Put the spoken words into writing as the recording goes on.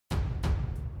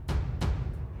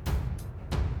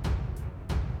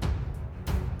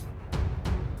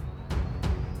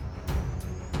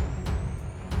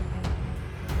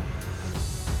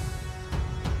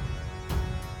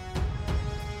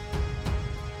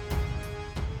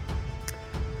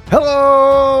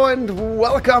Hello and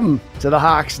welcome to the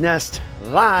Hawks Nest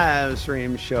live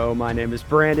stream show. My name is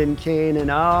Brandon Kane, and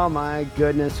oh my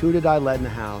goodness, who did I let in the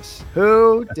house?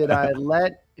 Who did I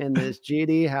let in this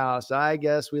GD house? I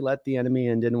guess we let the enemy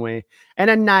in, didn't we? And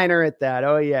a Niner at that.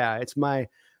 Oh yeah, it's my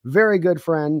very good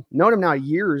friend. Known him now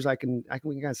years. We can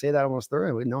kind of say that almost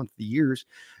thoroughly. We've known him for years.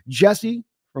 Jesse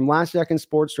from Last Second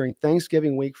Sports during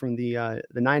Thanksgiving week from the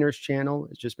Niners channel.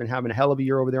 It's just been having a hell of a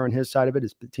year over there on his side of it.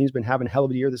 His team's been having a hell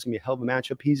of a year. This is going to be a hell of a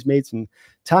matchup. He's made some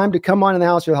time to come on in the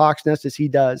house with Hawks Nest as he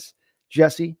does.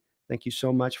 Jesse, thank you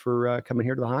so much for coming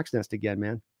here to the Hawks Nest again,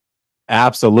 man.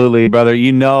 Absolutely, brother.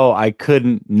 You know, I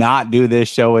couldn't not do this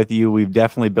show with you. We've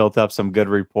definitely built up some good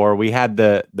rapport. We had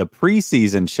the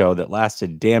preseason show that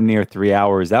lasted damn near 3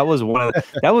 hours. That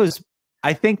was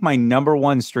I think, my number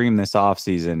one stream this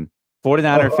offseason.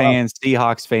 49er fans,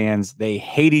 Seahawks fans, they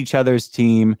hate each other's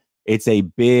team. It's a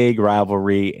big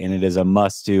rivalry, and it is a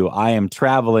must-do. I am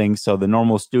traveling, so the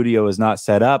normal studio is not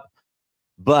set up.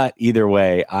 But either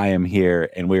way, I am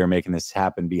here, and we are making this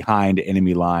happen behind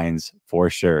enemy lines for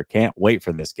sure. Can't wait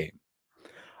for this game.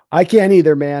 I can't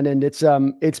either, man. And it's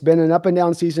been an up and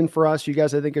down season for us. You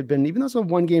guys, I think, have been, even though it's a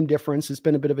 1-game difference, it's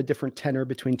been a bit of a different tenor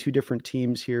between two different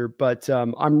teams here. But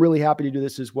I'm really happy to do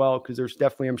this as well, because there's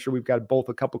definitely, I'm sure we've got both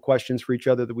a couple questions for each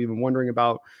other that we've been wondering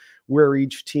about where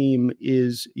each team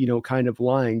is, kind of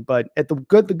lying. But the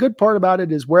good part about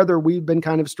it is whether we've been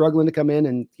kind of struggling to come in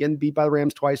and getting beat by the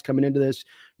Rams twice coming into this,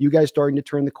 you guys starting to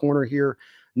turn the corner here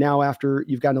now after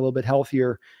you've gotten a little bit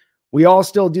healthier. We all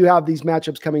still do have these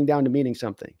matchups coming down to meaning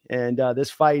something. And this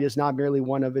fight is not merely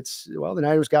one of the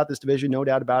Niners got this division, no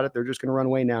doubt about it. They're just going to run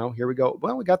away now. Here we go.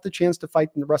 Well, we got the chance to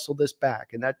fight and wrestle this back.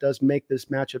 And that does make this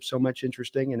matchup so much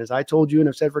interesting. And as I told you, and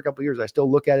I've said for a couple of years, I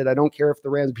still look at it. I don't care if the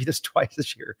Rams beat us twice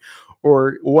this year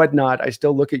or whatnot. I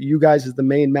still look at you guys as the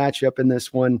main matchup in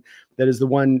this one. That is the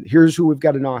one. Here's who we've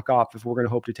got to knock off if we're going to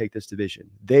hope to take this division.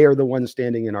 They are the ones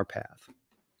standing in our path.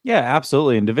 Yeah,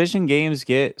 absolutely. And division games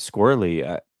get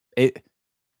squirrely.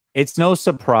 It's no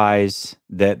surprise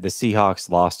that the Seahawks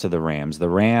lost to the Rams. The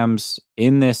Rams,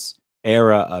 in this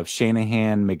era of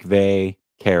Shanahan, McVay,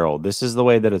 Carroll, this is the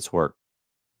way that it's worked.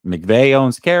 McVay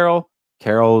owns Carroll,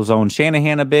 Carroll's owned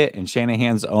Shanahan a bit, and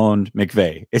Shanahan's owned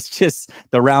McVay. It's just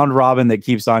the round robin that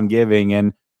keeps on giving.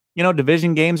 And,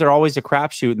 division games are always a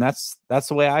crapshoot, and that's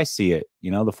the way I see it. The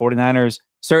 49ers,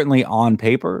 certainly on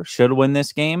paper, should win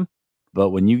this game.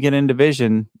 But when you get in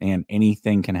division, and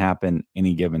anything can happen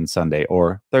any given Sunday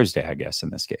or Thursday, I guess, in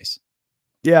this case.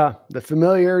 Yeah, the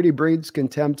familiarity breeds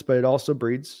contempt, but it also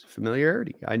breeds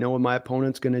familiarity. I know what my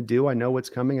opponent's going to do. I know what's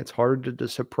coming. It's harder to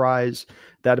surprise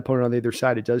that opponent on the other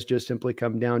side. It does just simply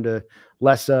come down to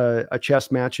less a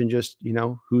chess match and just,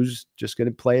 who's just going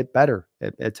to play it better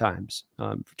at times.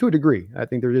 To a degree, I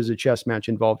think there is a chess match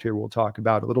involved here. We'll talk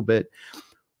about a little bit.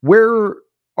 Where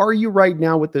are you right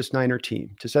now with this Niner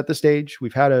team? To set the stage,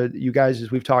 we've had you guys,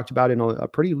 as we've talked about, in a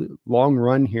pretty long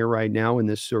run here right now in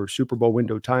this sort of Super Bowl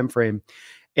window timeframe.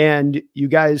 And you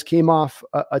guys came off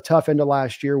a tough end of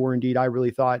last year where indeed I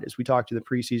really thought, as we talked to the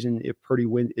preseason, if Purdy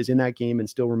is in that game and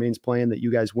still remains playing, that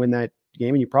you guys win that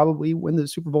game and you probably win the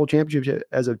Super Bowl championship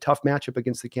as a tough matchup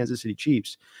against the Kansas City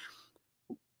Chiefs.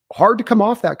 Hard to come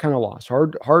off that kind of loss.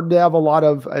 Hard to have a lot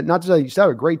of, not to say you still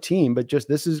have a great team, but just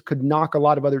could knock a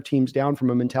lot of other teams down from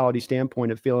a mentality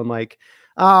standpoint of feeling like,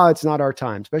 it's not our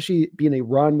time, especially being a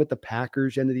run with the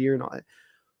Packers end of the year and all that.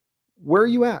 Where are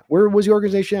you at? Where was the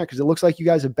organization at? Because it looks like you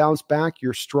guys have bounced back.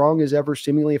 You're strong as ever,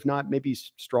 seemingly, if not maybe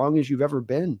strong as you've ever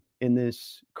been in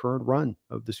this current run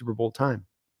of the Super Bowl time.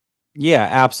 Yeah,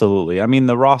 absolutely. I mean,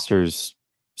 the roster's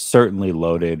certainly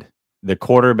loaded. The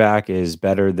quarterback is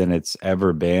better than it's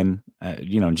ever been.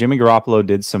 Jimmy Garoppolo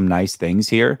did some nice things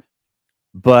here,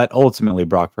 but ultimately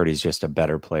Brock Purdy's just a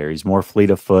better player. He's more fleet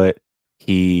of foot.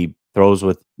 He throws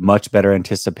with much better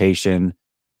anticipation.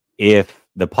 If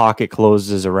the pocket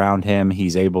closes around him,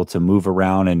 he's able to move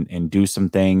around and do some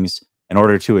things in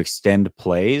order to extend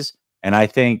plays. And I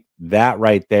think that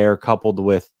right there, coupled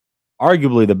with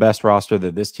arguably the best roster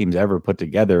that this team's ever put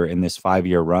together in this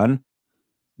 5-year run,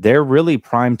 they're really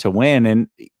primed to win. And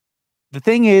the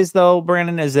thing is, though,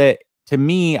 Brandon, is that to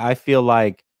me, I feel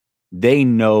like they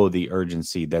know the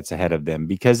urgency that's ahead of them,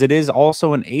 because it is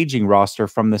also an aging roster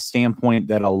from the standpoint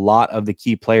that a lot of the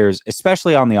key players,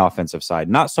 especially on the offensive side,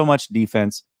 not so much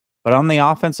defense, but on the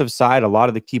offensive side, a lot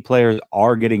of the key players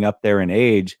are getting up there in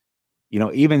age.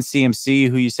 Even CMC,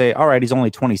 who you say, all right, he's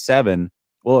only 27.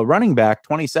 Well, a running back,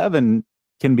 27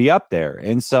 can be up there.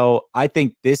 And so I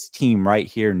think this team right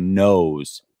here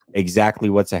knows exactly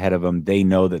what's ahead of them. They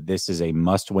know that this is a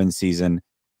must-win season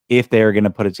if they're going to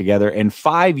put it together. And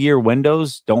 5-year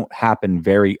windows don't happen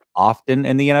very often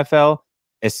in the NFL.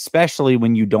 especially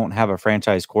when you don't have a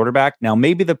franchise quarterback. Now,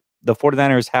 maybe the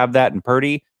 49ers have that in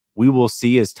Purdy. We will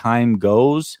see as time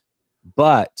goes,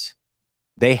 but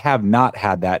they have not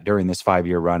had that during this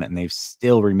 5-year run, and they've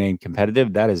still remained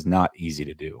competitive. That is not easy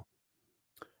to do.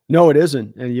 No, it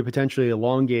isn't. And you potentially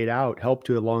help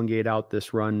to elongate out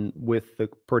this run with the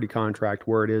Purdy contract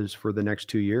where it is for the next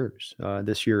 2 years,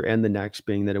 this year and the next,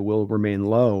 being that it will remain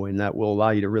low, and that will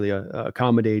allow you to really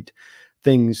accommodate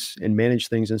things and manage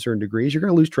things in certain degrees. You're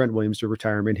going to lose Trent Williams to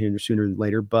retirement here sooner than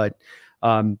later, but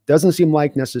doesn't seem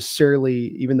like necessarily,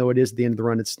 even though it is the end of the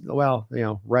run, it's, well,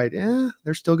 right.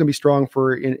 They're still going to be strong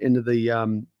for into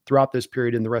the throughout this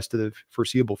period and the rest of the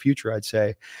foreseeable future, I'd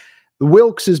say.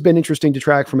 Wilkes has been interesting to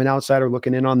track from an outsider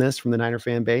looking in on this from the Niner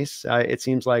fan base. It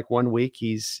seems like one week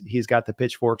he's got the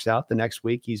pitchforks out. The next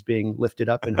week he's being lifted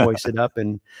up and hoisted up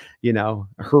and,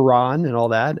 hurrah and all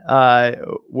that.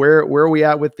 Where are we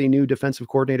at with the new defensive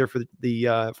coordinator for the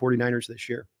 49ers this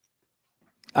year?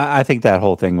 I think that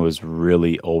whole thing was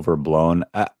really overblown.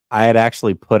 I had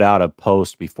actually put out a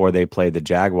post before they played the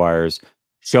Jaguars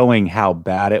showing how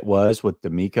bad it was with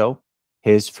D'Amico,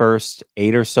 his first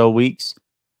 8 or so weeks.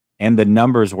 And the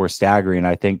numbers were staggering,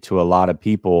 I think, to a lot of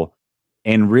people.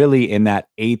 And really, in that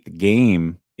 8th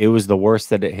game, it was the worst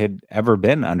that it had ever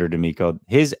been under D'Amico.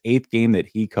 His 8th game that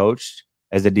he coached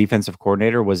as a defensive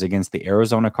coordinator was against the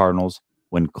Arizona Cardinals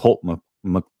when Colt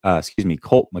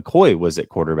McCoy was at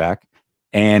quarterback.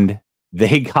 And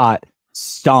they got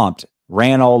stomped,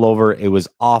 ran all over. It was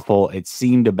awful. It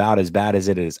seemed about as bad as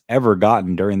it has ever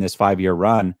gotten during this 5-year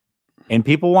run. And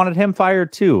people wanted him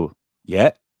fired too.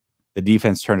 Yet, the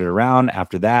defense turned it around.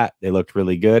 After that, they looked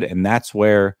really good. And that's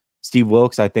where Steve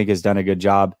Wilkes, I think, has done a good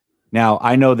job. Now,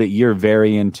 I know that you're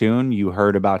very in tune. You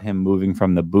heard about him moving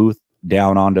from the booth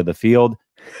down onto the field.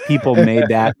 People made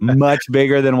that much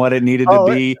bigger than what it needed to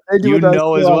be. You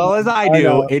know as well as I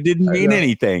do, it didn't mean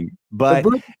anything. But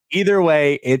either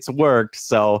way, it's worked.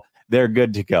 So they're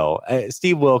good to go.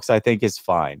 Steve Wilkes, I think, is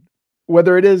fine.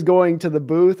 Whether it is going to the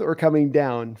booth or coming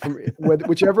down, from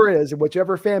whichever it is,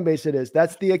 whichever fan base it is,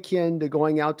 that's the akin to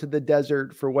going out to the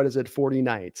desert for 40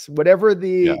 nights. Whatever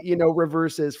the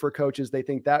reverse is for coaches, they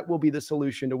think that will be the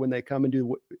solution to when they come and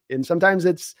do. And sometimes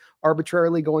it's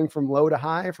arbitrarily going from low to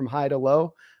high, from high to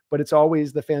low, but it's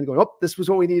always the fan going, "Oh, this was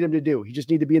what we need him to do. He just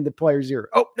needed to be in the player's ear.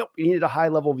 Oh no, he needed a high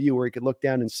level view where he could look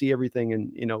down and see everything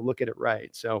and look at it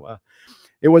right." So.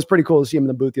 It was pretty cool to see him in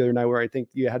the booth the other night, where I think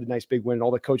you had a nice big win. And all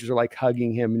the coaches are like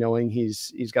hugging him, knowing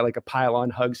he's got like a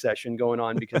pile-on hug session going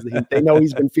on because they know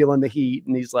he's been feeling the heat,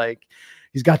 and he's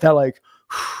got that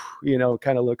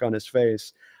kind of look on his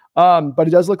face. But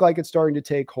it does look like it's starting to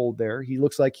take hold there. He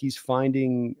looks like he's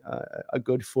finding a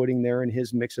good footing there in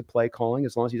his mix of play calling,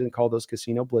 as long as he doesn't call those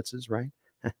casino blitzes, right?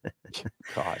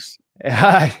 Gosh.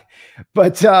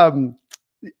 But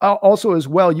also, as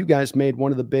well, you guys made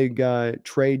one of the big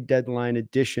trade deadline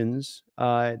additions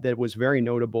that was very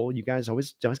notable. You guys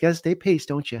always got to stay paced,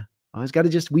 don't you? Always got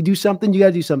to we do something, you got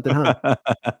to do something, huh?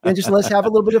 And just let's have a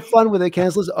little bit of fun with it.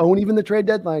 Let's own even the trade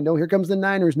deadline. No, here comes the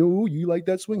Niners. No, you like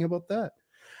that swing. How about that?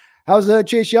 How's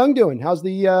Chase Young doing? How's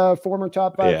the former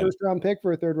top 5 first-round pick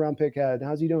for a third-round pick had?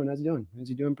 How's he doing? Is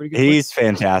he doing pretty good? He's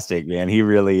fantastic, man. He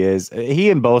really is. He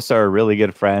and Bosa are really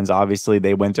good friends. Obviously,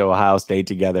 they went to Ohio State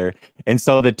together, and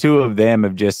so the two of them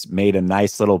have just made a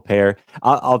nice little pair.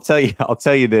 I'll tell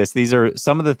you this. These are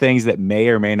some of the things that may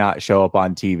or may not show up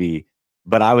on TV.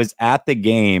 But I was at the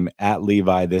game at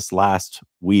Levi this last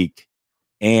week,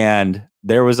 and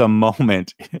there was a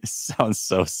moment, it sounds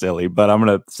so silly, but I'm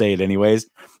going to say it anyways.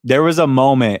 There was a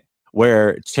moment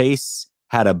where Chase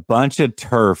had a bunch of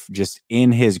turf just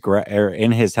in his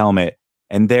helmet,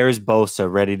 and there's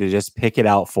Bosa ready to just pick it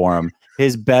out for him.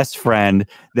 His best friend.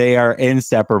 They are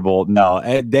inseparable. No,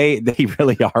 they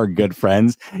really are good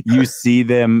friends. You see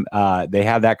them. They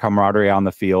have that camaraderie on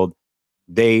the field.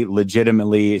 They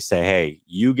legitimately say, "Hey,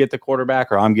 you get the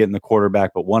quarterback or I'm getting the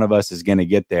quarterback, but one of us is going to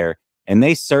get there." And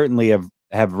they certainly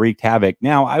have wreaked havoc.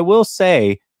 Now, I will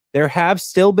say there have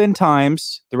still been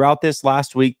times throughout this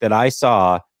last week that I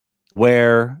saw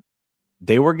where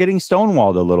they were getting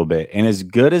stonewalled a little bit. And as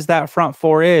good as that front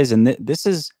four is, and this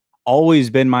has always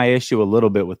been my issue a little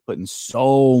bit with putting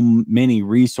so many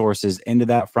resources into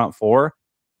that front four,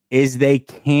 is they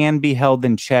can be held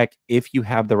in check if you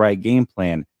have the right game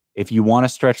plan. If you want to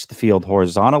stretch the field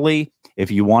horizontally,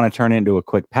 if you want to turn it into a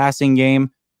quick passing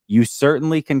game, you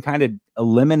certainly can kind of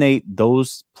eliminate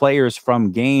those players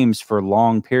from games for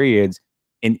long periods.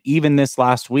 And even this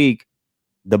last week,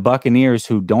 the Buccaneers,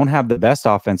 who don't have the best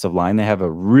offensive line, they have a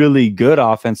really good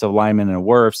offensive lineman in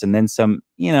Wirfs, and then some,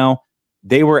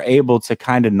 they were able to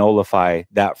kind of nullify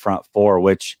that front four,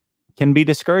 which can be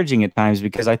discouraging at times,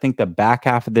 because I think the back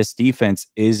half of this defense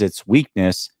is its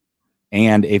weakness.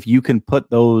 And if you can put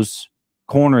those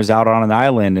corners out on an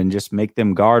island and just make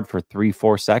them guard for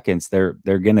 3-4 seconds, they're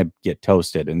going to get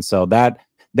toasted. And so that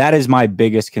is my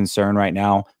biggest concern right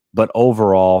now. But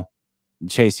overall,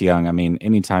 Chase Young, I mean,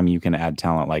 anytime you can add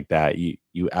talent like that,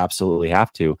 you absolutely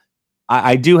have to.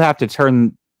 I do have to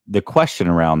turn the question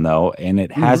around, though, and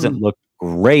it hasn't looked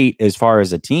great as far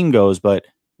as a team goes. But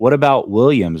what about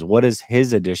Williams? What has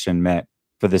his addition meant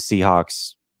for the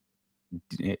Seahawks?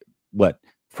 What,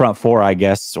 front four, I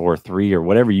guess, or three, or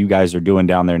whatever you guys are doing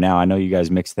down there now? I know you guys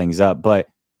mix things up, but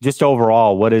just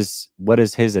overall, what is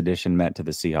his addition meant to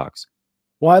the Seahawks?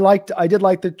 Well, I did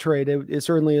like the trade. It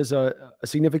certainly is a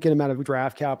significant amount of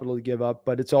draft capital to give up,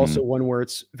 but it's also one where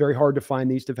it's very hard to find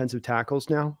these defensive tackles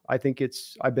now. I think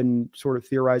I've been sort of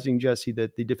theorizing, Jesse,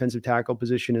 that the defensive tackle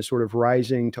position is sort of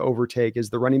rising to overtake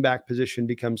as the running back position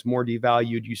becomes more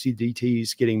devalued. You see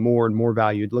DTs getting more and more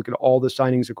valued. Look at all the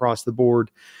signings across the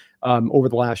board over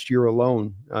the last year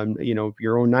alone. You know,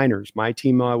 your own Niners, my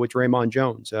team with Draymond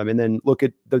Jones. And then look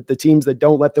at the teams that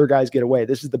don't let their guys get away.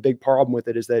 This is the big problem with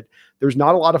it, is that there's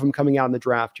not a lot of them coming out in the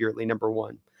draft yearly, number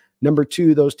one. Number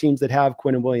two, those teams that have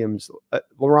Quinn Williams,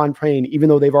 Laron Payne, even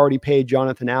though they've already paid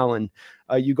Jonathan Allen,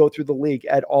 you go through the league,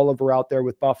 Ed Oliver out there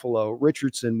with Buffalo,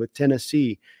 Richardson with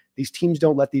Tennessee. These teams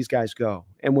don't let these guys go.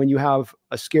 And when you have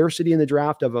a scarcity in the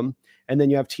draft of them, and then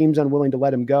you have teams unwilling to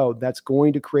let him go, that's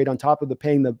going to create, on top of the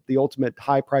paying the ultimate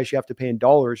high price you have to pay in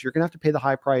dollars, you're going to have to pay the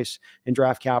high price in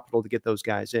draft capital to get those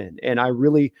guys in. And I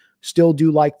really still do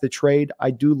like the trade.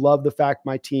 I do love the fact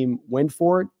my team went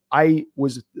for it. I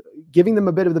was giving them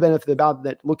a bit of the benefit about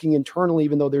that, looking internally,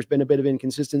 even though there's been a bit of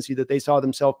inconsistency, that they saw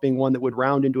themselves being one that would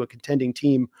round into a contending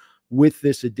team with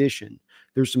this addition.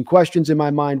 There's some questions in my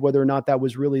mind whether or not that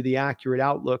was really the accurate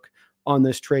outlook on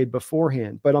this trade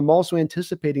beforehand, but I'm also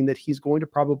anticipating that he's going to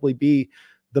probably be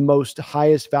the most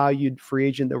highest valued free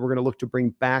agent that we're going to look to bring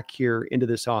back here into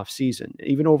this offseason,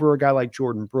 even over a guy like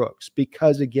Jordan Brooks,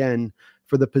 because again,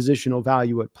 for the positional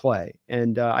value at play.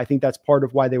 And I think that's part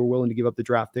of why they were willing to give up the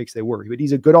draft picks they were. But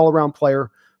he's a good all-around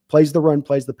player, plays the run,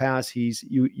 plays the pass. He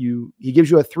gives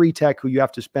you a 3-tech who you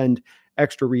have to spend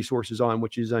extra resources on,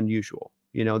 which is unusual.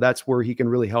 You know, that's where he can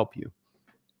really help you.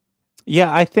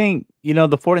 Yeah, I think, the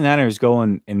 49ers go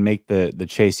and make the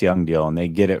Chase Young deal, and they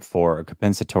get it for a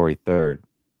compensatory third.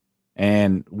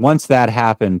 And once that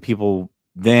happened, people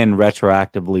then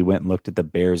retroactively went and looked at the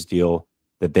Bears deal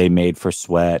that they made for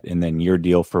Sweat, and then your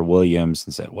deal for Williams,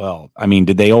 and said, well, I mean,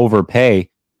 did they overpay?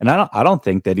 And I don't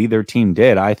think that either team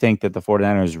did. I think that the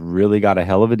 49ers really got a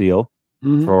hell of a deal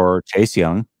for Chase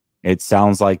Young. It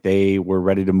sounds like they were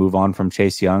ready to move on from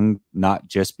Chase Young, not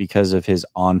just because of his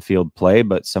on-field play,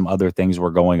 but some other things were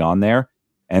going on there.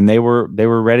 And they were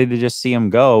ready to just see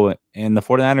him go. And the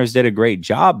 49ers did a great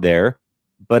job there,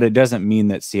 but it doesn't mean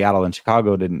that Seattle and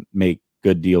Chicago didn't make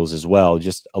good deals as well,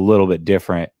 just a little bit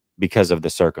different because of the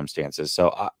circumstances.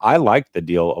 So I liked the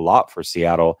deal a lot for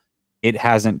Seattle. It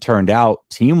hasn't turned out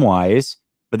team-wise,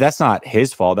 but that's not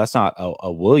his fault. That's not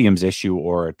a Williams issue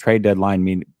or a trade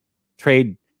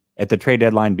at the trade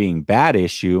deadline being bad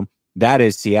issue. That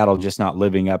is Seattle just not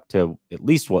living up to at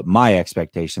least what my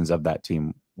expectations of that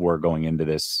team were going into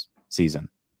this season.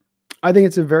 I think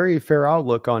it's a very fair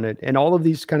outlook on it. And all of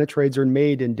these kind of trades are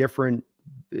made in different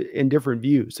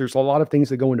views. There's a lot of things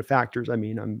that go into factors. I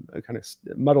mean, I kind of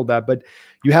muddled that, but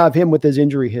you have him with his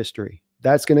injury history.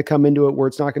 That's going to come into it where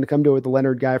it's not going to come to it with the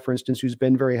Leonard guy, for instance, who's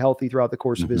been very healthy throughout the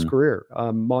course of his career.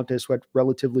 Montez Sweat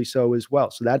relatively so as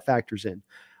well. So that factors in.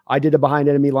 I did a behind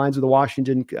enemy lines with a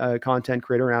Washington content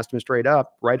creator and asked him straight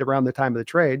up right around the time of the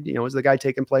trade, is the guy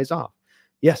taking plays off?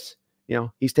 Yes.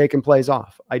 He's taking plays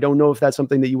off. I don't know if that's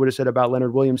something that you would have said about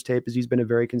Leonard Williams' tape, as he's been a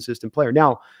very consistent player.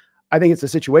 Now, I think it's a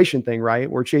situation thing, right?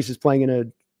 Where Chase is playing in a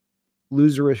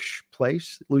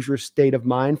loserish state of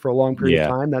mind for a long period of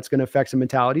time. That's going to affect some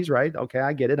mentalities, right? Okay,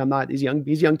 I get it. He's a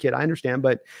young kid. I understand,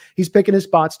 but he's picking his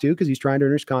spots too, because he's trying to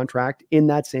earn his contract in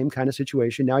that same kind of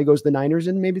situation. Now he goes to the Niners,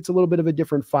 and maybe it's a little bit of a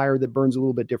different fire that burns a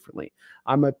little bit differently.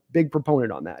 I'm a big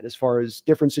proponent on that, as far as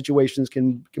different situations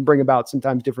can bring about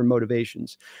sometimes different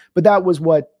motivations. But that was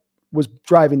what was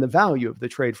driving the value of the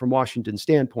trade from Washington's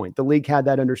standpoint. The league had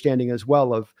that understanding as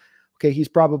well of, okay, he's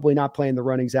probably not playing the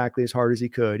run exactly as hard as he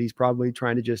could. He's probably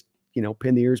trying to just,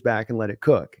 pin the ears back and let it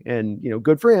cook. And,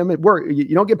 good for him. It worked.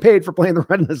 You don't get paid for playing the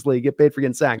run in this league. You get paid for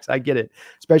getting sacks. I get it.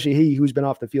 Especially he who's been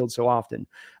off the field so often.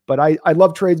 But I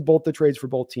love trades, both the trades for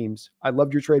both teams. I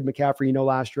loved your trade, McCaffrey.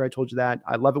 Last year I told you that.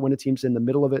 I love it when a team's in the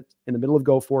middle of it, in the middle of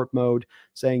go for it mode,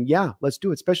 saying, yeah, let's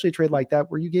do it. Especially a trade like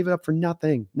that where you gave it up for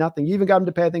nothing. You even got him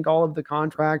to pay, I think, all of the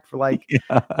contract for like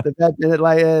the vet minute,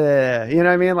 like, you know what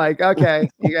I mean? Like, okay,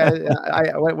 you guys,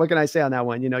 what can I say on that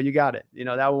one? You got it.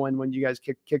 That one when you guys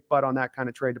kick butt on that kind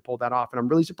of trade to pull that off. And I'm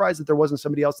really surprised that there wasn't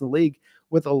somebody else in the league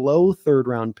with a low 3rd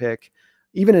round pick.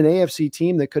 Even an AFC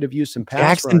team that could have used some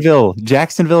pass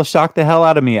Jacksonville shocked the hell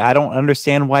out of me. I don't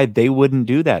understand why they wouldn't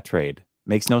do that trade.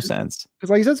 Makes no sense. Because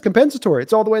like I said, it's compensatory.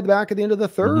 It's all the way at the back at the end of the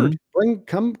 3rd.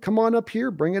 Come on up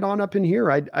here. Bring it on up in here.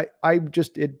 I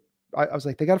was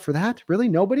like, they got it for that? Really?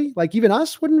 Nobody? Like even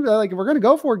us wouldn't, like if we're going to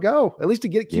go for it, go. At least to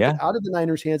keep it out of the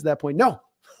Niners' hands at that point. No,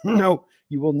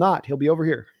 you will not. He'll be over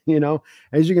here.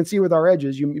 As you can see with our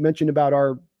edges, you mentioned about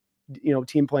our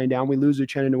team playing down. We lose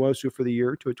Uchenna Nwosu for the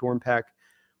year to a torn pec.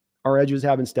 Our edges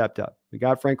haven't stepped up. We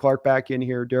got Frank Clark back in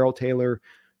here. Darrell Taylor,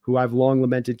 who I've long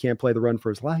lamented can't play the run for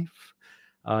his life.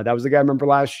 That was the guy, I remember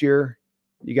last year,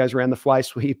 you guys ran the fly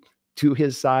sweep to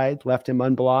his side, left him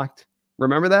unblocked.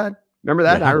 Remember that? Remember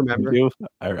that? Yeah, I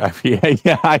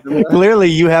remember. Clearly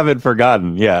you haven't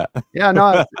forgotten. Yeah. Yeah,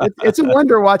 no, it's a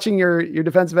wonder watching your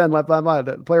defensive end left by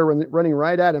the player running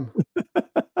right at him.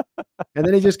 And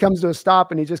then he just comes to a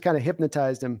stop and he just kind of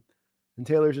hypnotized him. And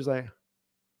Taylor's just like,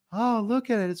 oh, look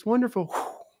at it. It's wonderful.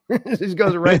 He just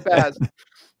goes right past.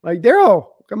 Like,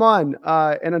 Darrell, come on.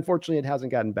 And unfortunately, it hasn't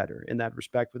gotten better in that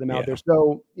respect with him out there.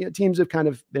 So teams have kind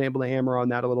of been able to hammer on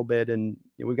that a little bit. And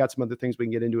we've got some other things we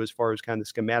can get into as far as kind of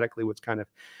schematically what's kind of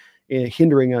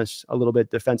hindering us a little bit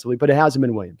defensively. But it hasn't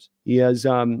been Williams.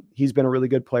 He's been a really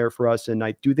good player for us. And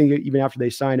I do think even after they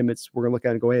sign him, we're going to look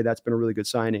at it and go, hey, that's been a really good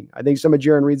signing. I think some of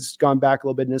Jaron Reed's gone back a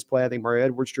little bit in his play. I think Mario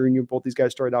Edwards Jr., both these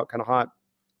guys started out kind of hot.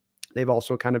 They've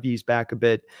also kind of eased back a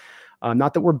bit.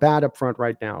 Not that we're bad up front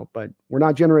right now, but we're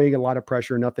not generating a lot of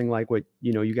pressure. Nothing like what,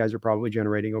 you guys are probably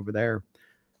generating over there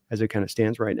as it kind of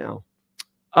stands right now.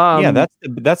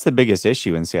 That's the biggest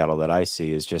issue in Seattle that I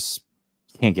see is just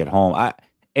can't get home.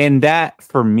 And that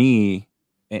for me,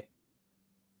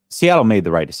 Seattle made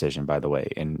the right decision, by the way,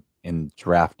 in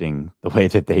drafting the way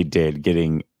that they did,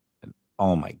 getting,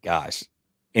 oh my gosh,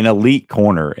 an elite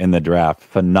corner in the draft.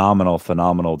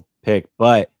 Phenomenal pick.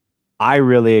 But I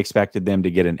really expected them to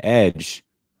get an edge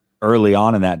early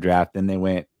on in that draft. And they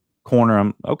went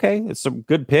corner. Okay, it's a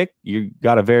good pick. You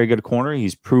got a very good corner.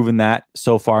 He's proven that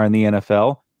so far in the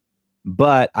NFL.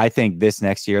 But I think this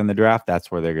next year in the draft, that's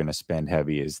where they're going to spend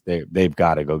heavy. Is they've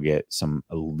got to go get some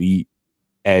elite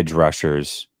edge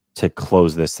rushers to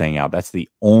close this thing out. That's the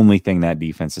only thing that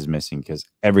defense is missing because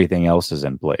everything else is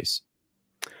in place.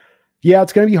 Yeah,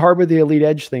 it's going to be hard with the elite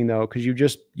edge thing though, because you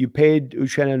paid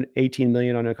Uchenna $18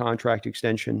 million on a contract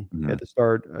extension at the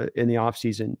start in the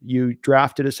offseason. You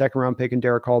drafted a 2nd round pick in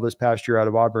Derek Hall this past year out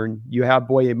of Auburn. You have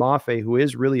Boye Mafe, who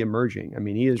is really emerging. I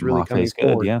mean, he is really coming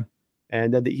forward. Yeah.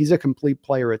 And he's a complete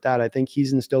player at that. I think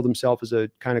he's instilled himself as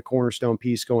a kind of cornerstone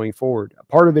piece going forward.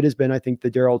 Part of it has been, I think, the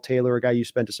Darrell Taylor, a guy you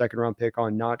spent a 2nd round pick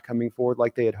on, not coming forward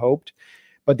like they had hoped.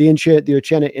 But the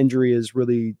Uchenna injury is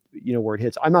really, where it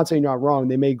hits. I'm not saying you're not wrong.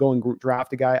 They may go and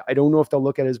draft a guy. I don't know if they'll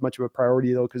look at it as much of a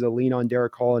priority, though, because they'll lean on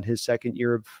Derek Hall in his 2nd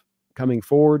year of coming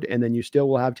forward. And then you still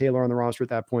will have Taylor on the roster at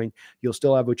that point. You'll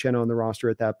still have Uchenna on the roster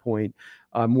at that point,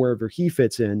 wherever he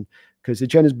fits in. Because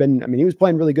Uchenna's been, he was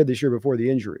playing really good this year before the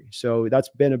injury. So that's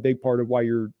been a big part of why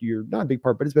you're not a big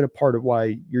part, but it's been a part of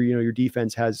why your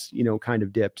defense has, kind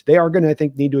of dipped. They are going to, I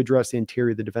think, need to address the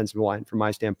interior of the defensive line from my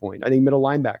standpoint. I think middle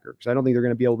linebacker, because I don't think they're going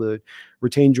to be able to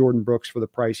retain Jordan Brooks for the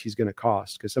price he's going to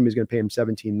cost, because somebody's going to pay him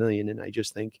 $17 million. And I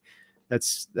just think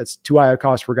that's too high a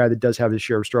cost for a guy that does have his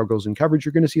share of struggles in coverage.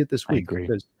 You're going to see it this week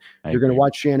because you're going to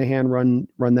watch Shanahan run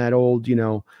that old,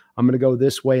 I'm going to go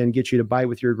this way and get you to bite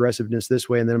with your aggressiveness this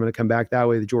way. And then I'm going to come back that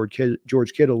way to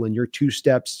George Kittle. And you're 2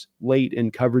 steps late in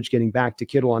coverage getting back to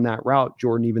Kittle on that route,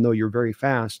 Jordan, even though you're very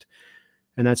fast.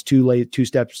 And that's too late, 2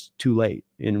 steps too late.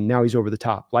 And now he's over the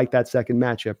top, like that second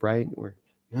matchup, right? Where,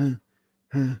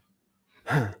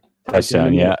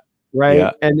 touchdown, yeah. Right.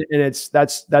 Yeah. And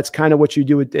that's kind of what you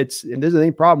do with it's, and there's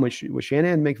any problem with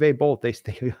Shanahan and McVay both.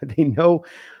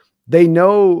 They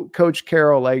know Coach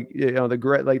Carroll,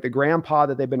 the grandpa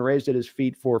that they've been raised at his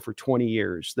feet for 20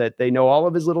 years, that they know all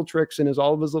of his little tricks and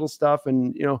all of his little stuff.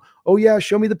 And, oh yeah,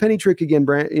 show me the penny trick again,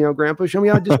 Grandpa, show me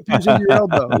how it disappears into your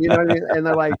elbow. You know what I mean? And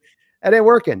they're like, it ain't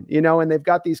working, and they've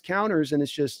got these counters, and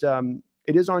it's just,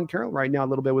 it is on Carroll right now a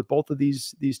little bit with both of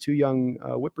these 2 young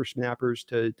whippersnappers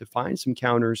to find some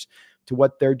counters to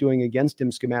what they're doing against him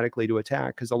schematically to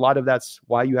attack. Cause a lot of that's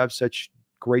why you have such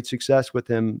great success with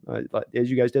him, as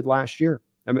you guys did last year.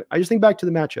 I just think back to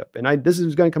the matchup, and this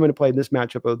is going to come into play in this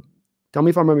matchup of Tell me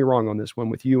if I'm going to be wrong on this one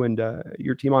with you and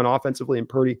your team on offensively and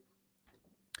Purdy.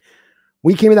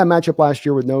 We came in that matchup last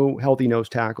year with no healthy nose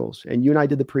tackles, and you and I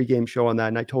did the pregame show on that,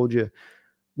 and I told you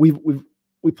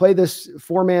we play this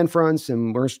 4-man fronts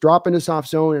and we're drop into soft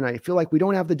zone, and I feel like we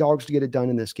don't have the dogs to get it done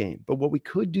in this game. But what we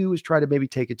could do is try to maybe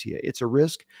take it to you. It's a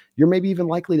risk. You're maybe even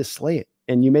likely to slay it,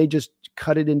 and you may just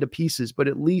cut it into pieces, but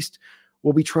at least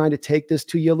we'll be trying to take this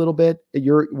to you a little bit.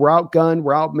 We're outgunned,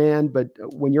 we're outmanned, but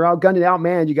when you're outgunned and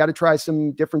outmanned, you got to try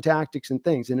some different tactics and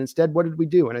things. And instead, what did we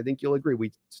do? And I think you'll agree,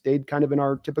 we stayed kind of in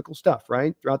our typical stuff,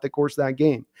 right, throughout the course of that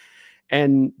game.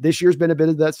 And this year's been a bit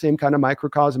of that same kind of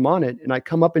microcosm on it. And I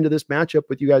come up into this matchup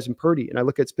with you guys in Purdy, and I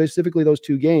look at specifically those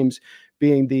two games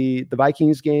being the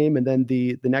Vikings game and then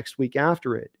the next week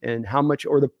after it, and how much,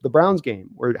 or the Browns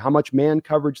game, or how much man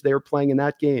coverage they were playing in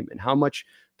that game, and how much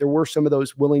there were some of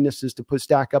those willingnesses to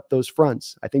stack up those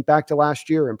fronts. I think back to last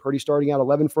year and Purdy starting out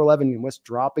 11 for 11 and West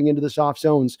dropping into the soft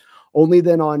zones, only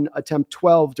then on attempt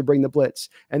 12 to bring the blitz,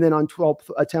 and then on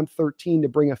attempt 13 to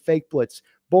bring a fake blitz,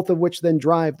 both of which then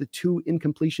drive the 2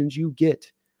 incompletions you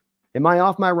get. Am I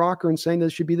off my rocker in saying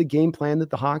this should be the game plan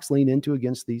that the Hawks lean into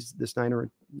against this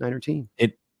Niner team?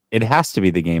 It has to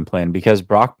be the game plan, because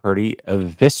Brock Purdy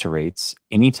eviscerates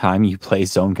anytime you play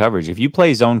zone coverage. If you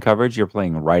play zone coverage, you're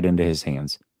playing right into his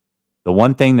hands. The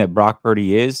one thing that Brock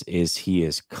Purdy is he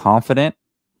is confident,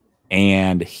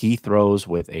 and he throws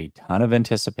with a ton of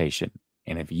anticipation.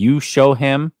 And if you show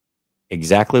him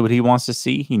exactly what he wants to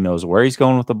see, he knows where he's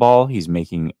going with the ball. He's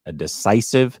making a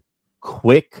decisive,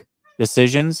 quick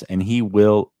decisions, and he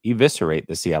will eviscerate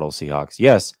the Seattle Seahawks.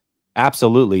 Yes,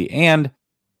 absolutely. And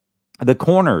the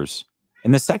corners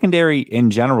and the secondary in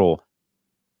general,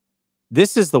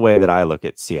 this is the way that I look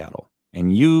at Seattle.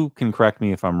 And you can correct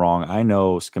me if I'm wrong. I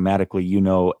know schematically, you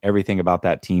know everything about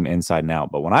that team inside and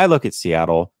out. But when I look at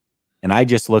Seattle and I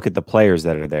just look at the players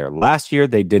that are there, last year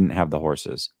they didn't have the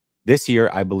horses. This year,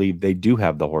 I believe they do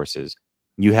have the horses.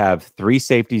 You have 3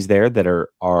 safeties there that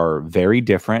are very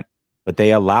different, but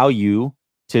they allow you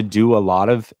to do a lot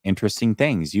of interesting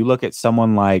things. You look at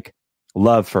someone like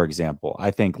Love, for example.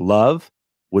 I think Love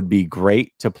would be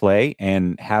great to play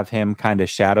and have him kind of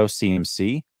shadow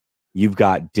CMC. You've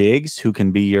got Diggs, who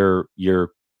can be your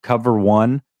cover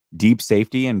 1 deep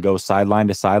safety and go sideline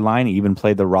to sideline, even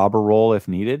play the robber role if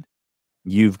needed.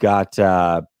 You've got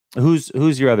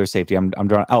who's your other safety? I'm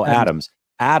drawing. Oh, Adams.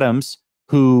 Adams,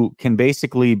 who can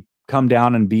basically come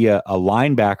down and be a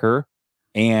linebacker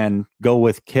and go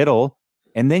with Kittle.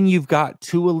 And then you've got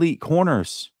 2 elite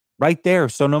corners right there.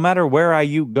 So no matter where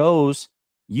Ayuk goes,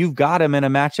 you've got him in a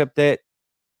matchup that,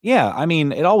 yeah, I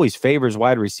mean, it always favors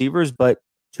wide receivers, but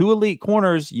 2 elite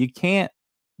corners, you can't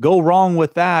go wrong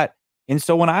with that. And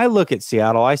so when I look at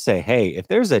Seattle, I say, hey, if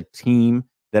there's a team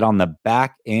that on the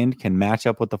back end can match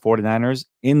up with the 49ers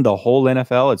in the whole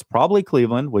NFL, it's probably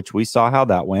Cleveland, which we saw how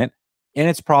that went, and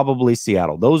it's probably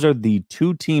Seattle. Those are the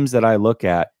 2 teams that I look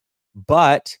at.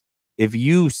 But if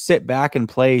you sit back and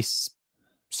play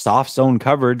soft zone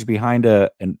coverage behind a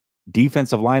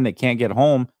defensive line that can't get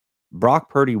home, Brock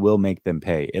Purdy will make them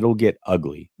pay. It'll get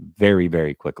ugly very,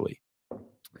 very quickly.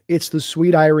 It's the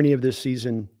sweet irony of this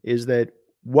season is that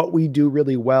what we do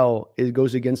really well, it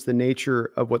goes against the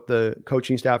nature of what the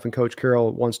coaching staff and Coach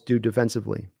Carroll wants to do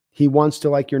defensively. He wants to,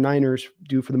 like your Niners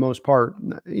do for the most part.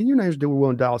 Your Niners do, we're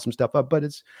willing to dial some stuff up, but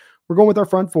we're going with our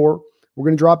front 4. We're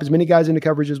going to drop as many guys into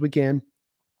coverage as we can,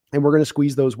 and we're going to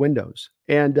squeeze those windows.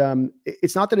 And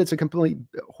it's not that it's a completely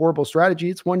horrible strategy.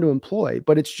 It's one to employ,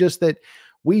 but it's just that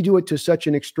we do it to such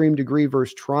an extreme degree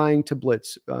versus trying to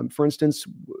blitz. For instance,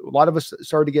 a lot of us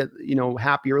started to get,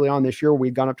 happy early on this year.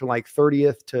 We'd gone up to like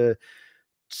 30th to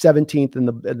 17th in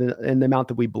the amount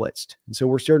that we blitzed. And so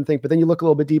we're starting to think, but then you look a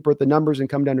little bit deeper at the numbers and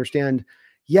come to understand,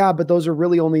 yeah, but those are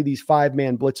really only these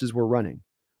 5-man blitzes we're running.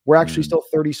 We're actually still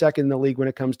 32nd in the league when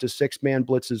it comes to 6-man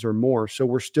blitzes or more. So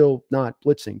we're still not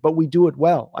blitzing, but we do it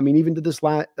well. I mean, even to this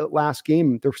last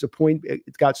game, there's a point, it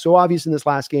got so obvious in this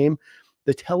last game,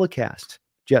 the telecast,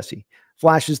 Jesse,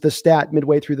 flashes the stat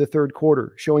midway through the 3rd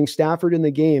quarter, showing Stafford in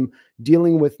the game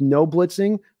dealing with no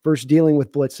blitzing versus dealing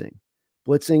with blitzing.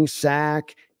 Blitzing,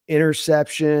 sack,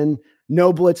 interception,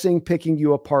 no blitzing, picking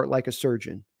you apart like a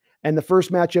surgeon. And the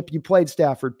first matchup you played,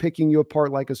 Stafford, picking you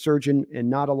apart like a surgeon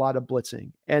and not a lot of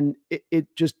blitzing. And it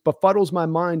just befuddles my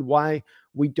mind why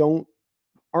we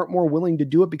aren't more willing to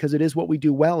do it, because it is what we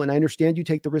do well. And I understand you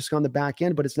take the risk on the back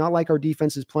end, but it's not like our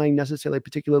defense is playing necessarily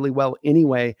particularly well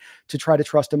anyway to try to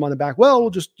trust them on the back. Well,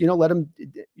 we'll just, let them,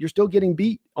 you're still getting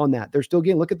beat on that. They're still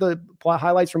getting, look at the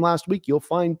highlights from last week. You'll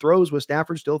find throws with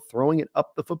Stafford still throwing it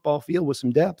up the football field with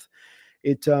some depth.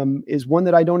 It is one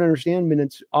that I don't understand, and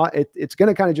it's going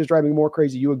to kind of just drive me more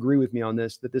crazy. You agree with me on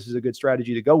this, that this is a good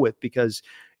strategy to go with, because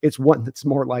it's one that's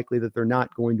more likely that they're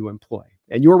not going to employ.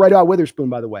 And you were right about Witherspoon,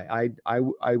 by the way.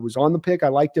 I was on the pick. I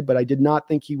liked it, but I did not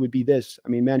think he would be this. I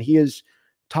mean, man, he is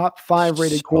top 5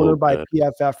 rated corner by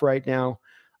PFF right now.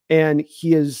 And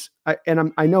he is,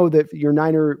 I know that your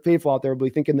Niner faithful out there will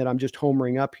be thinking that I'm just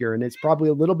homering up here, and it's probably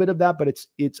a little bit of that, but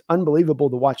it's unbelievable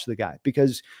to watch the guy,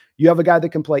 because you have a guy that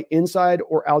can play inside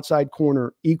or outside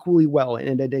corner equally well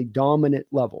and at a dominant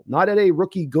level, not at a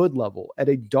rookie good level, at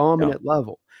a dominant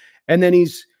level. And then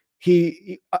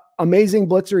he amazing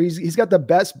blitzer. He's got the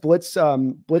best blitz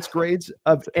grades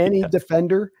of any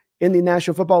defender in the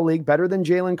National Football League, better than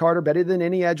Jalen Carter, better than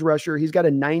any edge rusher. He's got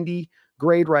a 90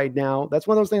 grade right now. That's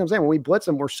one of those things I'm saying. When we blitz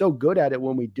him, we're so good at it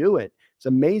when we do it. It's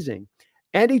amazing.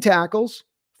 And he tackles,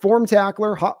 form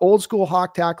tackler, old school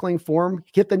hawk tackling form,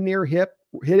 hit the near hip,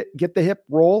 get the hip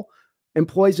roll,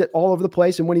 employs it all over the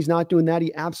place. And when he's not doing that,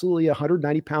 he absolutely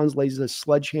 190 pounds lays a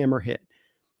sledgehammer hit.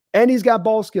 And he's got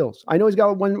ball skills. I know he's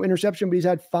got 1 interception, but he's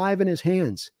had 5 in his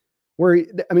hands.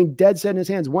 Dead set in his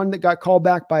hands. One that got called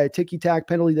back by a ticky-tack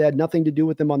penalty that had nothing to do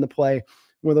with him on the play.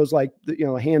 One of those, like,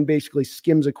 a hand basically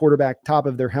skims a quarterback top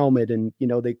of their helmet, and,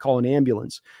 they call an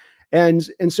ambulance. And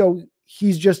so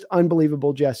he's just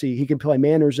unbelievable, Jesse. He can play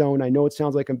man or zone. I know it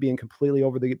sounds like I'm being completely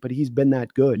but he's been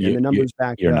that good. And the numbers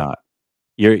back you're not.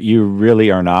 You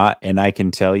really are not. And I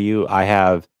can tell you,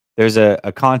 there's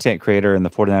a content creator in the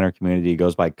 49er community. He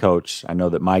goes by Coach. I know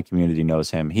that my community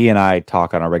knows him. He and I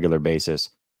talk on a regular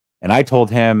basis. And I told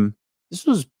him, this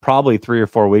was probably 3 or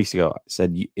 4 weeks ago, I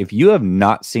said, if you have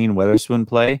not seen Witherspoon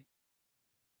play,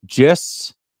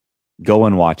 just go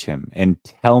and watch him and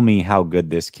tell me how good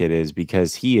this kid is,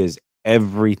 because he is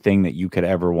everything that you could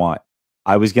ever want.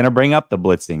 I was going to bring up the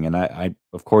blitzing, and I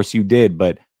of course you did,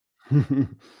 but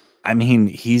I mean,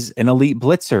 he's an elite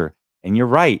blitzer. And you're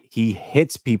right. He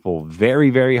hits people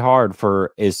very, very hard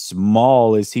for as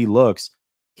small as he looks.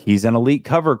 He's an elite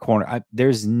cover corner.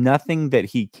 There's nothing that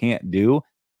he can't do.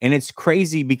 And it's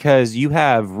crazy because you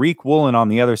have Reek Woolen on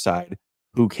the other side,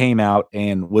 who came out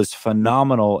and was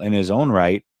phenomenal in his own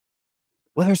right.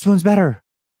 Witherspoon's better.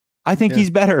 I think he's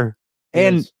better.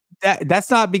 And that's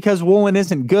not because Woolen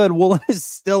isn't good. Woolen is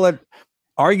still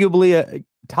arguably a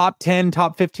top 10,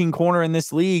 top 15 corner in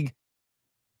this league.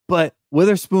 But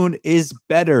Witherspoon is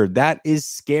better. That is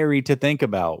scary to think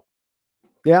about.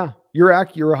 Yeah,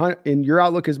 and your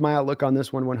outlook is my outlook on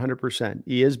this one 100%.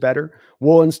 He is better.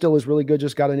 Woolen still is really good.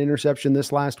 Just got an interception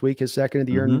this last week, his second of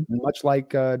the year. And much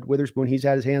like Witherspoon, he's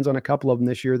had his hands on a couple of them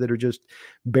this year that are just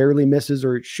barely misses,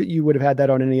 or you would have had that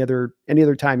on any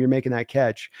other time you're making that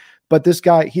catch. But this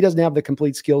guy, he doesn't have the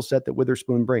complete skill set that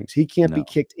Witherspoon brings. He can't be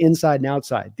kicked inside and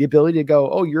outside. The ability to go,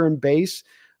 oh, you're in base,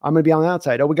 I'm going to be on the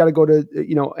outside. Oh, we got to go to,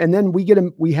 and then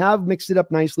we have mixed it up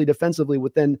nicely defensively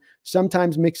with then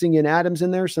sometimes mixing in Adams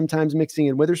in there, sometimes mixing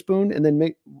in Witherspoon, and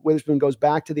then Witherspoon goes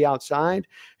back to the outside.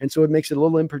 And so it makes it a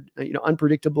little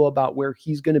unpredictable about where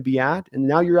he's going to be at. And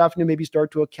now you're having to maybe start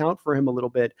to account for him a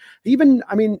little bit. Even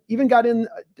got in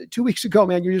 2 weeks ago,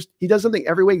 man, he does something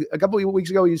every week. A couple of weeks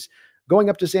ago, he's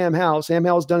going up to Sam Howell. Sam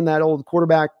Howell's done that old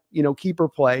quarterback, keeper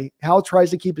play. Howell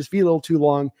tries to keep his feet a little too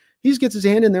long. He just gets his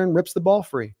hand in there and rips the ball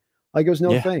free. Like it was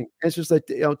no thing. It's just like,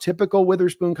 typical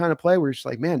Witherspoon kind of play where it's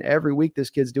like, man, every week this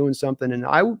kid's doing something. And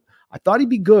I thought he'd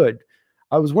be good.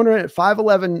 I was wondering at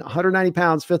 5'11", 190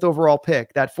 pounds, 5th overall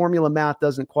pick, that formula math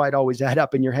doesn't quite always add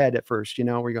up in your head at first,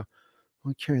 where you go,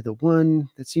 I'll carry the one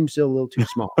that seems still a little too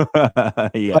small.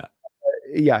 But,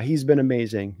 he's been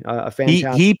amazing. A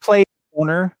fantastic. He plays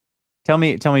corner. Tell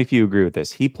me if you agree with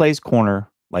this. He plays corner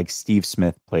like Steve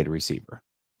Smith played receiver.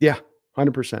 Yeah,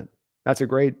 100%. That's a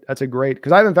great,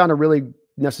 because I haven't found a really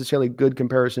necessarily good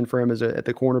comparison for him at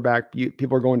the cornerback.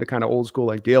 People are going to kind of old school,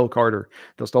 like Dale Carter.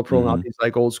 They'll still throw out these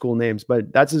like old school names,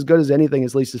 but that's as good as anything,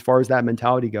 at least as far as that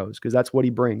mentality goes, because that's what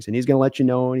he brings. And he's going to let you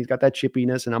know, and he's got that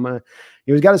chippiness, and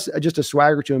he's got just a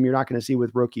swagger to him you're not going to see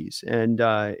with rookies. And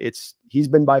he's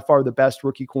been by far the best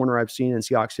rookie corner I've seen in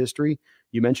Seahawks history.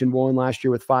 You mentioned Woolen last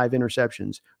year with 5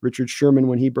 interceptions. Richard Sherman,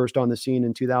 when he burst on the scene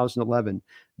in 2011,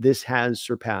 this has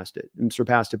surpassed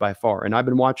it by far. And I've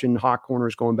been watching Hawk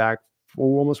corners going back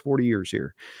for almost 40 years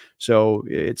here. So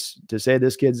it's to say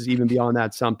this kid's even beyond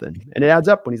that something. And it adds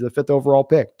up when he's the 5th overall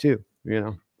pick too.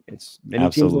 It's many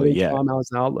Absolutely, teams Tom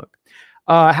Allen's outlook.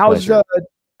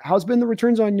 How's been the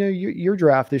returns on your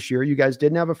draft this year? You guys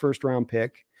didn't have a 1st round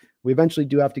pick. We eventually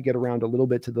do have to get around a little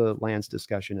bit to the Lance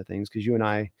discussion of things, because you and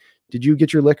I, did you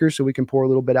get your liquor so we can pour a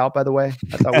little bit out, by the way?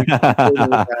 I thought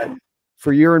we could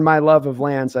for your and my love of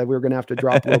Lance, we were going to have to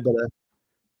drop a little bit of,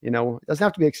 it doesn't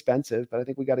have to be expensive, but I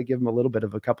think we got to give him a little bit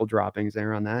of a couple droppings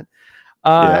there on that.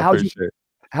 Yeah, for How's sure.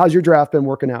 how's your draft been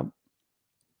working out?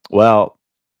 Well,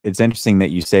 it's interesting that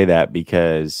you say that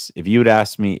because if you had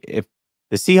asked me if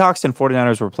the Seahawks and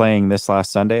 49ers were playing this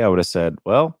last Sunday, I would have said,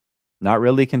 well, not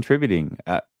really contributing.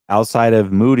 Outside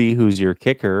of Moody, who's your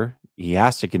kicker, he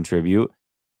has to contribute.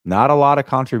 Not a lot of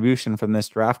contribution from this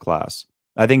draft class.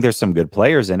 I think there's some good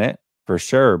players in it for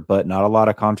sure, but not a lot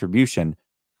of contribution.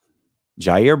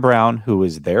 Jair Brown, who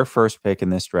was their first pick in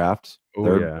this draft, Oh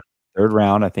third yeah, third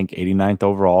round, I think 89th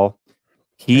overall.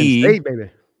 Penn He State,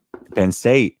 baby. Penn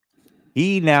State.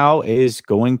 He now is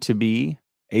going to be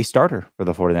a starter for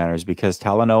the 49ers because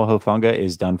Talanoa Hufanga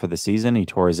is done for the season. He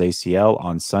tore his ACL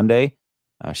on Sunday.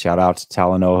 Shout out to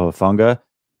Talanoa Hufanga.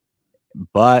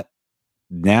 But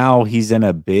now he's in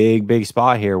a big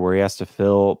spot here where he has to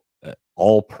fill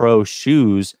all-pro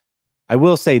shoes. I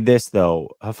will say this, though.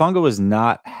 Hufanga was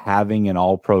not having an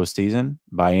all-pro season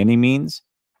by any means.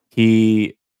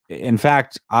 In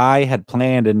fact, I had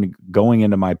planned in going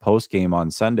into my post game on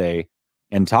Sunday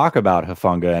and talk about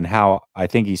Hufanga and how I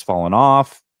think he's fallen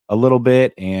off a little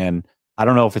bit. And I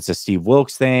don't know if it's a Steve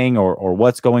Wilkes thing or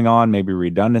what's going on, maybe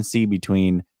redundancy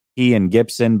between he and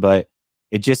Gibson, but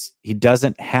he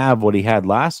doesn't have what he had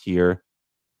last year.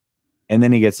 And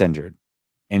then he gets injured.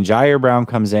 And Jair Brown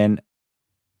comes in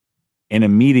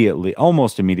and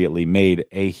almost immediately made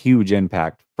a huge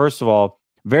impact. First of all,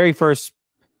 very first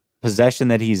possession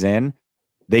that he's in,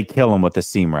 they kill him with the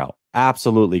seam route.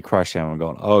 Absolutely crush him. I'm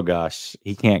going, oh gosh,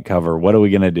 he can't cover. What are we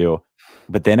going to do?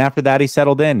 But then after that, he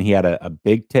settled in. He had a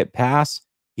big tip pass.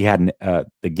 He had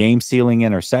the game-sealing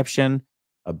interception,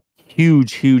 a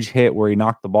huge hit where he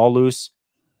knocked the ball loose.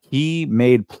 He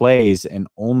made plays, and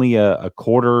only a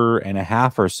quarter and a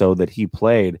half or so that he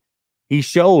played, he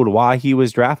showed why he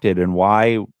was drafted and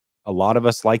why a lot of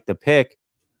us like the pick.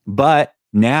 But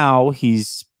now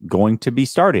he's going to be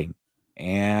starting.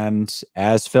 And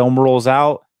as film rolls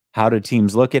out, how do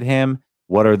teams look at him?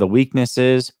 What are the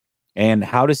weaknesses? And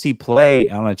how does he play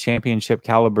on a championship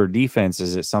caliber defense?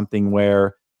 Is it something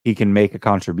where he can make a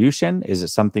contribution? Is it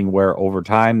something where over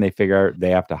time they figure they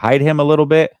have to hide him a little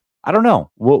bit? I don't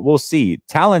know. We'll see.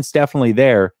 Talent's definitely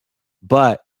there,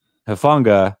 but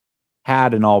Hufanga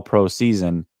had an all-pro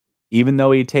season. Even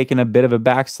though he'd taken a bit of a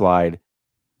backslide,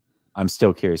 I'm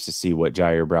still curious to see what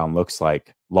Jair Brown looks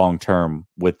like long-term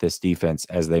with this defense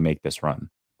as they make this run.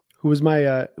 Who was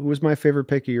my favorite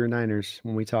pick of your Niners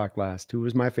when we talked last? Who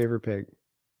was my favorite pick?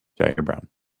 Jair Brown.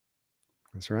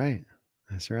 That's right.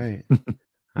 That's right.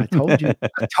 I told you.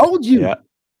 I told you. Yeah,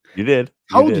 you did.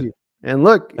 Told you. And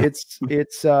look, I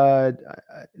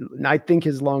think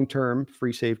his long-term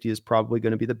free safety is probably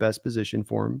going to be the best position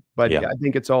for him. But I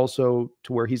think it's also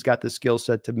to where he's got the skill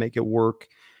set to make it work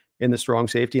in the strong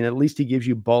safety. And at least he gives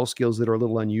you ball skills that are a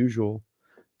little unusual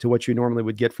to what you normally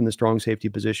would get from the strong safety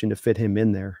position to fit him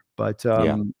in there. But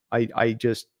I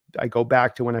go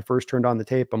back to when I first turned on the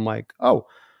tape. I'm like, oh,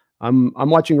 I'm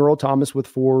watching Earl Thomas with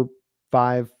 4.5,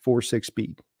 4.6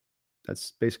 speed.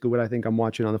 That's basically what I think I'm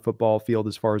watching on the football field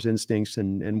as far as instincts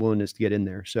and willingness to get in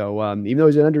there. So even though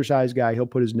he's an undersized guy, he'll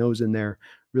put his nose in there.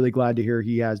 Really glad to hear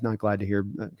not glad to hear.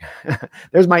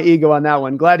 There's my ego on that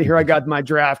one. Glad to hear I got my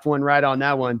draft one right on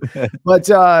that one. But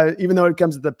even though it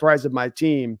comes at the price of my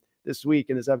team this week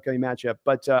in this upcoming matchup,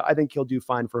 but I think he'll do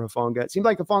fine for Hufanga. It seemed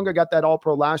like Hufanga got that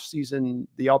all-pro last season,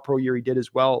 the all-pro year he did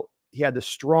as well. He had the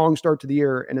strong start to the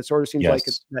year, and it sort of seems like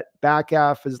that back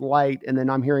half is light, and then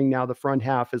I'm hearing now the front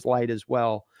half is light as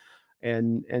well.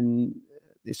 And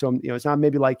so, it's not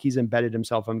maybe like he's embedded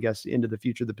himself, I'm guessing, into the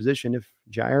future of the position. If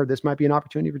Jair, this might be an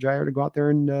opportunity for Jair to go out there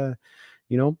and,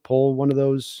 pull one of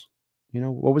those,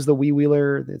 what was the Wee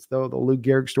Wheeler? It's the Luke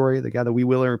Gehrig story. The guy, the Wee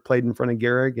Wheeler, played in front of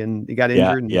Gehrig, and he got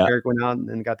injured, and Gehrig went out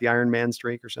and got the Iron Man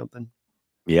streak or something.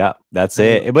 Yeah, that's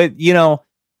it. But,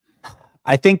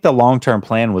 I think the long-term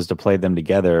plan was to play them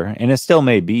together, and it still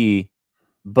may be,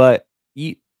 but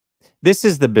this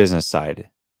is the business side.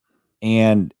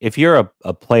 And if you're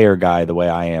a player guy the way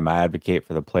I am, I advocate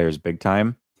for the players big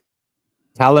time.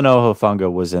 Talanoa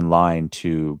Hufanga was in line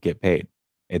to get paid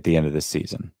at the end of the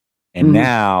season. And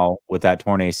now with that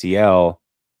torn ACL,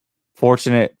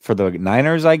 fortunate for the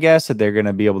Niners, I guess, that they're going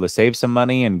to be able to save some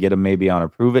money and get him maybe on a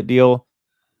prove-it deal.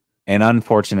 And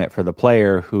unfortunate for the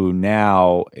player who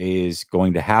now is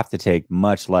going to have to take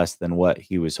much less than what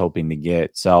he was hoping to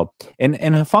get. So, and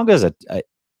Hufanga's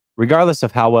regardless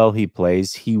of how well he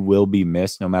plays, he will be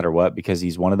missed no matter what, because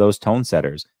he's one of those tone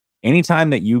setters. Anytime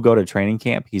that you go to training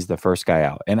camp, he's the first guy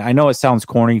out. And I know it sounds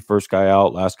corny, first guy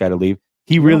out, last guy to leave.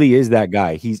 He really is that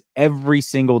guy. He's every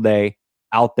single day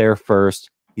out there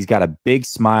first. He's got a big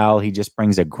smile. He just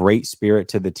brings a great spirit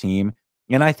to the team.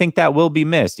 And I think that will be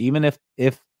missed, even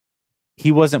if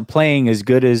he wasn't playing as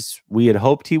good as we had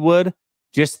hoped he would.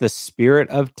 Just the spirit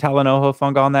of Talanoa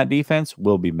Hufanga on that defense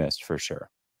will be missed for sure.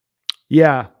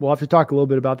 Yeah, we'll have to talk a little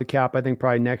bit about the cap. I think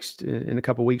probably next in a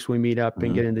couple of weeks when we meet up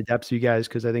and get into depths of you guys,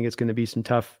 because I think it's going to be some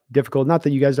tough, difficult. Not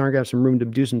that you guys aren't going to have some room to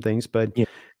do some things, but Yeah.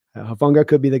 Hufanga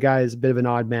could be the guy who's a bit of an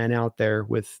odd man out there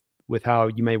with how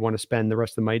you may want to spend the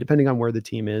rest of the money, depending on where the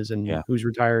team is and who's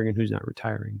retiring and who's not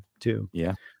retiring too.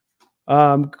 Yeah.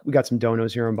 We got some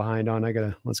donos here I'm behind on.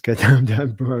 Let's get them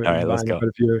done. All right, let's go.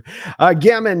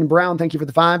 Gammon Brown, thank you for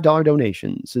the $5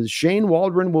 donation. Says Shane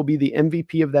Waldron will be the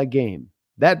MVP of that game.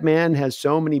 That man has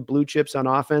so many blue chips on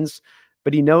offense,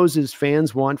 but he knows his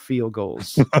fans want field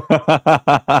goals.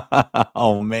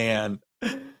 Oh man.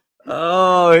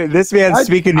 Oh, this man's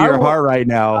speaking to your heart right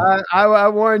now. I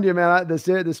warned you, man. The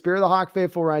spirit of the Hawk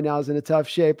faithful right now is in a tough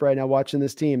shape right now watching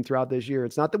this team throughout this year.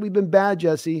 It's not that we've been bad,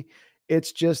 Jesse.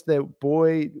 It's just that,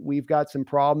 boy, we've got some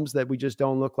problems that we just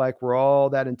don't look like we're all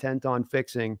that intent on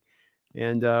fixing.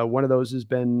 And one of those has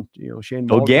been, Shane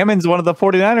Waldron. Oh, Gammon's one of the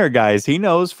 49er guys. He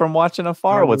knows from watching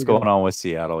afar what's going on with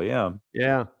Seattle. Yeah.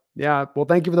 Yeah. Well,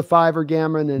 thank you for the $5,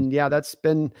 Gammon. And yeah,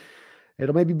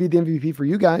 it'll maybe be the MVP for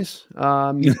you guys.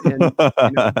 But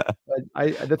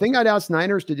the thing I'd ask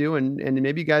Niners to do, and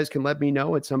maybe you guys can let me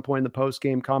know at some point in the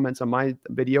post-game comments on my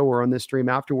video or on this stream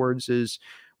afterwards, is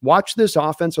watch this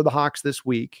offense of the Hawks this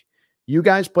week. You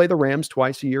guys play the Rams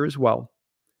twice a year as well.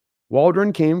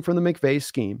 Waldron came from the McVay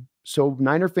scheme. So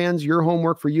Niner fans, your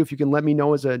homework for you, if you can let me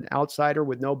know as an outsider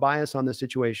with no bias on the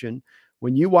situation,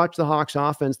 when you watch the Hawks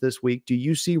offense this week, do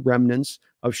you see remnants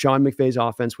of Sean McVay's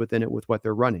offense within it with what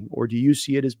they're running? Or do you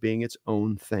see it as being its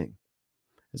own thing?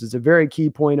 This is a very key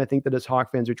point, I think, that as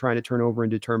Hawk fans are trying to turn over and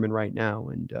determine right now.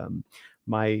 And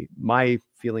my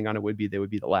feeling on it would be they would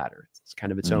be the latter. It's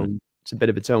kind of its own. It's a bit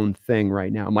of its own thing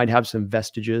right now. It might have some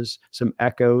vestiges, some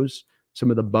echoes,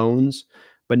 some of the bones,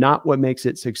 but not what makes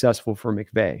it successful for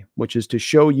McVay, which is to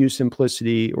show you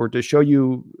simplicity or to show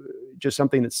you just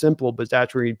something that's simple, but it's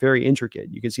actually very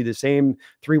intricate. You can see the same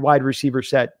 3 wide receiver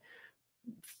set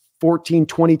 14,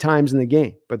 20 times in the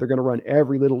game, but they're going to run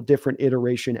every little different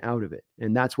iteration out of it.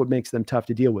 And that's what makes them tough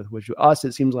to deal with, which to us,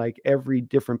 it seems like every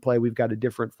different play, we've got a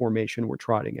different formation we're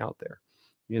trotting out there,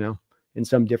 in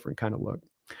some different kind of look.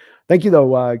 Thank you,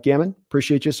 though, Gammon.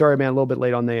 Appreciate you. Sorry, man, a little bit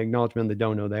late on the acknowledgement of the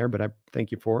dono there, but I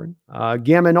thank you for it.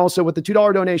 Gammon also with the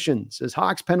 $2 donation says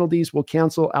Hawks penalties will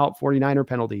cancel out 49er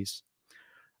penalties.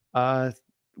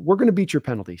 We're going to beat your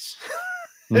penalties.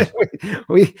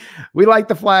 we like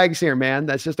the flags here, man.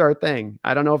 That's just our thing.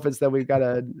 I don't know if it's that we've got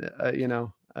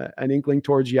an inkling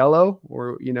towards yellow,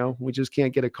 or we just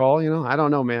can't get a call. I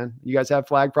don't know, man. You guys have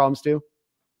flag problems too?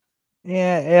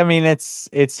 Yeah, I mean it's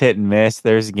hit and miss.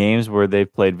 There's games where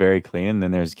they've played very clean, and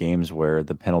then there's games where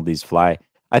the penalties fly.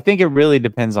 I think it really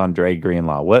depends on Dre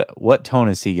Greenlaw. What tone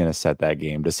is he going to set that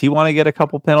game? Does he want to get a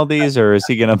couple penalties, or is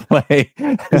he going to play?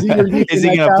 Is he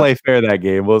going to play fair that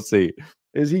game? We'll see.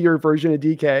 Is he your version of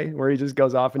DK, where he just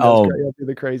goes off and do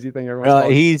the crazy thing?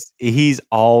 He's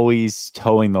always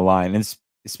towing the line. And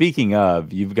speaking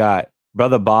of, you've got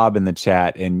Brother Bob in the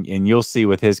chat, and you'll see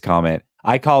with his comment.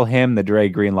 I call him the Dre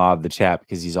Greenlaw of the chat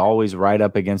because he's always right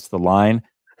up against the line.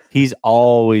 He's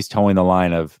always towing the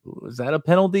line of, is that a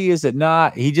penalty? Is it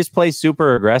not? He just plays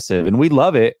super aggressive, and we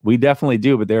love it. We definitely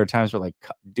do. But there are times where, like,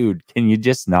 dude, can you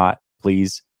just not,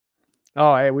 please?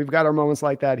 Oh, hey, we've got our moments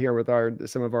like that here with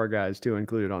some of our guys too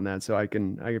included on that. So I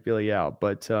can feel you out.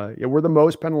 But we're the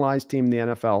most penalized team in the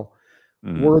NFL.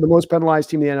 We're the most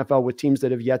penalized team in the NFL with teams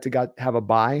that have yet to have a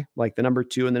bye, like the number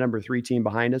 2 and the number 3 team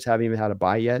behind us haven't even had a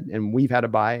bye yet. And we've had a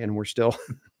bye and we're still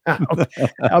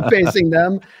outpacing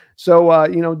them.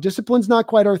 So, discipline's not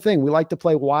quite our thing. We like to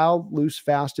play wild, loose,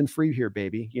 fast, and free here,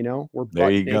 baby. We're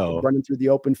running through the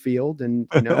open field, and,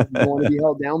 we don't want to be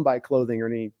held down by clothing or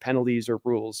any penalties or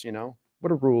rules.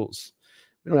 What are rules?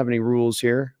 We don't have any rules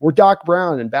here. We're Doc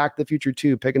Brown and Back to the Future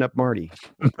 2, picking up Marty.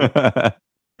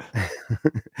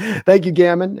 Thank you,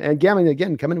 Gammon. And Gammon,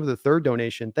 again, coming with a 3rd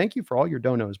donation. Thank you for all your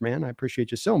donos, man. I appreciate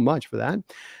you so much for that.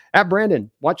 At Brandon,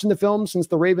 watching the film since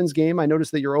the Ravens game, I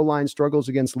noticed that your O-line struggles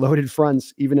against loaded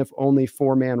fronts, even if only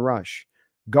 4-man rush.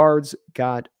 Guards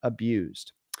got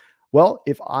abused. Well,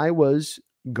 if I was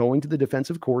going to the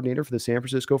defensive coordinator for the San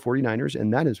Francisco 49ers,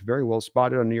 and that is very well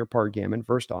spotted on your part, Gammon.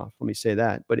 First off, let me say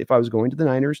that. But if I was going to the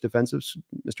Niners defensive,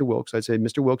 Mr. Wilkes, I'd say,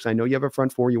 Mr. Wilkes, I know you have a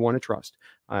front 4 you want to trust.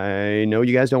 I know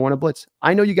you guys don't want to blitz.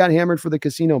 I know you got hammered for the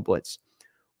casino blitz.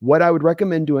 What I would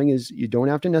recommend doing is you don't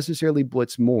have to necessarily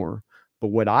blitz more, but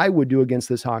what I would do against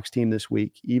this Hawks team this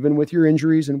week, even with your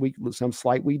injuries and some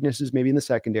slight weaknesses maybe in the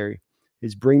secondary,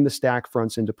 is bring the stack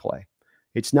fronts into play.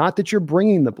 It's not that you're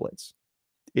bringing the blitz.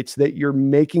 It's that you're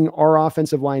making our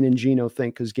offensive line and Geno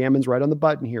think, because Gammon's right on the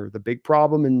button here. The big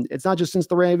problem, and it's not just since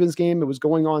the Ravens game, it was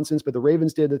going on since, but the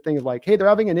Ravens did the thing of like, hey, they're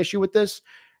having an issue with this,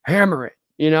 hammer it.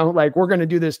 Like we're going to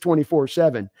do this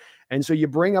 24/7. And so you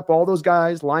bring up all those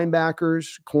guys,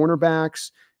 linebackers,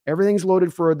 cornerbacks, everything's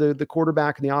loaded for the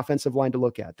quarterback and the offensive line to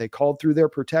look at. They called through their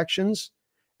protections.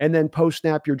 And then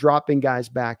post-snap, you're dropping guys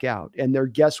back out, and their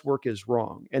guesswork is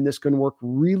wrong. And this can work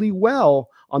really well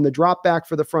on the drop back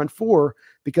for the front four,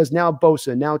 because now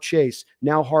Bosa, now Chase,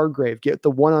 now Hargrave get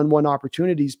the one-on-one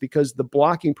opportunities because the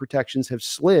blocking protections have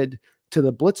slid to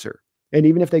the blitzer. And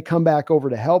even if they come back over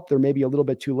to help, they're maybe a little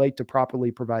bit too late to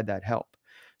properly provide that help.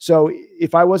 So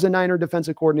if I was a Niner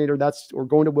defensive coordinator, or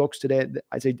going to Wilks today,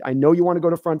 I'd say, I know you want to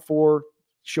go to front four,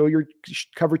 show your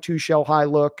cover two shell high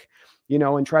look,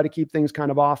 and try to keep things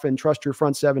kind of off and trust your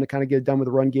front seven to kind of get it done with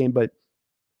the run game. But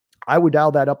I would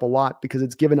dial that up a lot, because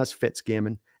it's given us fits,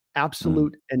 Gammon.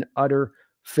 Absolute and utter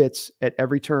fits at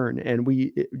every turn. And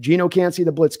Geno can't see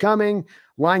the blitz coming.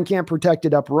 Line can't protect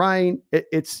it upright.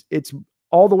 It's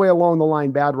all the way along the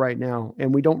line bad right now.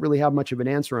 And we don't really have much of an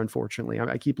answer, unfortunately.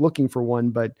 I keep looking for one,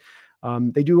 but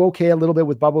they do okay a little bit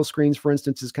with bubble screens, for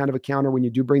instance, is kind of a counter when you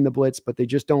do bring the blitz, but they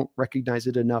just don't recognize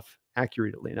it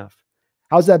accurately enough.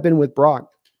 How's that been with Brock?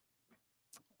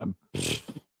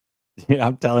 Yeah,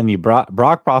 I'm telling you,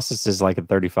 Brock processes like a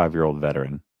 35-year-old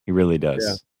veteran. He really does.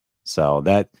 Yeah. So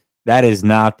that is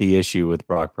not the issue with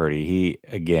Brock Purdy. He,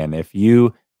 again, if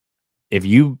you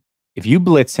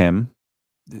blitz him,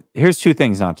 here's two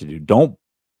things not to do. Don't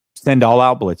send all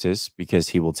out blitzes, because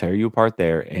he will tear you apart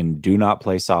there, and do not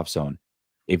play soft zone.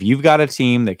 If you've got a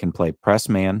team that can play press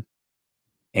man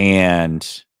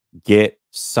and get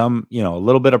some, a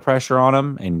little bit of pressure on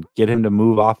him and get him to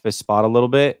move off his spot a little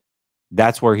bit,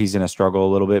 that's where he's going to struggle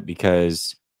a little bit,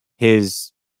 because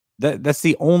that's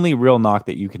the only real knock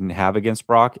that you can have against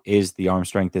Brock, is the arm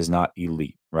strength is not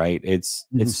elite, right? It's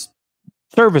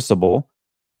serviceable,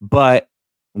 but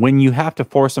when you have to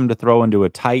force him to throw into a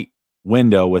tight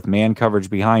window with man coverage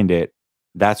behind it,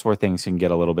 that's where things can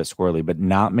get a little bit squirrely. But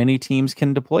not many teams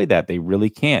can deploy that. They really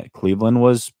can't. Cleveland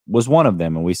was one of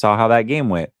them, and we saw how that game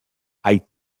went.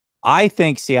 I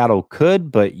think Seattle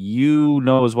could, but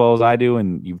as well as I do,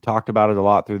 and you've talked about it a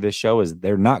lot through this show, is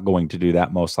they're not going to do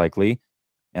that most likely.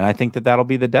 And I think that that'll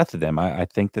be the death of them. I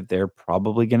think that they're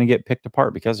probably going to get picked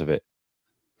apart because of it.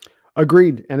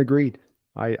 Agreed.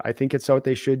 I think it's what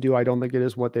they should do. I don't think it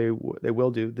is what they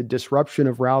will do. The disruption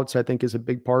of routes, I think, is a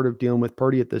big part of dealing with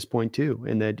Purdy at this point too,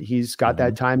 and that he's got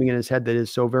that timing in his head that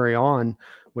is so very on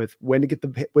with when to get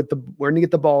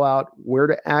the ball out, where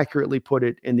to accurately put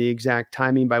it, and the exact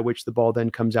timing by which the ball then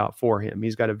comes out for him.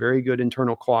 He's got a very good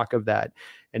internal clock of that.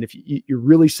 And if you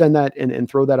really send that and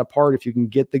throw that apart, if you can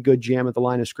get the good jam at the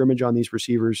line of scrimmage on these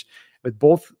receivers, with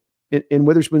both in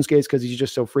Witherspoon's case, because he's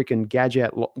just so freaking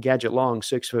gadget long,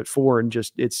 6'4", and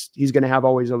he's going to have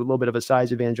always a little bit of a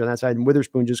size advantage on that side. And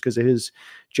Witherspoon, just because of his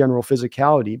general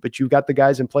physicality, but you've got the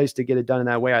guys in place to get it done in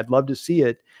that way. I'd love to see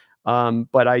it.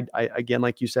 But I again,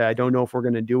 like you say, I don't know if we're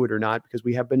going to do it or not, because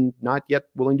we have been not yet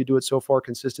willing to do it so far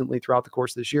consistently throughout the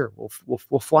course of this year.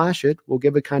 We'll flash it. We'll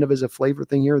give it kind of as a flavor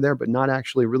thing here or there, but not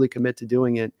actually really commit to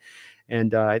doing it.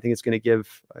 And I think it's going to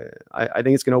give, I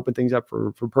think it's going to open things up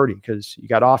for Purdy, because you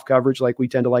got off coverage like we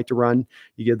tend to like to run.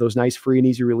 You get those nice free and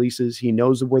easy releases. He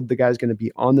knows where the guy's going to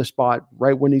be on the spot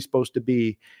right when he's supposed to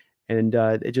be. And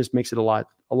it just makes it a lot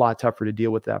tougher to deal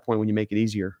with at that point when you make it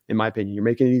easier. In my opinion, you're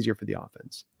making it easier for the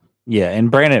offense. Yeah, and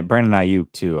Brandon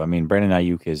Ayuk too. I mean, Brandon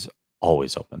Ayuk is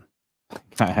always open.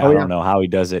 I don't know how he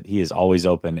does it. He is always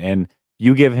open. And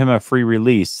you give him a free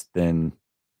release, then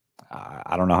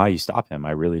I don't know how you stop him.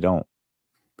 I really don't.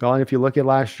 Well, and if you look at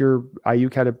last year,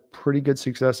 Ayuk had a pretty good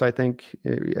success, I think.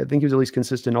 I think he was at least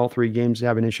consistent in all three games,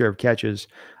 having his share of catches.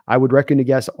 I would reckon to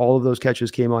guess all of those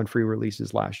catches came on free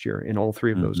releases last year in all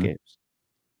three of those games.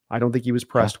 I don't think he was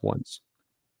pressed once.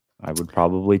 I would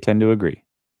probably tend to agree.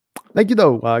 Thank you,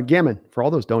 though, Gammon, for all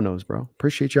those donos, bro.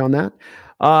 Appreciate you on that.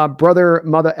 Brother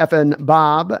Mother Effin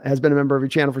Bob has been a member of your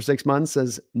channel for 6 months.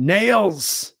 Says,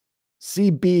 nails,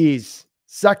 CBs,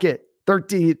 suck it,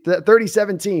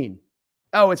 30-17.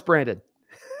 Oh, it's Brandon.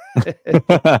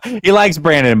 He likes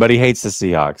Brandon, but he hates the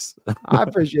Seahawks. I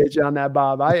appreciate you on that,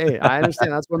 Bob. I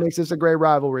understand. That's what makes this a great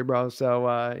rivalry, bro. So,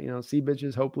 sea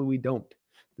bitches, hopefully we don't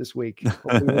this week.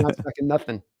 Hopefully we're not sucking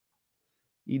nothing.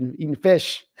 Eating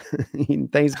fish, eating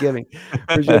Thanksgiving.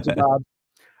 Appreciate you,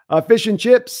 Bob. Fish and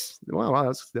chips. Wow, that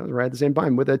was right at the same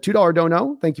time with a $2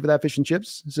 dono. Thank you for that, fish and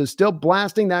chips. So still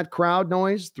blasting that crowd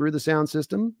noise through the sound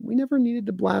system. We never needed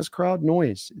to blast crowd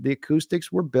noise. The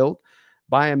acoustics were built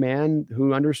by a man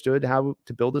who understood how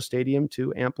to build a stadium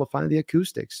to amplify the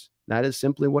acoustics. That is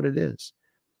simply what it is.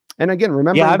 And again, Yeah,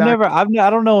 remembering back, I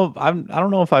don't know, I don't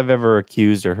know if I've ever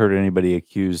accused or heard anybody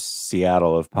accuse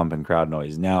Seattle of pumping crowd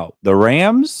noise. Now, the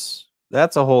Rams,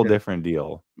 that's a whole yeah, different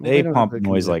deal. well, They they don't have pump the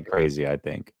noise like conviction. crazy, I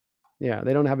think. Yeah,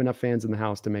 they don't have enough fans in the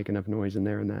house to make enough noise in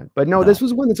there and that. But no, No. this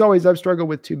was one that's always I've struggled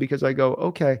with too because I go,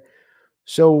 okay,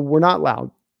 so we're not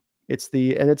loud. And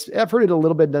it's I've heard it a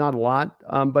little bit, not a lot.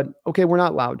 But okay, we're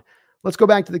not loud. Let's go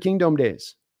back to the Kingdom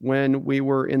days when we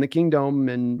were in the Kingdom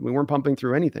and we weren't pumping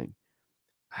through anything.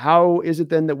 How is it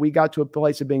then that we got to a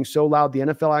place of being so loud? The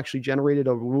NFL actually generated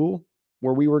a rule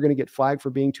where we were going to get flagged for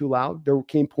being too loud. There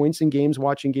came points in games,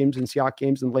 watching games in Seahawks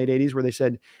games in the late 80s where they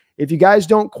said, if you guys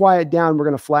don't quiet down, we're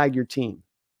going to flag your team.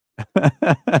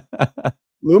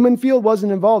 Lumen Field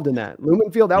wasn't involved in that.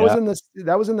 Lumen Field, Yeah,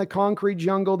 that was in the concrete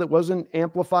jungle that wasn't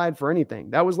amplified for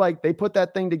anything. That was like they put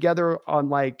that thing together on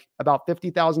like about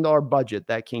 $50,000 budget,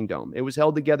 that Kingdom. It was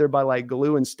held together by like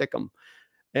glue and stickum.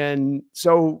 And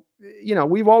so,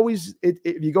 we've always, if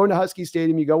you go into Husky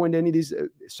Stadium, you go into any of these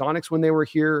Sonics when they were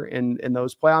here and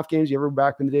those playoff games, you ever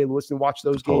back in the day, listen, watch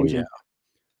those oh games. yeah. And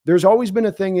there's always been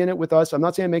a thing in it with us. I'm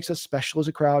not saying it makes us special as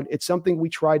a crowd. It's something we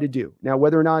try to do. Now,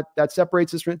 whether or not that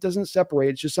separates us from it doesn't separate.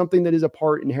 It's just something that is a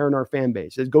part inherent in our fan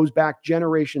base. It goes back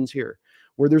generations here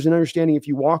where there's an understanding if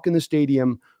you walk in the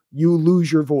stadium, you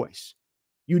lose your voice.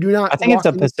 You do not I think it's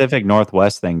walk a in Pacific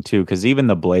Northwest thing too, because even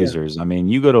the yeah, Blazers, I mean,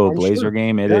 you go to a I'm Blazer sure.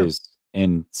 game, it Yeah. is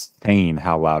insane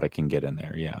how loud it can get in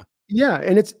there. Yeah. Yeah,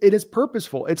 and it is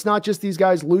purposeful. It's not just these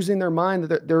guys losing their mind.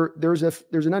 There's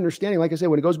an understanding. Like I said,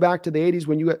 when it goes back to the 80s,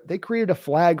 when they created a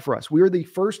flag for us. We were the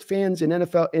first fans in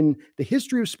NFL in the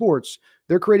history of sports.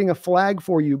 They're creating a flag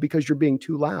for you because you're being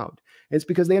too loud. And it's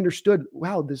because they understood,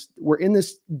 wow, we're in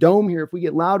this dome here. If we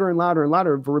get louder and louder and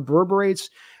louder, it reverberates,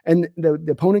 and the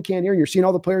opponent can't hear. And you're seeing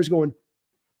all the players going,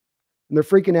 and they're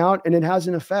freaking out, and it has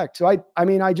an effect. So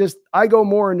I go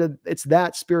more into it's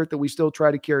that spirit that we still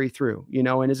try to carry through,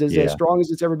 and is as Yeah. strong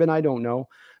as it's ever been. I don't know,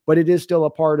 but it is still a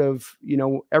part of,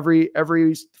 every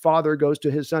father goes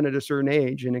to his son at a certain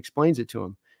age and explains it to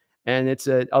him. And it's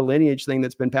a lineage thing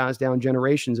that's been passed down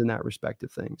generations in that respect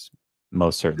of things.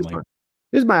 Most certainly.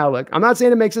 Here's my outlook. I'm not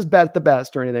saying it makes us the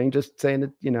best or anything, just saying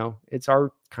that, it's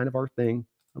our kind of our thing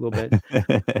a little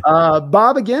bit.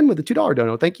 Bob again with the $2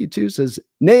 dono. Thank you too. Says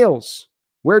Nails,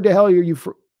 where the hell are you?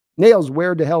 Nails,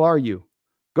 where the hell are you?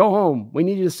 Go home. We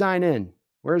need you to sign in.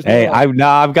 Where's Hey, Nails?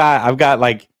 I've got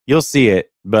like, you'll see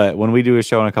it, but when we do a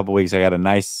show in a couple weeks, I got a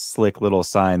nice slick little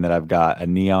sign that I've got, a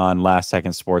neon last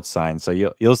second sports sign. So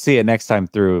you'll see it next time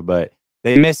through, but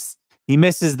he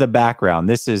misses the background.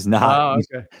 This is not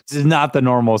Okay. this is not the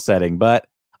normal setting, but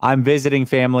I'm visiting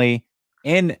family.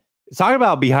 And talking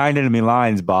about behind enemy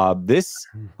lines, Bob,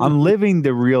 I'm living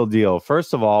the real deal.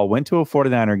 First of all, went to a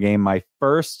 49er game, my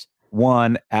first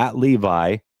one at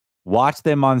Levi, watched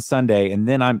them on Sunday, and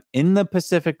then I'm in the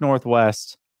Pacific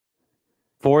Northwest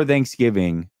for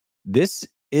Thanksgiving. This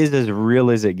is as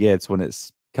real as it gets when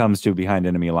it comes to behind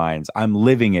enemy lines. I'm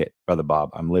living it, brother Bob.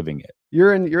 I'm living it.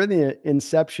 You're in the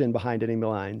inception behind enemy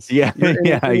lines. Yeah, You're in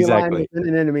yeah, an enemy line exactly.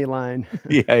 within an enemy line.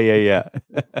 Yeah.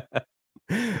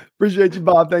 Appreciate you,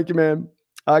 Bob. Thank you, man.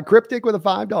 Cryptic with a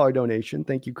 $5 donation.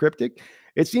 Thank you, Cryptic.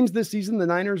 It seems this season the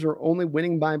Niners are only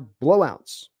winning by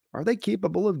blowouts. Are they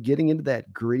capable of getting into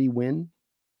that gritty win?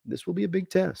 This will be a big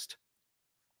test.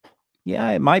 Yeah,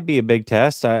 it might be a big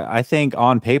test. I think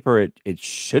on paper it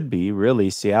should be. Really,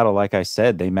 Seattle, like I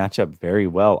said, they match up very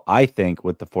well, I think,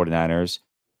 with the 49ers,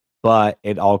 but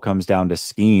it all comes down to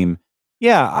scheme.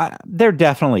 Yeah, they're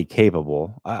definitely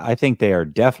capable. I think they are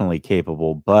definitely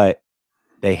capable, but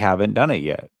they haven't done it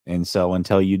yet. And so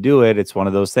until you do it, it's one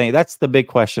of those things. That's the big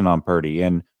question on Purdy.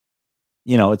 And,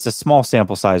 it's a small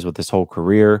sample size with this whole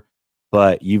career,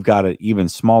 but you've got an even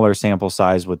smaller sample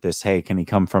size with this, hey, can he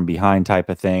come from behind type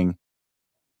of thing?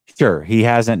 Sure, he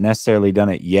hasn't necessarily done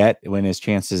it yet when his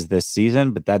chances this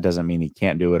season, but that doesn't mean he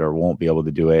can't do it or won't be able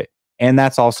to do it. And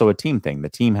that's also a team thing. The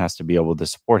team has to be able to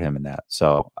support him in that.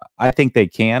 So I think they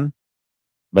can,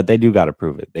 but they do got to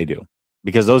prove it. They do,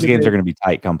 because those games are going to be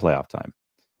tight come playoff time.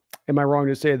 Am I wrong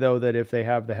to say, though, that if they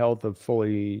have the health of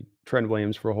fully Trent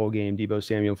Williams for a whole game, Deebo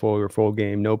Samuel for a full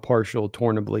game, no partial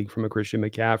torn oblique from a Christian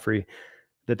McCaffrey,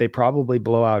 that they probably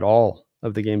blow out all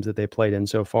of the games that they played in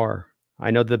so far? I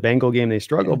know the Bengal game they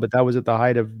struggled, but that was at the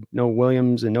height of no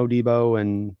Williams and no Deebo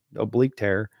and oblique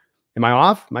tear. Am I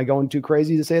off? Am I going too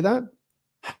crazy to say that?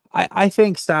 I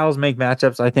think styles make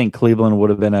matchups. I think Cleveland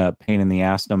would have been a pain in the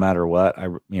ass no matter what.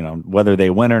 Whether they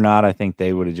win or not, I think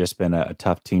they would have just been a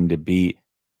tough team to beat.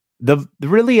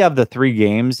 Really of the three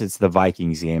games, it's the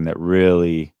Vikings game that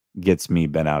really gets me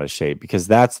bent out of shape, because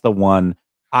that's the one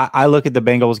I look at the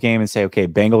Bengals game and say, okay,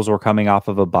 Bengals were coming off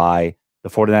of a bye. The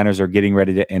 49ers are getting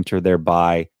ready to enter their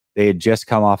bye. They had just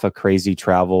come off a crazy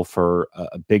travel for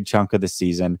a big chunk of the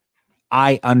season.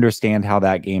 I understand how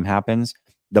that game happens.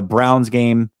 The Browns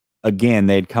game, again,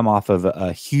 they'd come off of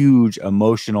a huge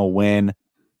emotional win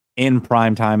in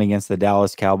prime time against the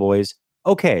Dallas Cowboys.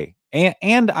 Okay.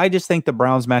 And I just think the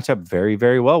Browns match up very,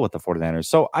 very well with the 49ers.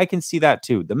 So I can see that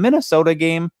too. The Minnesota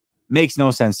game makes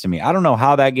no sense to me. I don't know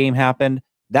how that game happened.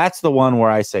 That's the one where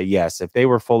I say, yes, if they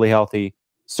were fully healthy,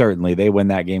 certainly they win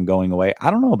that game going away. I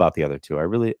don't know about the other two.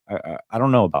 I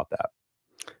don't know about that.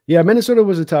 Yeah, Minnesota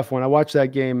was a tough one. I watched that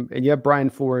game, and you have Brian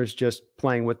Flores just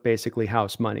playing with basically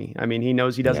house money. I mean, he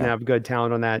knows he doesn't have good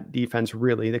talent on that defense,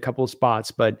 really, the couple of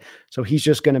spots, but so he's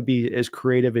just going to be as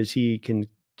creative as he can.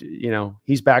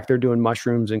 He's back there doing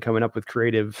mushrooms and coming up with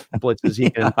creative blitzes he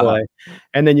can play.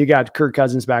 And then you got Kirk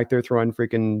Cousins back there throwing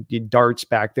freaking darts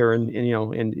back there and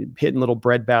hitting little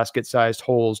bread basket sized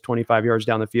holes 25 yards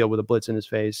down the field with a blitz in his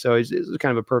face. So it's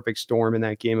kind of a perfect storm in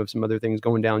that game of some other things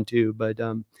going down too. But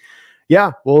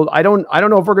yeah, well, I don't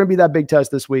know if we're going to be that big test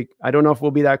this week. I don't know if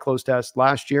we'll be that close test.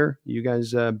 Last year, you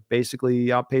guys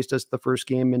basically outpaced us the first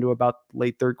game into about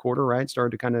late third quarter, right?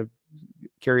 Started to kind of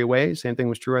carry away. Same thing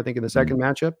was true, I think, in the second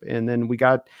matchup. And then we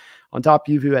got on top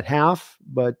of you at half,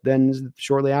 but then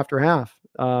shortly after half.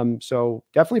 So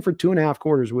definitely for 2.5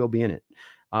 quarters, we'll be in it.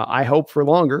 I hope for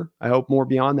longer. I hope more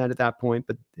beyond that at that point.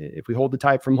 But if we hold the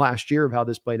type from last year of how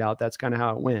this played out, that's kind of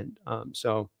how it went.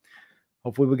 So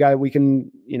hopefully we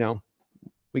can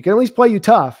at least play you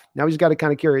tough. Now we just got to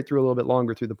kind of carry it through a little bit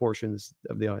longer through the portions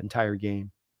of the entire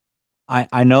game.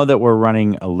 I know that we're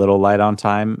running a little light on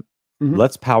time.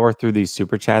 Let's power through these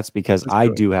super chats because I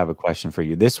do have a question for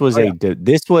you. This was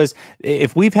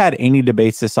if we've had any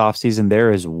debates this offseason, there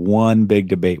is one big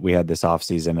debate we had this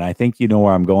offseason. And I think you know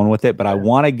where I'm going with it, but I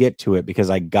want to get to it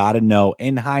because I got to know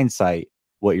in hindsight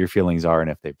what your feelings are and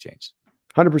if they've changed.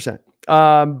 100%.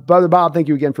 Brother Bob, thank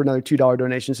you again for another $2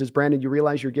 donation. Says, Brandon, you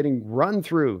realize you're getting run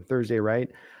through Thursday, right?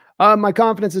 My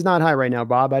confidence is not high right now,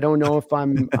 Bob. I don't know if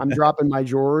I'm dropping my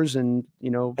drawers and,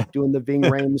 doing the Ving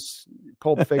Rhames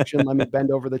Pulp Fiction, let me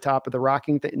bend over the top of the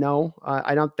rocking thing. No,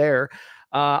 I don't there.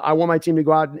 I want my team to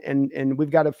go out and we've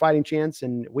got a fighting chance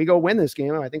and we go win this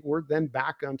game. I think we're then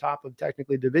back on top of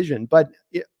technically division, but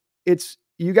it's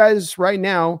you guys right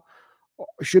now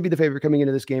should be the favorite coming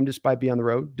into this game, despite being on the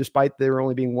road, despite there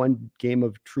only being one game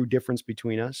of true difference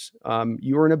between us.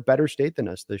 You are in a better state than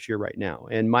us this year right now.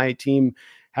 And my team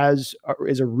is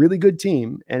a really good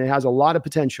team and it has a lot of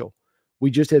potential. We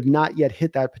just have not yet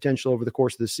hit that potential over the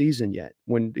course of the season yet.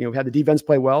 When we've had the defense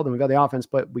play well, then we've got the offense,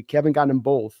 but we haven't gotten them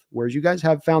both. Whereas you guys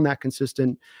have found that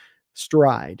consistent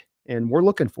stride and we're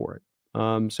looking for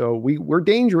it. So we're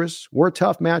dangerous. We're a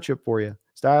tough matchup for you.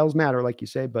 Styles matter, like you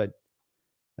say, but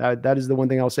that is the one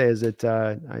thing I'll say is that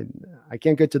I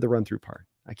can't get to the run through part.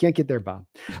 I can't get there, Bob.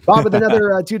 Bob with another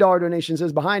 $2 donation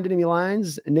says, behind enemy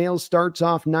lines, Nails starts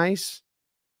off nice.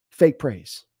 Fake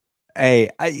praise. Hey,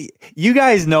 you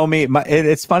guys know me.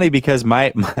 It's funny because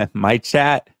my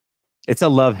chat, it's a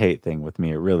love-hate thing with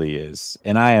me. It really is.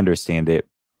 And I understand it.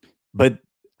 But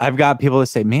I've got people that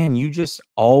say, man, you just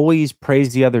always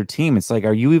praise the other team. It's like,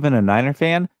 are you even a Niner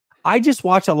fan? I just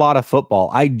watch a lot of football.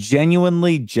 I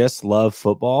genuinely just love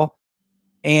football.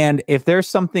 And if there's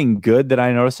something good that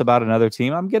I notice about another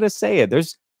team, I'm going to say it.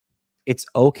 It's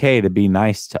okay to be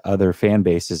nice to other fan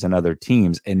bases and other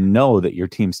teams and know that your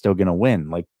team's still going to win.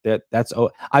 Like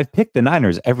I've picked the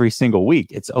Niners every single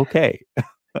week. It's okay.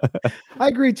 I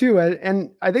agree too. And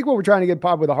I think what we're trying to get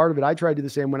Bob with the heart of it, I try to do the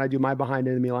same when I do my behind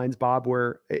enemy lines, Bob,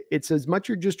 where it's as much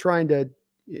you're just trying to,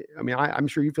 I mean, I'm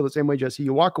sure you feel the same way, Jesse.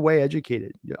 You walk away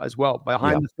educated as well.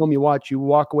 Behind the film you watch, you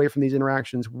walk away from these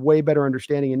interactions way better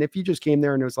understanding. And if you just came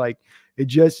there and it was like, hey,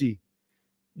 Jesse,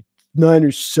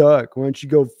 Niners suck. Why don't you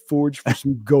go forge for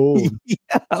some gold?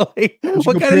 What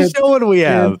kind of show would we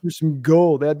have? For some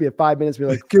gold. That'd be a 5 minutes. Be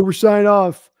like, okay, we're signing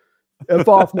off. F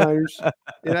off, Niners.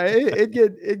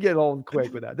 It get old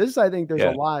quick with that. This, I think there's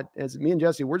a lot, as me and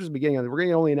Jesse, we're just beginning on it. We're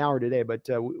getting only an hour today, but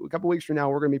a couple weeks from now,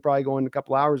 we're going to be probably going a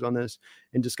couple hours on this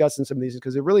and discussing some of these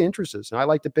because it really interests us. And I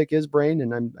like to pick his brain,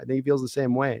 and I think he feels the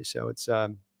same way. So it's,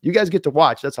 you guys get to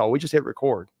watch. That's all. We just hit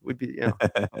record. We'd be,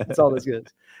 that's all this is.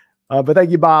 But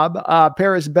thank you, Bob.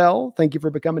 Paris Bell, thank you for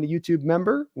becoming a YouTube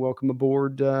member. Welcome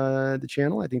aboard the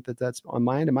channel. I think that's on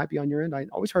my end. It might be on your end.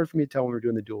 Always hard for me to tell when we're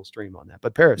doing the dual stream on that.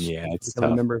 But Paris, it's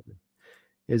a member,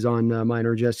 is on mine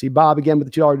or Jesse. Bob, again, with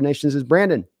the $2 donation, says,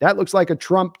 Brandon, that looks like a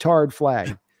Trump tard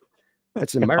flag.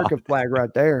 That's an America flag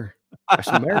right there. That's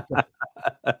America.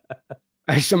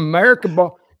 That's America, boy.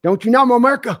 Don't you know I'm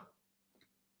America?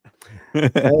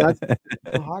 That's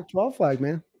a Hawk 12 flag,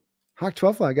 man. Hawk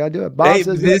 12 flag, gotta do it. Bob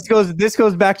says this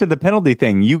goes back to the penalty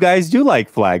thing. You guys do like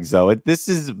flags, though. This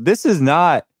is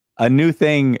not a new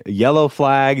thing, yellow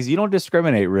flags. You don't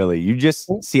discriminate really. You just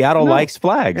Well, Seattle no, likes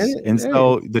flags. And hey,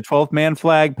 so the 12th man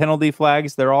flag, penalty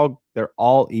flags, they're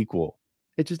all equal.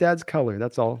 it just adds color.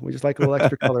 That's all. We just like a little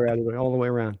extra color added all the way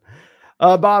around.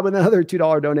 Bob with another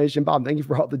 $2 donation. Bob, thank you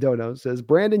for all the donos. Says,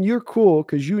 Brandon, you're cool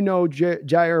because you know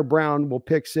Jair Brown will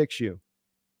pick six you.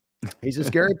 He's a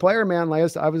scary player, man.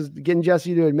 Like I was getting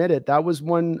Jesse to admit it. That was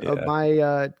one of Yeah.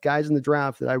 my guys in the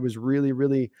draft that I was really,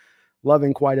 really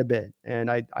loving quite a bit. And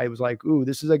I was like, ooh,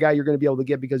 this is a guy you're going to be able to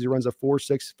get because he runs a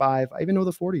 4.65. I even know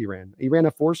the 40 he ran. He ran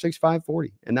a 4.65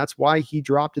 40. And that's why he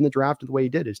dropped in the draft the way he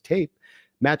did. His tape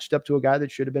matched up to a guy that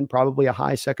should have been probably a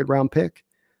high second round pick.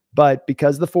 But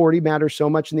because the 40 matters so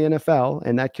much in the NFL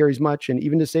and that carries much, and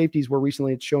even the safeties where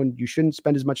recently it's shown you shouldn't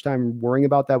spend as much time worrying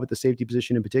about that with the safety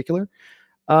position in particular.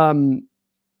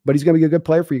 But he's going to be a good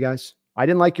player for you guys. I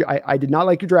did not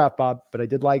like your draft, Bob, but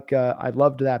I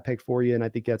loved that pick for you. And I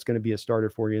think that's going to be a starter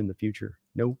for you in the future.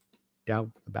 No doubt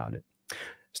about it.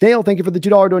 Snail, thank you for the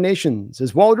 $2 donation.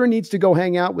 Says Waldron needs to go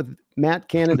hang out with Matt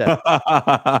Canada.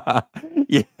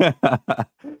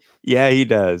 Yeah, he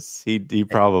does. He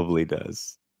probably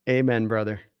does. Amen,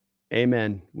 brother.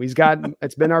 Amen.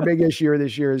 It's been our big issue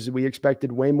this year is we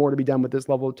expected way more to be done with this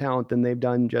level of talent than they've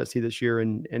done, Jesse, this year.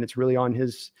 And it's really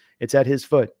it's at his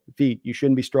feet. You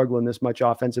shouldn't be struggling this much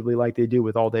offensively like they do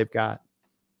with all they've got.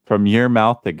 From your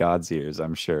mouth to God's ears,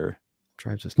 I'm sure.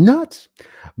 Drives us nuts.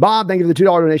 Bob, thank you for the $2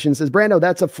 donation. Says, Brando,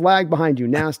 that's a flag behind you.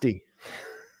 Nasty.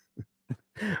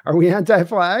 Are we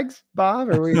anti-flags, Bob?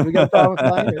 Are we got a problem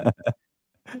with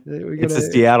flag? It's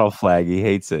a Seattle flag. He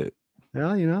hates it.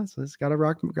 Well, so it's gotta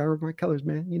rock my colors,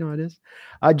 man. You know how it is.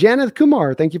 Janeth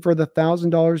Kumar, thank you for the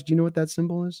 $1,000. Do you know what that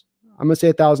symbol is? I'm gonna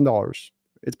say $1,000.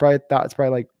 It's probably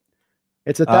like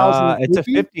it's 1,000. It's a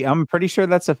 50. I'm pretty sure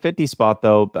that's a 50 spot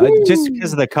though. Just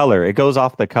because of the color, it goes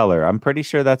off the color. I'm pretty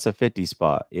sure that's a 50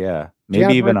 spot. Yeah, maybe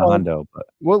Janet, even a hundo. But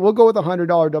we'll go with a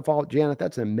 $100 default. Janet,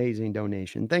 that's an amazing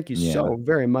donation. Thank you so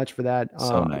very much for that.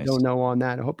 So nice. I don't know on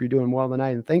that. I hope you're doing well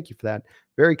tonight, and thank you for that.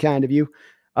 Very kind of you.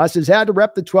 Says had to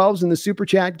rep the 12s in the super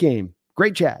chat game.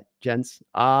 Great chat, gents.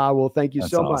 Well, thank you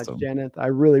so much, Janet. I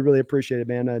really, really appreciate it,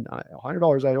 man.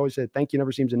 $100. I always say thank you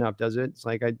never seems enough, does it? It's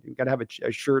like I got to have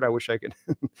a shirt. I wish I could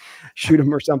shoot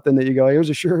them or something that you go, here's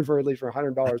a shirt for at least for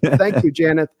 $100. But thank you,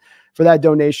 Janet, for that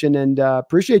donation and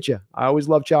appreciate you. I always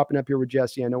love chopping up here with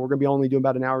Jesse. I know we're going to be only doing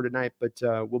about an hour tonight, but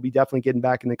we'll be definitely getting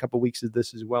back in a couple of weeks of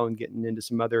this as well and getting into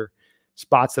some other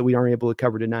spots that we aren't able to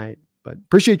cover tonight. But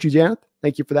appreciate you, Janet.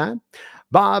 Thank you for that.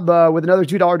 Bob with another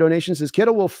 $2 donation says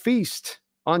Kittle will feast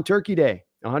on Turkey Day.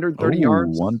 130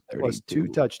 yards plus 2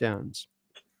 touchdowns.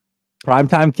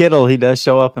 Primetime Kittle. He does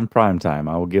show up in primetime.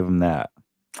 I will give him that.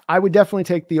 I would definitely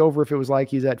take the over if it was like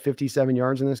he's at 57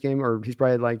 yards in this game, or he's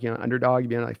probably like, underdog,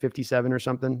 being like 57 or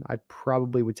something. I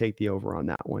probably would take the over on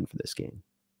that one for this game.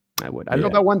 I would. I don't know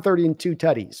about 130 and 2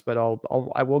 tutties, but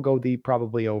I will go the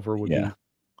probably over would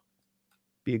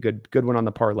be a good one on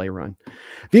the parlay run.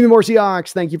 Viva More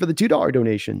Seahawks, thank you for the $2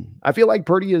 donation. I feel like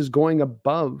Purdy is going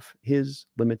above his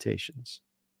limitations.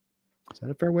 Is that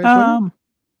a fair way to put it?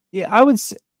 Yeah, I would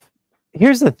say,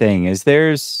 here's the thing is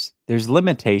there's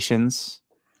limitations,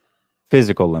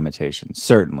 physical limitations,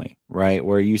 certainly, right?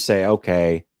 Where you say,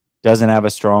 okay, doesn't have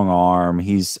a strong arm,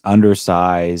 he's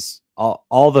undersized,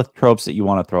 all the tropes that you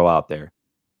want to throw out there.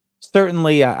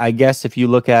 Certainly, I guess if you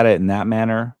look at it in that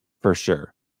manner, for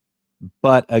sure.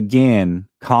 But again,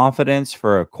 confidence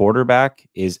for a quarterback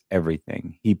is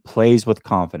everything. He plays with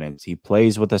confidence. He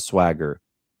plays with a swagger.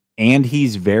 And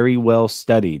he's very well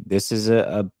studied. This is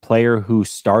a player who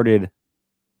started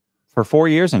for 4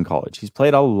 years in college. He's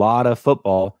played a lot of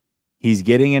football. He's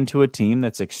getting into a team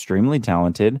that's extremely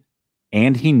talented.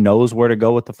 And he knows where to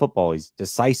go with the football. He's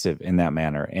decisive in that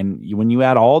manner. And when you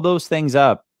add all those things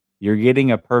up, you're getting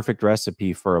a perfect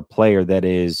recipe for a player that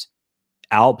is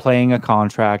outplaying a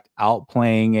contract,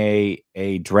 outplaying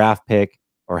a draft pick,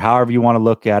 or however you want to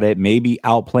look at it, maybe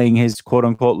outplaying his quote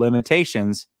unquote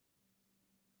limitations.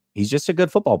 He's just a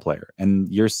good football player. And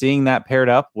you're seeing that paired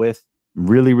up with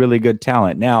really, really good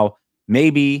talent. Now,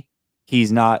 maybe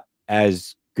he's not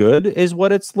as good as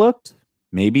what it's looked.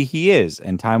 Maybe he is,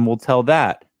 and time will tell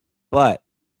that. But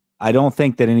I don't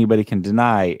think that anybody can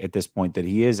deny at this point that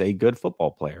he is a good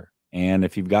football player. And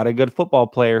if you've got a good football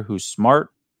player who's smart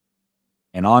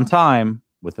and on time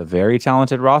with a very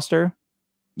talented roster,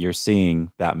 you're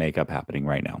seeing that makeup happening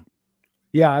right now.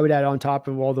 Yeah, I would add on top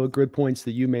of all the good points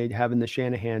that you made, having the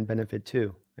Shanahan benefit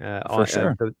too. For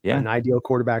sure. An ideal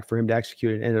quarterback for him to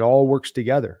execute it. And it all works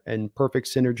together in perfect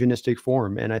synergistic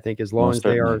form. And I think as long as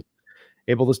they are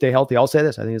able to stay healthy. I'll say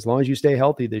this. I think as long as you stay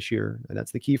healthy this year, and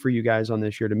that's the key for you guys on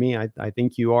this year. To me, I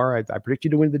think you are. I predict you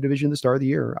to win the division at the start of the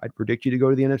year. I predict you to go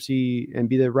to the NFC and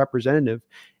be the representative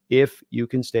if you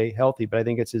can stay healthy. But I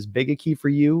think it's as big a key for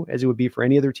you as it would be for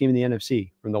any other team in the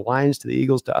NFC, from the Lions to the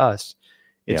Eagles to us.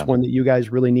 It's one that you guys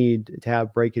really need to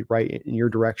have break it right in your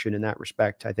direction in that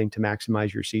respect, I think, to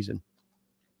maximize your season.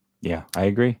 Yeah, I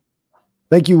agree.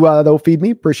 Thank you, though, Feed Me.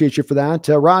 Appreciate you for that.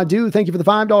 Radu, thank you for the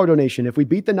 $5 donation. If we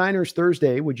beat the Niners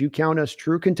Thursday, would you count us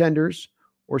true contenders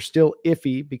or still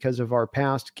iffy because of our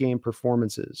past game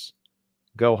performances?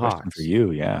 Go Hawks. Question for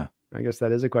you, yeah. I guess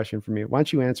that is a question for me. Why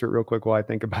don't you answer it real quick while I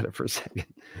think about it for a second?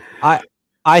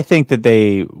 I think that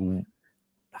they,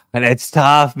 and it's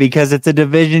tough because it's a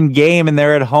division game and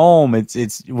they're at home.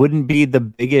 It wouldn't be the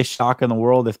biggest shock in the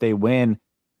world if they win.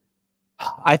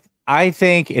 I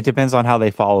think it depends on how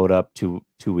they follow it up two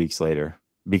weeks later,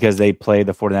 because they play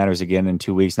the 49ers again in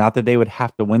 2 weeks. Not that they would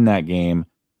have to win that game,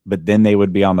 but then they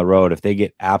would be on the road. If they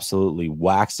get absolutely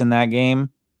waxed in that game,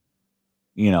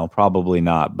 probably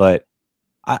not. But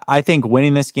I think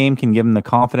winning this game can give them the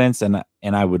confidence, and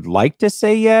I would like to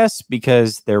say yes,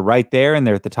 because they're right there and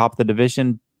they're at the top of the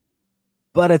division,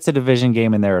 but it's a division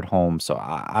game and they're at home. So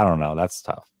I don't know. That's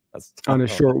tough. That's tough. On a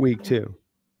short week too.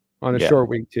 Short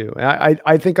week too.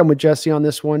 I think I'm with Jesse on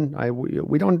this one.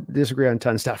 We don't disagree on a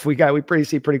ton of stuff. We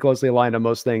pretty closely aligned on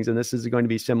most things, and this is going to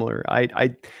be similar.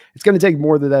 It's going to take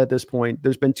more than that at this point.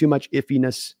 There's been too much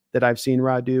iffiness that I've seen,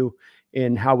 Radu,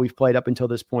 in how we've played up until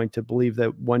this point to believe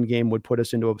that one game would put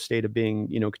us into a state of being,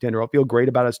 contender. I'll feel great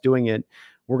about us doing it.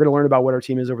 We're going to learn about what our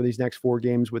team is over these next 4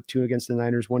 games, with 2 against the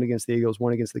Niners, 1 against the Eagles,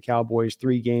 1 against the Cowboys,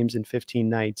 3 games in 15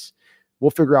 nights. We'll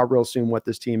figure out real soon what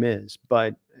this team is,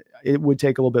 but it would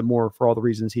take a little bit more for all the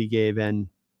reasons he gave, and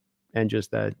just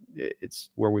that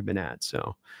it's where we've been at.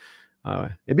 So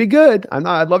it'd be good.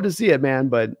 I'd love to see it, man,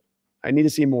 but I need to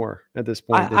see more at this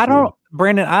point.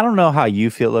 Brandon, I don't know how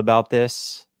you feel about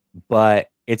this,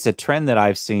 but it's a trend that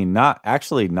I've seen, not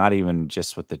even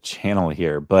just with the channel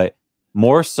here, but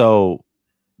more so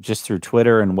just through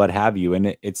Twitter and what have you.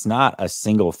 And it's not a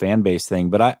single fan base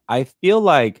thing, but I feel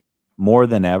like more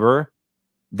than ever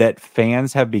that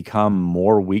fans have become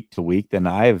more week to week than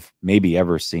I've maybe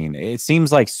ever seen. It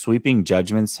seems like sweeping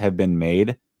judgments have been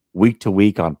made week to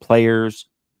week on players,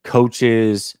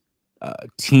 coaches,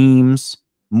 teams,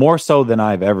 more so than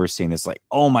I've ever seen. It's like,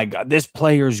 oh my God, this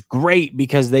player's great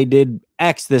because they did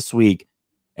X this week,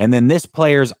 and then this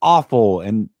player's awful,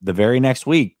 and the very next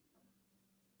week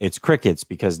it's crickets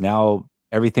because now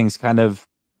everything's kind of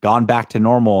gone back to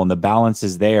normal and the balance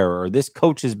is there, or this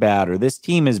coach is bad, or this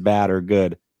team is bad or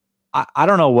good. I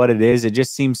don't know what it is. It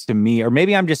just seems to me, or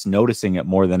maybe I'm just noticing it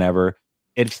more than ever.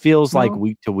 It feels like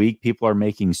week to week people are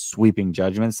making sweeping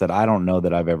judgments that I don't know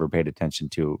that I've ever paid attention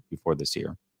to before this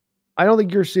year. I don't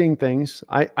think you're seeing things.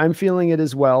 I'm feeling it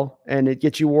as well. And it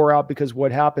gets you wore out, because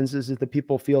what happens is that the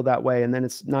people feel that way. And then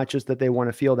it's not just that they want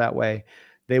to feel that way.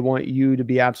 They want you to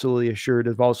be absolutely assured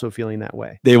of also feeling that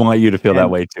way. They want you to feel that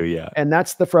way too. Yeah. And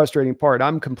that's the frustrating part.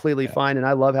 I'm completely fine. And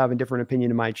I love having different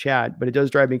opinion in my chat, but it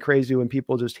does drive me crazy when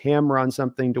people just hammer on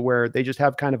something to where they just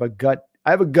have kind of a gut. I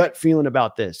have a gut feeling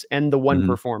about this and the one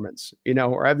performance,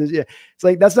 or I have this. It's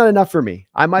like, that's not enough for me.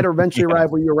 I might eventually arrive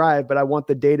where you arrive, but I want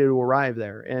the data to arrive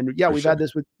there. And we've had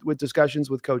this with discussions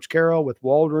with Coach Carroll, with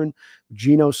Waldron,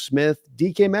 Geno Smith,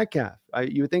 DK Metcalf.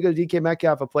 You would think of DK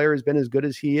Metcalf, a player has been as good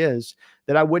as he is,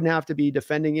 that I wouldn't have to be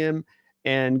defending him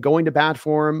and going to bat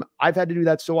for him. I've had to do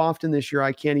that so often this year,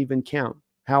 I can't even count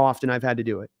how often I've had to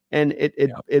do it. And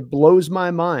it blows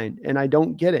my mind, and I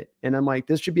don't get it. And I'm like,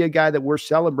 this should be a guy that we're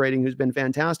celebrating who's been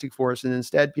fantastic for us. And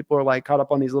instead people are like caught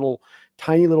up on these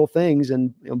tiny little things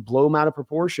and blow them out of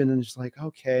proportion. And it's like,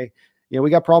 okay, we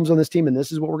got problems on this team and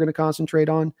this is what we're going to concentrate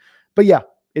on. But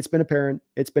it's been apparent,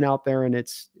 it's been out there, and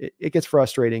it gets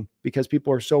frustrating because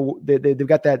people are they've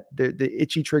got the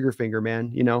itchy trigger finger,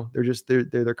 man.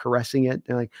 They're caressing it.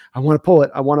 They're like, I want to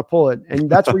pull it. And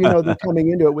that's where, they're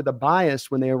coming into it with a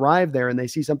bias when they arrive there and they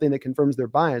see something that confirms their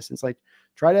bias. It's like,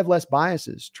 try to have less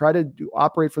biases, try to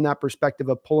operate from that perspective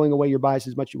of pulling away your bias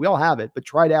as much. We all have it, but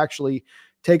try to actually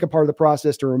take a part of the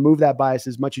process to remove that bias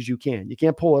as much as you can. You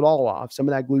can't pull it all off. Some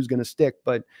of that glue is going to stick,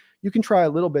 but you can try a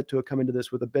little bit to come into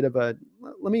this with a bit of a,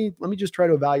 let me just try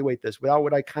to evaluate this without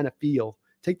what I kind of feel.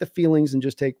 Take the feelings and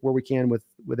just take where we can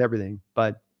with everything.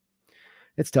 But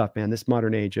it's tough, man. This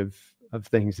modern age of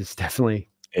things is definitely.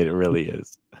 It really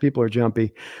is. People are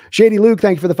jumpy. Shady Luke,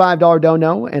 thank you for the $5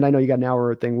 dono. And I know you got an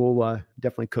hour thing. We'll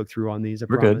definitely cook through on these.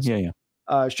 We're good.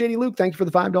 Yeah. Shady Luke, thank you for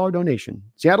the $5 donation.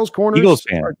 Seattle's Corners.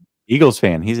 Eagles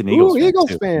fan. He's an Eagles fan.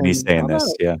 Eagles fan. He's saying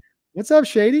this. Yeah. What's up,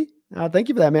 Shady? Thank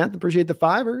you for that, man. Appreciate the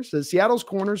fiver. Says Seattle's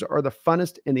corners are the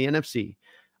funnest in the NFC.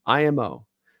 IMO.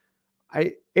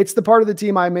 It's the part of the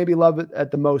team I maybe love it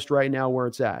at the most right now where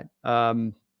it's at.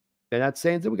 And that's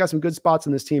saying that we got some good spots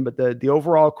in this team, but the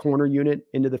overall corner unit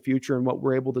into the future and what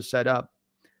we're able to set up,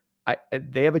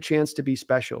 they have a chance to be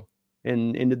special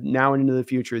and now and into the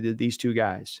future, these two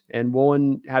guys. And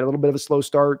Woolen had a little bit of a slow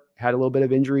start, had a little bit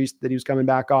of injuries that he was coming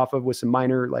back off of with some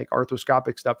minor like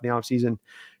arthroscopic stuff in the offseason.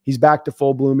 He's back to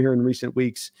full bloom here in recent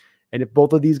weeks. And if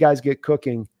both of these guys get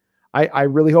cooking, I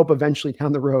really hope eventually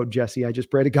down the road, Jesse, I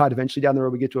just pray to God, eventually down the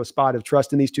road, we get to a spot of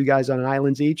trusting these two guys on an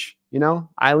islands each,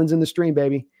 islands in the stream,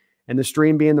 baby. And the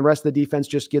stream being the rest of the defense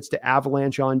just gets to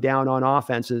avalanche on down on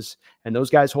offenses. And those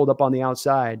guys hold up on the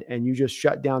outside and you just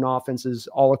shut down offenses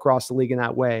all across the league in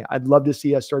that way. I'd love to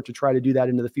see us start to try to do that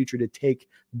into the future to take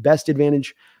best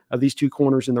advantage of these two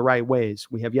corners in the right ways.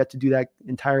 We have yet to do that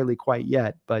entirely quite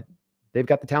yet, but they've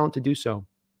got the talent to do so.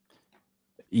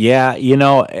 Yeah,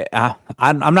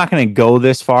 I'm not going to go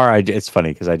this far. It's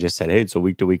funny because I just said, hey, it's a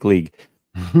week-to-week league.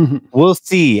 We'll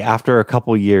see after a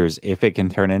couple years if it can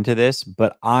turn into this,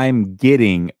 but I'm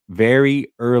getting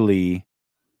very early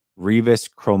Revis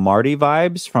Cromartie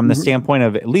vibes from the standpoint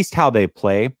of at least how they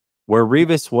play, where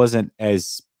Revis wasn't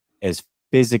as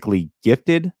physically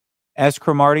gifted as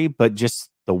Cromartie, but just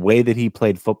the way that he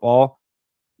played football.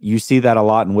 You see that a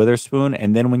lot in Witherspoon.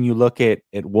 And then when you look at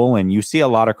Woolen, you see a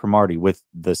lot of Cromartie with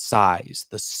the size,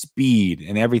 the speed,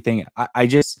 and everything.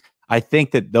 I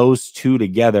think that those two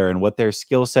together and what their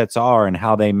skill sets are and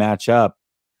how they match up,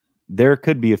 there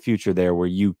could be a future there where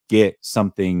you get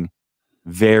something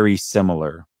very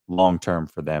similar long-term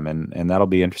for them. And that'll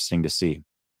be interesting to see.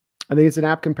 I think it's an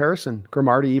apt comparison.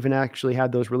 Cromartie even actually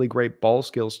had those really great ball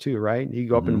skills too, right? You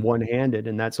go up in one-handed,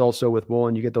 and that's also with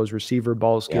Woolen. You get those receiver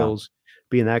ball skills.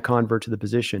 Being that convert to the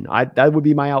position. That would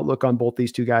be my outlook on both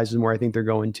these two guys and where I think they're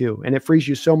going too. And it frees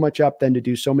you so much up then to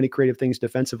do so many creative things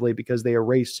defensively because they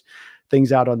erase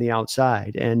things out on the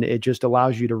outside. And it just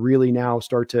allows you to really now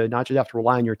start to not just have to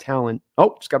rely on your talent.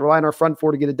 Oh, just got to rely on our front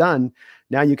four to get it done.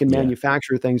 Now you can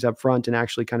manufacture things up front and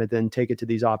actually kind of then take it to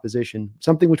these opposition,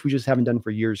 something which we just haven't done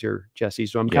for years here, Jesse.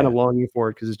 So I'm kind of longing for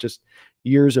it because it's just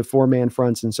years of 4-man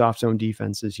fronts and soft zone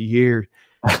defenses. Years.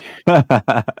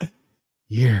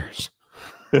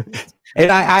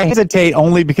 And I hesitate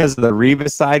only because of the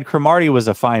Revis side. Cromartie was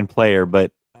a fine player,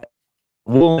 but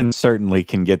Woolen certainly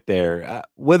can get there.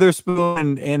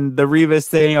 Witherspoon and the Revis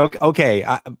thing, okay,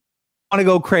 I want to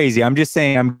go crazy. I'm just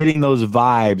saying I'm getting those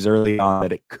vibes early on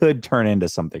that it could turn into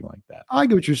something like that. I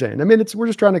get what you're saying. I mean, we're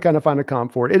just trying to kind of find a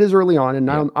comp for it. It is early on, and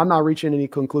I'm not reaching any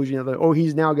conclusion that,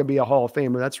 he's now going to be a Hall of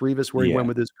Famer. That's Revis where he went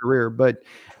with his career, but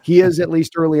he is at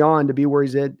least early on to be where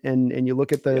he's at. And you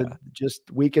look at the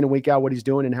just week in and week out what he's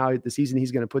doing and how the season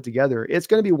he's going to put together. It's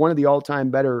going to be one of the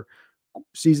all-time better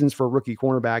seasons for a rookie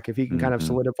cornerback if he can kind of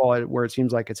solidify it where it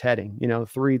seems like it's heading.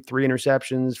 3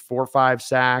 interceptions, 4 or 5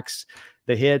 sacks.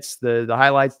 The hits, the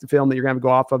highlights, the film that you're going to go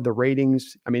off of, the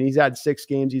ratings. I mean, he's had 6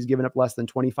 games. He's given up less than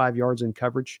 25 yards in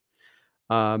coverage.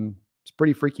 It's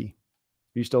pretty freaky.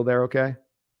 Are you still there? Okay.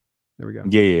 There we go.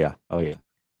 Yeah. Oh, yeah.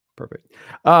 Perfect.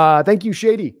 Thank you,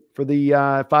 Shady, for the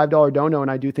 $5 dono.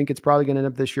 And I do think it's probably going to end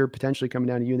up this year potentially coming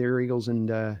down to you and the Eagles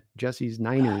and Jesse's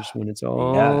Niners when it's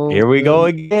all. Here we go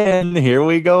again. Here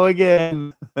we go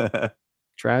again.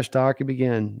 Trash talk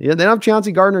again. Yeah, they don't have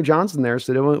Chauncey Gardner-Johnson there,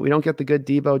 so we don't get the good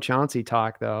Debo Chauncey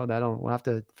talk, though. We'll have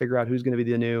to figure out who's going to be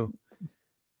the new.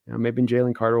 Maybe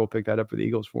Jalen Carter will pick that up for the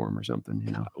Eagles for him or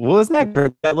something. Well, isn't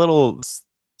that little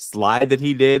slide that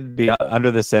he did under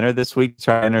the center this week to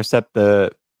try to intercept the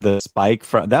spike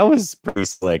from? That was pretty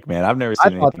slick, man. I've never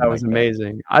seen. I thought that was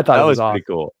amazing. I thought that it was pretty awesome.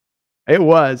 Cool. It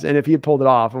was. And if he had pulled it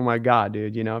off, oh my God,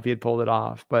 dude, if he had pulled it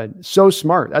off, but so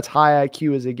smart. That's high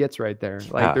IQ as it gets right there.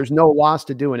 Like there's no loss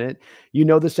to doing it.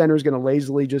 The center is going to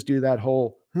lazily just do that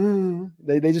whole,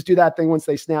 they just do that thing once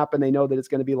they snap and they know that it's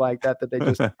going to be like that they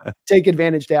just take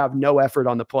advantage to have no effort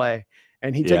on the play.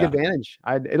 And he took advantage.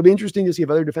 It'll be interesting to see if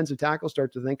other defensive tackles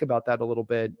start to think about that a little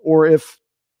bit, or if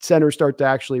centers start to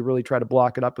actually really try to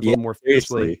block it up a little more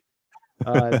fiercely,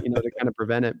 to kind of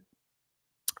prevent it.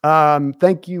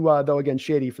 Thank you, though, again,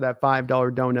 Shady, for that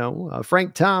 $5 dono.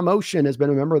 Frank Tom Ocean has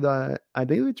been a member of I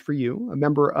believe it's for you, a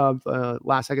member of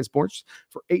Last Second Sports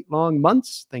for 8 long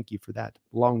months. Thank you for that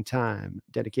long time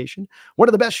dedication. One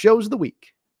of the best shows of the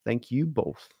week. Thank you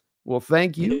both. Well,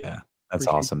 thank you. Yeah, that's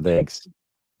awesome. Thanks.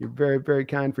 You're very, very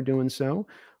kind for doing so.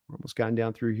 We're almost gotten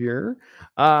down through here.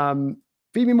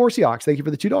 Feed Me More Seahawks. Thank you for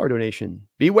the $2 donation.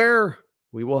 Beware,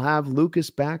 we will have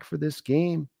Lucas back for this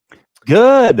game.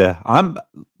 Good.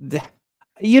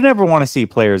 You never want to see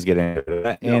players get into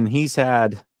it. And he's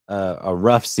had a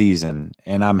rough season,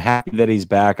 and I'm happy that he's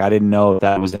back. I didn't know if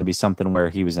that was going to be something where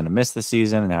he was going to miss the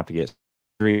season and have to get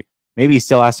surgery. Maybe he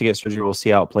still has to get surgery. We'll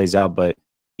see how it plays out, but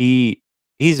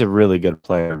he's a really good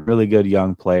player, really good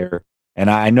young player, and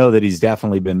I know that he's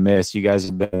definitely been missed. You guys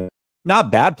have been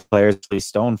not bad players.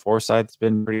 Stone Forsythe's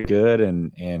been pretty good,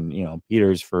 and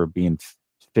Peters for being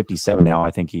 57 now,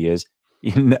 I think he is.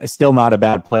 Still not a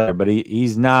bad player, but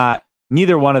he's not.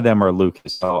 Neither one of them are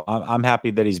Lucas. So I'm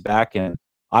happy that he's back, and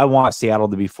I want Seattle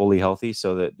to be fully healthy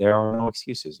so that there are no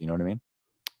excuses. You know what I mean?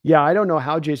 Yeah, I don't know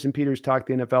how Jason Peters talked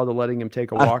the NFL to letting him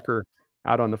take a walker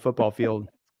out on the football field.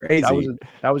 Crazy.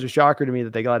 That was a shocker to me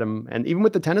that they let him, and even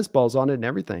with the tennis balls on it and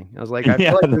everything. I was like,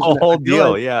 the whole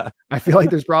deal. I feel like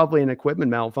there's probably an equipment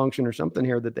malfunction or something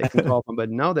here that they can call him, but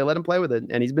no, they let him play with it,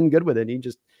 and he's been good with it. He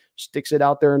just sticks it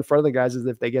out there in front of the guys as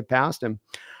if they get past him.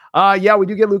 Yeah, we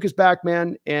do get Lucas back,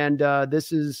 man, and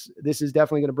this is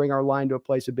definitely going to bring our line to a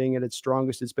place of being at its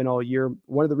strongest it's been all year.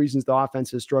 One of the reasons the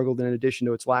offense has struggled, in addition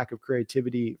to its lack of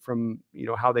creativity from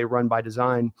how they run by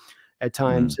design at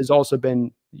times, has also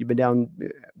been you've been down.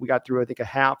 We got through, I think, a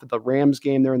half of the Rams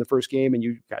game there in the first game, and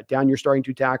you got down your starting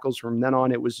 2 tackles. From then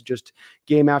on, it was just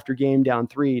game after game, down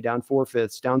 3, down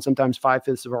 4/5, down sometimes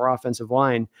 5/5 of our offensive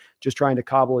line, just trying to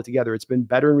cobble it together. It's been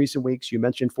better in recent weeks. You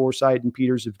mentioned Forsythe and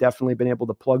Peters have definitely been able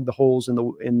to plug the holes in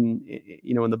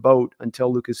the boat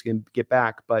until Lucas can get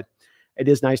back. But it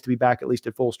is nice to be back at least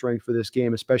at full strength for this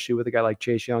game, especially with a guy like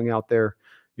Chase Young out there.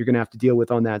 You're going to have to deal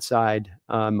with on that side.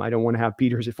 I don't want to have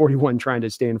Peters at 41 trying to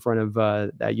stay in front of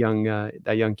that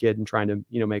young kid and trying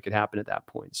to make it happen at that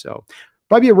point. So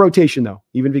probably a rotation though.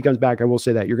 Even if he comes back, I will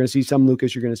say that you're going to see some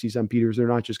Lucas, you're going to see some Peters. They're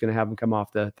not just going to have him come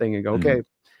off the thing and go, okay,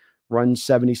 run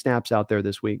 70 snaps out there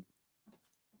this week.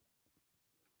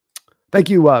 Thank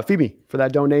you, Phoebe, for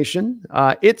that donation.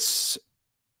 It's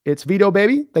Vito,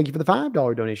 baby. Thank you for the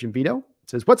 $5 donation, Vito. It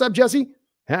says, "What's up, Jesse?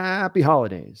 Happy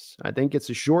holidays. I think it's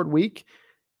a short week.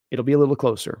 It'll be a little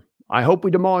closer. I hope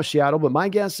we demolish Seattle, but my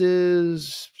guess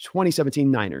is 2017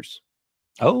 Niners."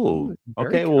 Oh,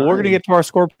 okay. Well, we're going to get to our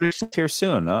score predictions here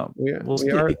soon. We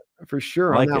are for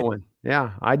sure on that one.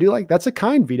 Yeah, I do like that's a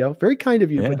kind Vito. Very kind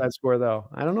of you to put that score though.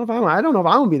 I don't know if I'm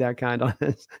gonna be that kind on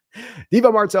this.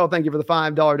 Devo Martel, thank you for the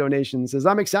 $5 donation. Says,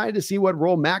 "I'm excited to see what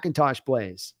role McIntosh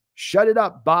plays. Shut it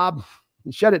up, Bob.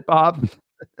 Shut it, Bob."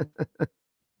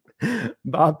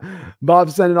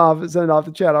 Bob sending off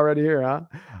the chat already here,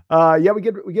 huh? Yeah, we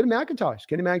get a McIntosh,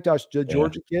 Kenny McIntosh,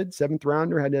 Georgia kid, 7th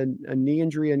rounder, had a knee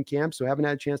injury in camp, so haven't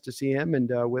had a chance to see him. And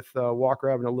with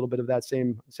Walker having a little bit of that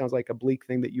same, sounds like a bleak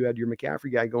thing that you had your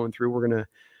McCaffrey guy going through, we're gonna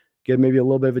get maybe a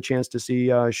little bit of a chance to see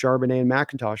Charbonnet and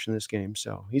McIntosh in this game.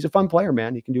 So he's a fun player,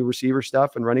 man. He can do receiver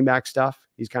stuff and running back stuff.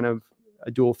 He's kind of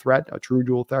a true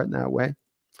dual threat in that way.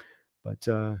 But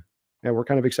yeah, we're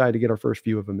kind of excited to get our first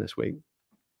view of him this week.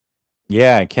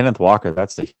 Yeah, Kenneth Walker.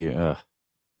 That's yeah.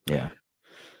 That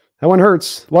one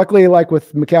hurts. Luckily, like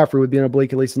with McCaffrey, with being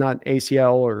oblique, at least not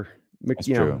ACL or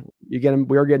you get him.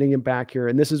 We are getting him back here,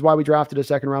 and this is why we drafted a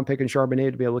 2nd-round pick in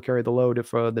Charbonnet to be able to carry the load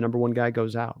if the number 1 guy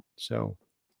goes out. So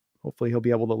hopefully he'll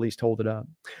be able to at least hold it up.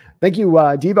 Thank you,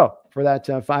 Devo, for that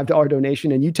 $5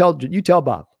 donation. And you tell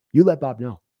Bob. You let Bob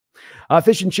know.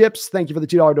 Fish and Chips, thank you for the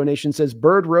 $2 donation. Says,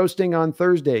 "Bird roasting on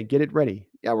Thursday. Get it ready."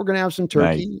 Yeah, we're gonna have some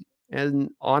turkey. Nice. And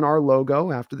on our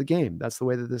logo after the game. That's the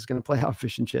way that this is going to play out,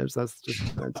 Fish and Chips. That's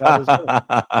how this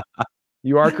goes.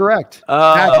 You are correct. You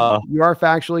are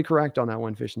factually correct on that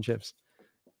one, Fish and Chips.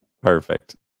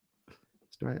 Perfect.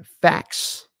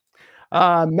 Facts.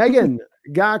 Megan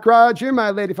Gackrod, you're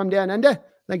my lady from down under.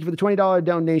 Thank you for the $20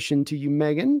 donation to you,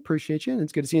 Megan. Appreciate you. And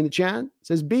it's good to see you in the chat. It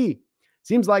says, "B,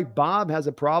 seems like Bob has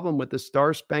a problem with the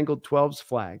Star-Spangled 12s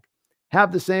flag.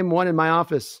 Have the same one in my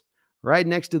office. Right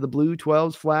next to the blue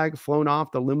 12s flag flown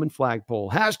off the Lumen flagpole.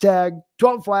 Hashtag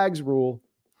 12 flags rule."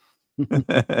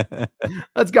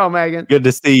 Let's go, Megan. Good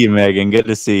to see you, Megan. Good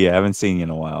to see you. I haven't seen you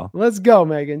in a while. Let's go,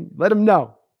 Megan. Let him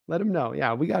know.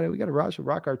 Yeah, we got to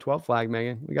rock our 12 flag,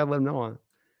 Megan. We got to let him know on it.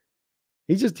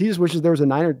 He just wishes there was a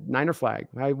Niner flag.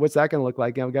 What's that going to look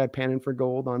like? We got panning for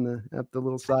gold on the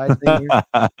little side thing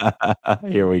here.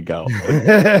 Here we go.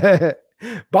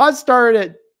 Bob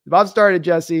started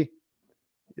Jesse.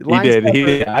 He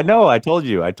did. I know. I told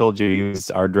you he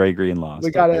was our Dre Greenlaw.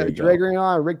 We got a Dre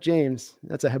Greenlaw, Rick James.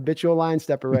 That's a habitual line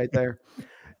stepper right there.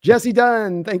 Jesse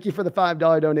Dunn, thank you for the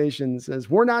 $5 donation. Says,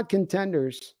 "We're not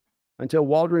contenders until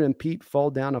Waldron and Pete fall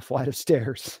down a flight of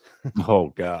stairs." Oh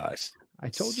gosh. I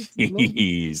told you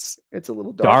it's a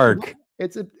little dark.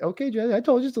 Okay, Jesse. I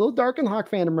told you it's a little dark in Hawk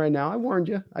fandom right now. I warned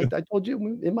you. I told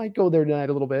you it might go there tonight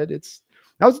a little bit.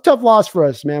 That was a tough loss for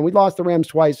us, man. We lost the Rams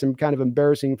twice in kind of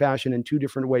embarrassing fashion in 2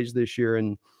 different ways this year.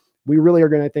 And we really are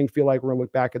going to, I think, feel like we're going to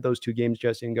look back at those 2 games,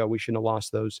 Jesse, and go, we shouldn't have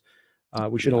lost those.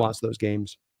 We shouldn't have lost those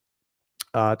games.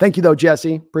 Thank you, though,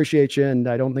 Jesse. Appreciate you. And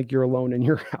I don't think you're alone in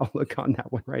your outlook on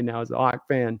that one right now as a Hawk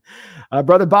fan.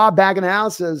 Brother Bob back in the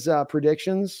house says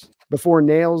predictions before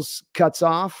Nails cuts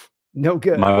off. No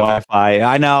good. My Wi-Fi.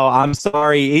 I know. I'm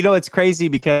sorry. You know, it's crazy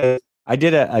because I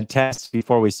did a test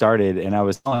before we started, and I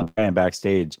was telling Brian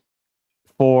backstage,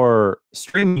 for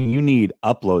streaming, you need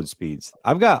upload speeds.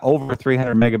 I've got over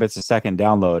 300 megabits a second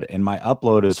download, and my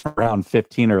upload is around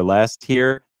 15 or less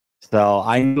here. So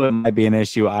I knew it might be an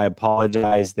issue. I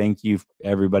apologize. Thank you,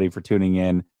 everybody, for tuning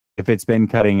in. If it's been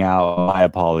cutting out, my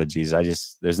apologies.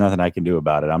 There's nothing I can do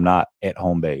about it. I'm not at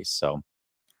home base, so.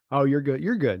 Oh, you're good.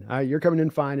 You're good. You're coming in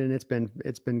fine, and it's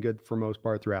been good for most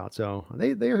part throughout. So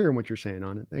they're hearing what you're saying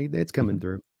on it. It's coming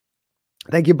through.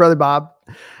 Thank you, Brother Bob.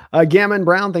 Gammon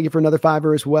Brown, thank you for another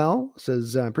 $5 as well.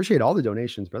 Says, appreciate all the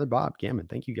donations. Brother Bob, Gammon,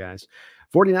 thank you guys.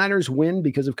 49ers win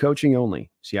because of coaching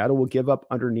only. Seattle will give up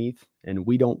underneath, and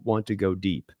we don't want to go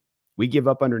deep. We give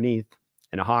up underneath,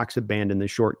 and the Hawks abandon the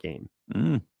short game.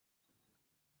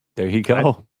 There you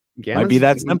go. Might be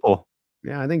that simple.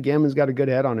 Yeah, I think Gammon's got a good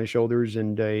head on his shoulders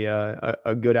and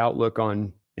a good outlook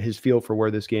on his feel for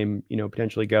where this game,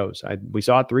 potentially goes. We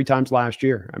saw it 3 times last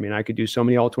year. I mean, I could do so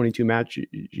many all 22 match,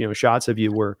 shots of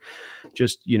you where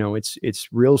just, it's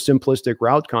real simplistic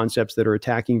route concepts that are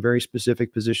attacking very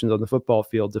specific positions on the football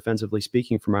field, defensively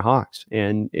speaking, for my Hawks.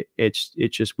 And it's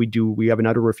just, we have an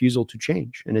utter refusal to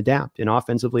change and adapt. And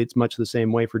offensively, it's much the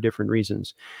same way for different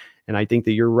reasons. And I think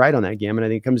that you're right on that, Gammon. I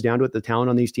think it comes down to it. The talent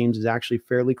on these teams is actually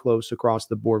fairly close across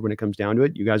the board when it comes down to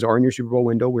it. You guys are in your Super Bowl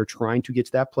window. We're trying to get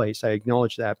to that place. I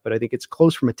acknowledge that, but I think it's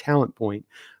close from a talent point.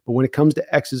 But when it comes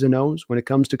to X's and O's, when it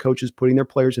comes to coaches putting their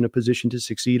players in a position to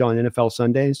succeed on NFL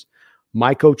Sundays,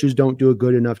 my coaches don't do a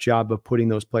good enough job of putting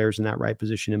those players in that right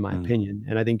position, in my opinion.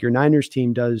 And I think your Niners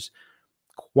team does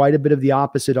quite a bit of the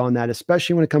opposite on that,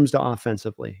 especially when it comes to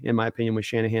offensively, in my opinion, with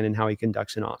Shanahan and how he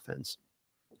conducts an offense.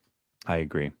 I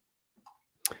agree.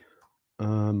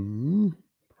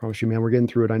 Promise you, man, we're getting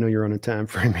through it. I know you're on a time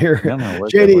frame here. No,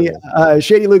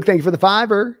 Shady Luke, thank you for the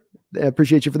 $5.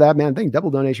 Appreciate you for that, man. Thank double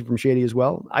donation from Shady as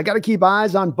well. I got to keep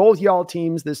eyes on both y'all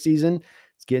teams this season.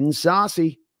 It's getting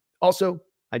saucy. Also,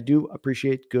 I do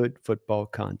appreciate good football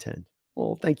content.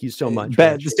 Well, thank you so much.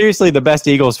 Seriously, the best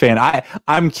Eagles fan.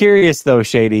 I'm curious though,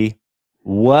 Shady,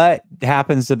 what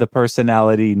happens to the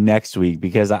personality next week?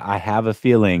 Because I have a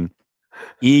feeling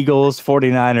Eagles,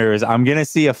 49ers, I'm going to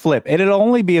see a flip. And it'll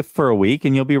only be for a week,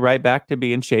 and you'll be right back to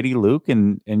being Shady Luke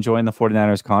and enjoying the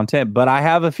 49ers content. But I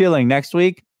have a feeling next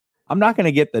week, I'm not going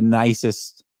to get the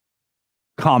nicest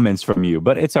comments from you,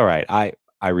 but it's all right.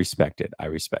 I respect it. I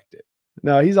respect it.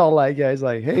 No, he's all like, he's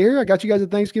like, hey, here, I got you guys a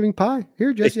Thanksgiving pie.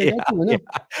 Here, Jesse, I got you.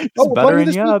 Just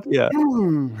buttering you up. Yeah.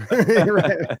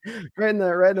 right in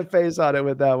the face on it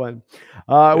with that one.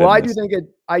 Well, I do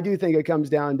think it comes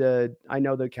down to, I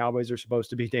know the Cowboys are supposed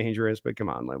to be dangerous, but come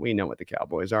on, we know what the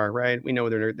Cowboys are, right? We know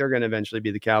they're going to eventually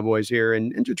be the Cowboys here,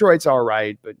 and Detroit's all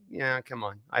right, but yeah, come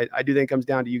on. I do think it comes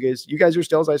down to you guys. You guys are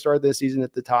still, as I started this season,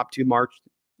 at the top 2 marks.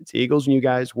 It's the Eagles and you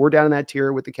guys. We're down in that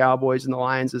tier with the Cowboys and the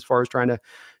Lions as far as trying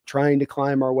to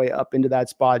climb our way up into that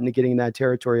spot and getting in that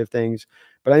territory of things.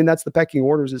 But I think that's the pecking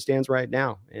order as it stands right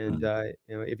now. And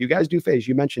if you guys do face,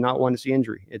 you mentioned not wanting to see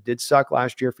injury. It did suck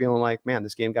last year, feeling like, man,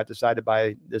 this game got decided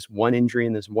by this one injury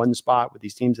in this one spot with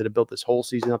these teams that have built this whole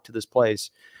season up to this place.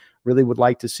 Really would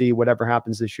like to see whatever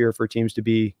happens this year for teams to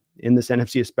be in this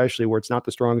NFC, especially where it's not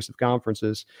the strongest of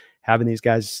conferences, having these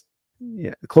guys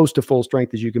close to full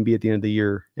strength as you can be at the end of the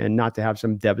year, and not to have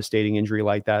some devastating injury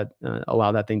like that,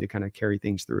 allow that thing to kind of carry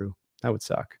things through. That would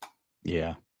suck.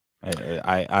 Yeah.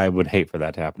 I would hate for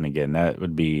that to happen again. That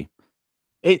would be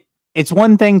it. It's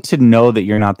one thing to know that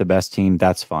you're not the best team.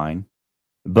 That's fine.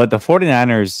 But the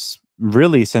 49ers,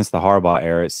 really, since the Harbaugh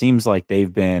era, it seems like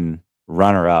they've been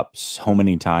runner up so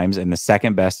many times and the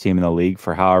second best team in the league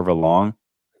for however long.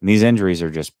 And these injuries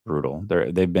are just brutal.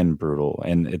 They've been brutal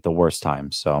and at the worst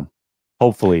time. So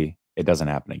hopefully it doesn't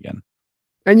happen again.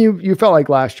 And you felt like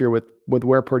last year with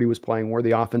where Purdy was playing, where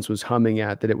the offense was humming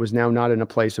at, that it was now not in a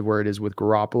place of where it is with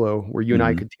Garoppolo, where you and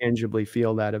I could tangibly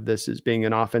feel that of this as being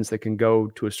an offense that can go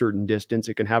to a certain distance.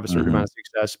 It can have a certain amount of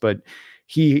success, but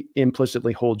he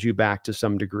implicitly holds you back to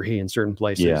some degree in certain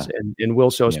places and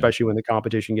will so, especially when the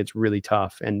competition gets really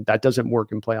tough. And that doesn't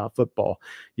work in playoff football.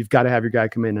 You've got to have your guy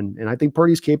come in. And I think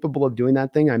Purdy's capable of doing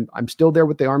that thing. I'm still there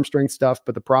with the arm strength stuff,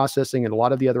 but the processing and a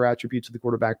lot of the other attributes of the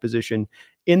quarterback position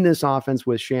in this offense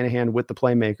with Shanahan, with the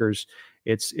playmakers,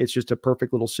 it's just a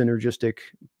perfect little synergistic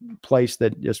place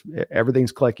that just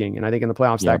everything's clicking. And I think in the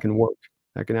playoffs that can work.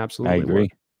 That can absolutely work.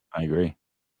 I agree.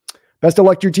 Best of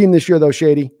luck to your team this year, though,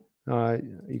 Shady.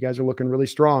 You guys are looking really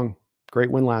strong.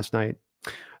 Great win last night.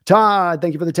 Todd,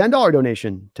 thank you for the $10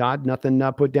 donation. Todd, nothing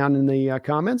put down in the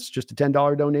comments, just a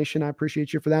 $10 donation. I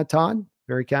appreciate you for that, Todd.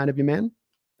 Very kind of you, man.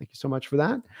 Thank you so much for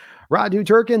that. Radu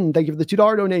Turkin, thank you for the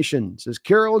 $2 donation. Says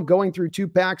Carroll going through 2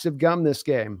 packs of gum this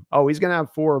game. Oh, he's going to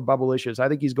have 4 Bubblicious. I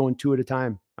think he's going 2 at a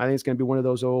time. I think it's going to be one of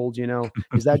those old,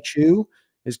 is that chew?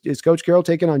 Is Coach Carroll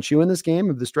taking on chew in this game?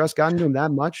 Have the stress gotten to him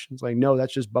that much? It's like, no,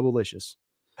 that's just Bubblicious.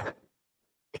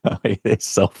 It's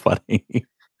so funny.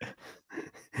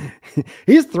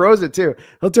 He just throws it too.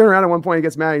 He'll turn around at one point. He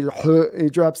gets mad. He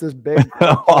drops this big,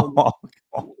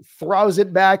 throws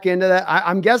it back into that.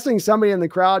 I'm guessing somebody in the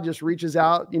crowd just reaches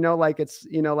out, like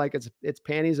it's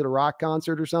panties at a rock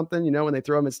concert or something, when they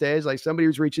throw him at stage, like somebody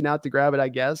was reaching out to grab it. I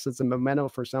guess it's a memento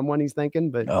for someone, he's thinking,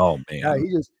 but oh man,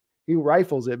 he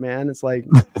rifles it, man. It's like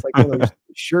one of those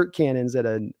shirt cannons at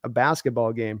a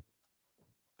basketball game,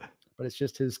 but it's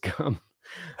just his gum.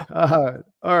 All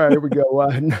right, here we go.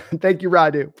 Thank you,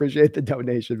 Radu. Appreciate the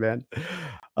donation, man.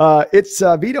 It's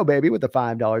Vito, baby, with the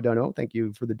 $5 dono. Thank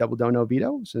you for the double dono,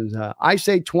 Vito. Says, I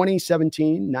say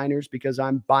 2017 Niners because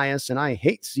I'm biased and I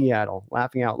hate Seattle.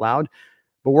 Laughing out loud.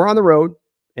 But we're on the road,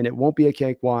 and it won't be a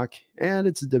cakewalk, and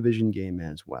it's a division game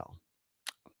as well.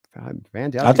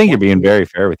 Fantastic. I think you're being very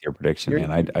fair with your prediction,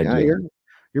 man. I do.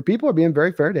 Your people are being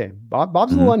very fair today.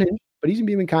 Bob's a little unhinged, but he's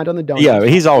being kind on the donut. Yeah,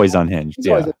 he's always unhinged. He's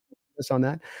always on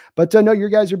that, but no, your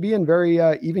guys are being very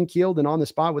even keeled and on the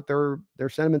spot with their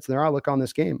sentiments and their outlook on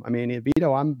this game. I mean,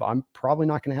 Vito, I'm probably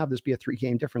not going to have this be a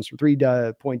 3-game difference or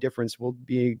 3-point difference. We'll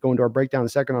be going to our breakdown in a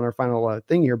second on our final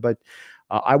thing here, but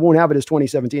I won't have it as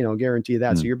 2017. I'll guarantee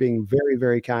that. So you're being very,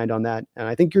 very kind on that, and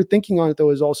I think your thinking on it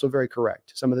though is also very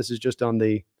correct. Some of this is just on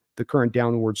the current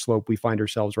downward slope we find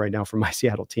ourselves right now from my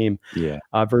Seattle team.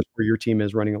 Versus where your team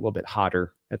is running a little bit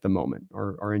hotter at the moment.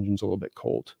 Our engine's a little bit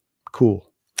cold. Cool.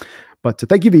 But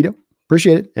thank you, Vito.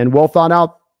 Appreciate it. And well thought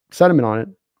out sentiment on it.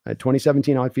 At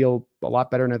 2017, I feel a lot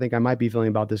better. And I think I might be feeling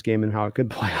about this game and how it could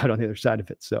play out on the other side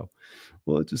of it. So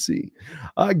we'll have to see.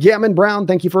 Gammon Brown,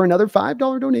 thank you for another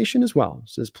 $5 donation as well.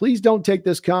 Says, please don't take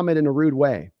this comment in a rude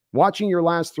way. Watching your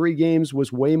last 3 games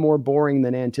was way more boring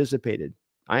than anticipated.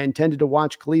 I intended to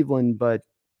watch Cleveland, but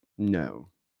no,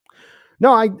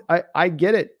 I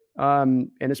get it.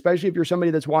 And especially if you're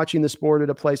somebody that's watching the sport at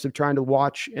a place of trying to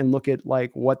watch and look at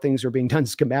like what things are being done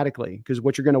schematically, because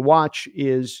what you're going to watch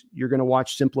is you're going to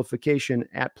watch simplification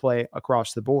at play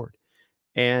across the board.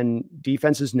 And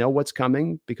defenses know what's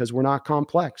coming because we're not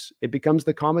complex. It becomes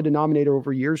the common denominator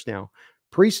over years now.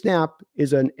 Pre-snap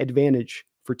is an advantage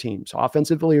for teams,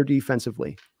 offensively or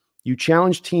defensively. You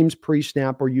challenge teams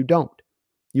pre-snap or you don't.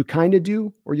 You kind of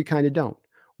do or you kind of don't.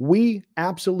 We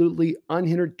absolutely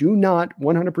unhindered do not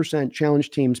 100% challenge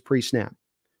teams pre-snap.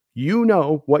 You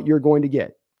know what you're going to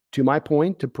get. To my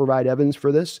point, to provide evidence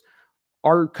for this,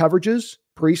 our coverages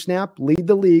pre-snap lead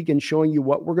the league in showing you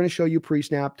what we're going to show you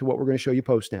pre-snap to what we're going to show you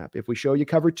post-snap. If we show you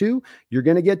cover 2, you're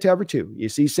going to get cover 2. You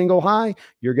see single high,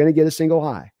 you're going to get a single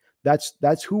high.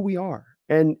 That's who we are.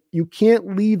 And you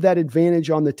can't leave that advantage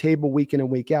on the table week in and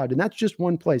week out. And that's just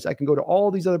one place. I can go to all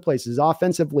these other places.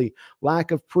 Offensively,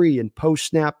 lack of pre and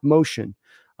post-snap motion.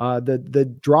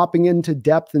 The dropping into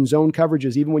depth and zone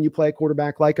coverages, even when you play a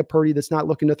quarterback like a Purdy that's not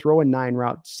looking to throw a 9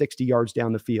 route 60 yards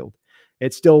down the field.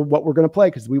 It's still what we're going to play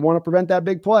because we want to prevent that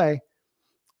big play.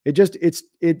 It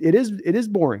is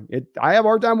boring. I have a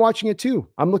hard time watching it too.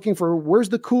 I'm looking for where's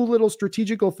the cool little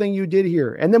strategical thing you did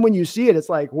here. And then when you see it, it's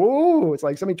like, whoa, it's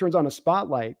like somebody turns on a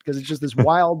spotlight because it's just this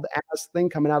wild ass thing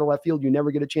coming out of left field you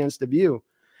never get a chance to view.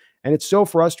 And it's so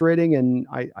frustrating. And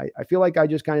I feel like I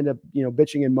just kind of,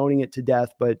 bitching and moaning it to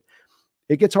death, but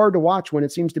it gets hard to watch when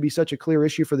it seems to be such a clear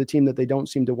issue for the team that they don't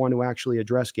seem to want to actually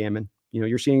address, Gammon.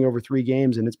 You're seeing over 3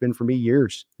 games and it's been for me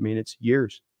years. I mean, it's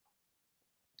years.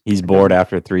 He's bored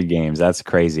after 3 games. That's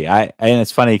crazy. And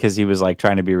it's funny because he was like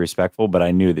trying to be respectful, but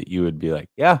I knew that you would be like,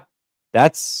 yeah,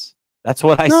 that's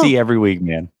what I see every week,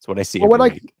 man. That's what I see every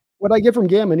week. What I get from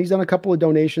Gammon, he's done a couple of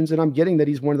donations, and I'm getting that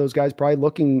he's one of those guys probably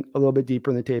looking a little bit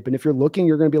deeper in the tape. And if you're looking,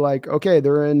 you're going to be like, okay,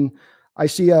 they're in. I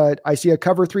see a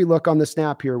cover 3 look on the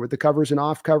snap here with the covers and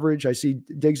off coverage. I see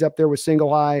Diggs up there with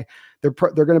single high. They're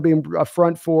going to be in a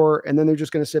front 4, and then they're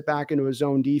just going to sit back into a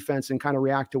zone defense and kind of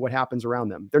react to what happens around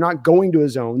them. They're not going to a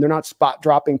zone. They're not spot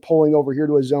dropping, pulling over here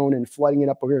to a zone and flooding it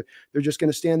up over here. They're just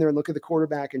going to stand there and look at the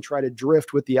quarterback and try to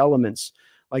drift with the elements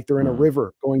like they're in a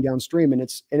river going downstream.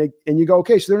 And you go,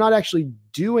 okay, so they're not actually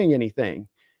doing anything.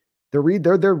 They're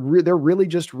really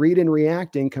just read and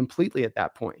reacting completely at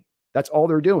that point. That's all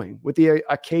they're doing with the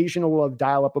occasional of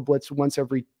dial up a blitz once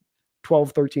every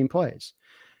 12, 13 plays.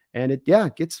 And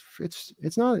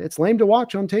it's lame to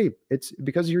watch on tape. It's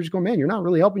because you're just going, man, you're not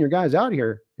really helping your guys out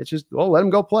here. It's just, let them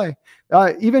go play.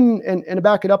 Even and to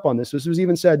back it up on this was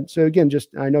even said. So again,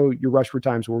 I know you're rushed for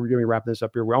time, so we're going to wrap this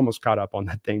up here. We're almost caught up on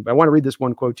that thing, but I want to read this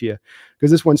one quote to you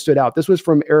because this one stood out. This was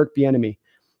from Eric Bieniemy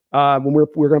when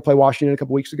we're going to play Washington a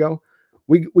couple weeks ago.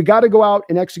 We got to go out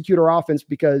and execute our offense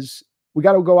because we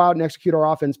got to go out and execute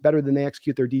our offense better than they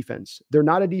execute their defense. They're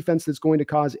not a defense that's going to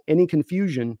cause any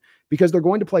confusion because they're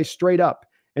going to play straight up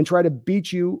and try to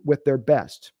beat you with their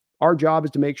best. Our job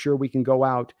is to make sure we can go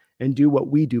out and do what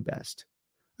we do best.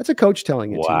 That's a coach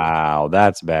telling it to you. Wow,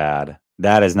 that's bad.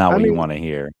 That is not what you want to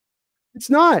hear. It's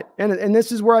not. And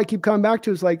this is where I keep coming back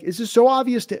to. It's like, it's just so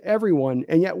obvious to everyone.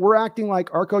 And yet we're acting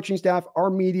like our coaching staff, our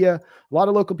media, a lot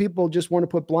of local people just want to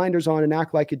put blinders on and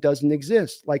act like it doesn't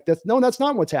exist. Like that's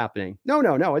not what's happening. No.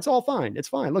 It's all fine. It's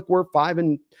fine. Look, we're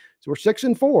 6-4,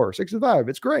 6-5.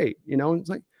 It's great. It's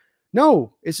like,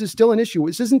 no, this is still an issue.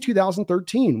 This isn't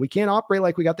 2013. We can't operate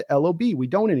like we got the LOB. We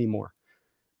don't anymore.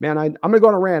 Man, I'm going to go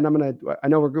on a rant. I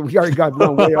know we already got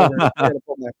blown way over.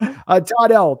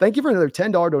 Todd L., thank you for another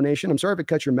 $10 donation. I'm sorry if I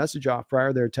cut your message off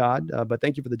prior there, Todd, but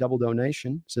thank you for the double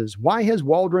donation. It says, why has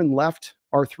Waldron left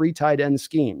our 3 tight end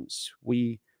schemes?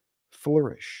 We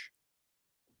flourish.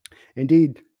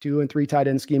 Indeed, 2 and 3 tight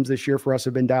end schemes this year for us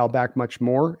have been dialed back much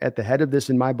more. At the head of this,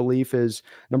 in my belief, is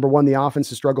number one, the offense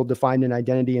has struggled to find an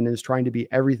identity and is trying to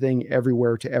be everything,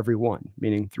 everywhere to everyone,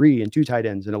 meaning 3 and 2 tight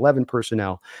ends and 11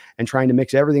 personnel and trying to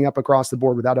mix everything up across the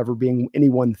board without ever being any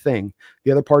one thing.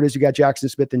 The other part is you got Jackson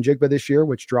Smith and Jigba this year,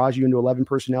 which draws you into 11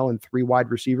 personnel and 3 wide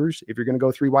receivers. If you're going to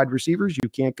go 3 wide receivers, you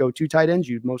can't go 2 tight ends.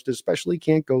 You most especially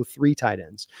can't go 3 tight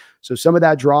ends. So some of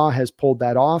that draw has pulled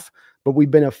that off. But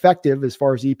we've been effective as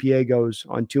far as EPA goes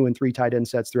on 2 and 3 tight end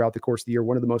sets throughout the course of the year.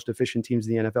 One of the most efficient teams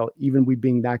in the NFL. Even we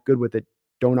being that good with it,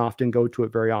 don't often go to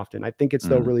it very often. I think it's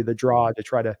though really the draw to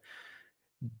try to,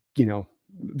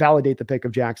 validate the pick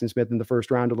of Jackson Smith in the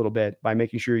first round a little bit by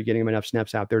making sure you're getting him enough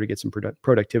snaps out there to get some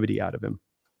productivity out of him.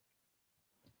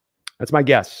 That's my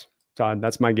guess, Todd.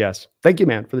 That's my guess. Thank you,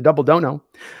 man, for the double dono.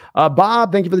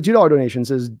 Bob, thank you for the $2 donation.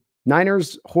 Says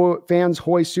Niners fans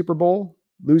hoist Super Bowl,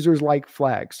 losers like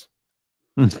flags.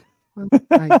 They've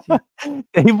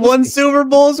won Super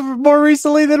Bowls more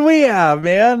recently than we have,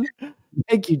 man.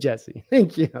 Thank you, Jesse.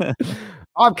 Thank you.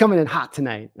 I'm coming in hot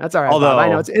tonight. That's all right. Bob. I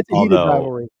know it's a heated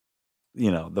rivalry.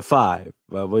 The 5.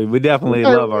 Well, we definitely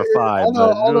love our 5.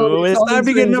 It's time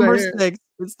to get number 6.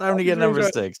 It's time to get number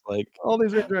 6. Like all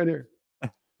these rings right here.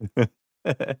 You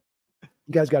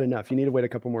guys got enough. You need to wait a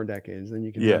couple more decades, then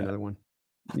you can do another one.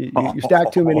 You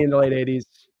stack too many in the late 80s.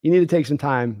 You need to take some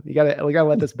time. We gotta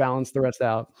let this balance the rest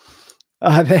out.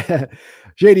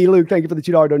 JD Luke, thank you for the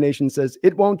 $2 donation. Says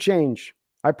it won't change.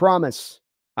 I promise.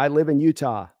 I live in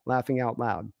Utah. Laughing out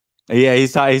loud. Yeah,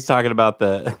 he's talking about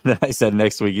I said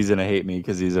next week he's gonna hate me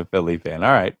because he's a Philly fan.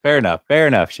 All right, fair enough,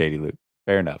 Shady Luke.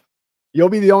 Fair enough. You'll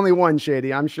be the only one,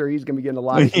 Shady. I'm sure he's gonna be getting a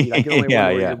lot of heat. I can only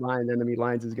wonder what your mind enemy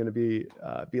lines is gonna be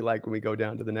like when we go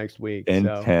down to the next week.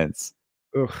 Intense.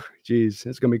 Oh, geez,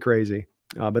 it's gonna be crazy.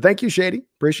 But thank you, Shady.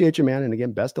 Appreciate you, man. And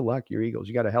again, best of luck, your Eagles.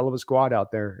 You got a hell of a squad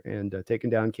out there and taking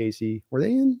down KC. Were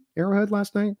they in Arrowhead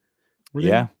last night?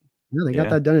 Yeah, they got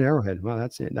that done in Arrowhead. Wow,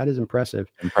 that's it. That is impressive.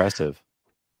 Impressive.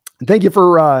 Thank you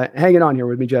for hanging on here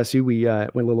with me, Jesse. We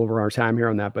went a little over our time here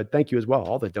on that, but thank you as well.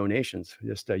 All the donations,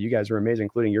 just you guys are amazing,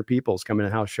 including your peoples coming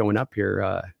in the house, showing up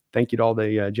here. Thank you to all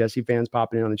the Jesse fans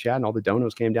popping in on the chat, and all the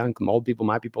donos came down. Old people,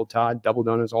 my people, Todd, double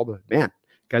donos, all the man.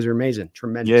 Guys are amazing,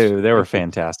 tremendous. Yeah, they were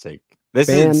fantastic. This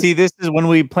is when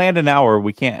we planned an hour.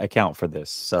 We can't account for this,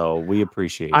 so we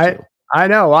appreciate you. I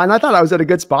know, and I thought I was at a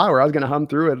good spot where I was going to hum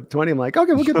through at 20. I'm like,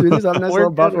 okay, we'll get through this. I have a nice little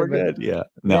buffer. We're good. Yeah,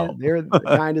 no, they're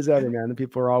kind as ever, man. The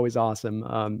people are always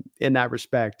awesome in that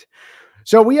respect.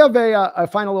 So we have a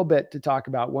final little bit to talk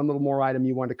about. One little more item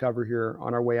you want to cover here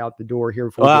on our way out the door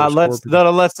here.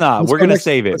 Let's not. We're gonna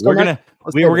save it. We're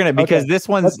gonna because this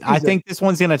one's. I think this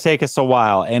one's gonna take us a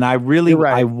while, and I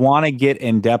want to get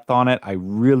in depth on it. I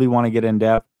really want to get in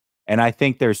depth, and I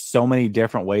think there's so many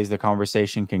different ways the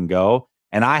conversation can go.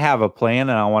 And I have a plan,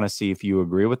 and I want to see if you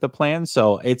agree with the plan.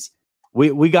 So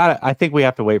we got. I think we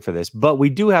have to wait for this, but we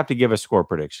do have to give a score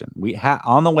prediction.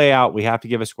 On the way out, we have to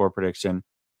give a score prediction.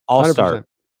 I'll 100%.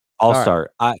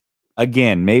 start.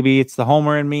 Again, maybe it's the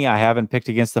homer in me. I haven't picked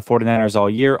against the 49ers all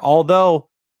year. Although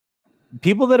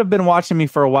people that have been watching me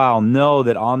for a while know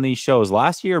that on these shows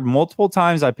last year, multiple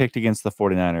times I picked against the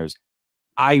 49ers.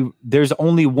 There's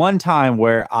only one time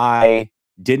where I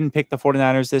didn't pick the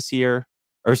 49ers this year.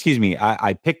 Or excuse me,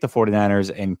 I picked the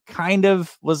 49ers and kind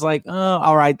of was like, oh,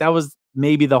 all right, that was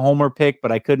maybe the homer pick,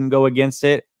 but I couldn't go against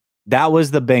it. That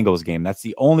was the Bengals game. That's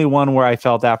the only one where I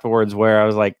felt afterwards where I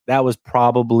was like, that was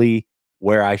probably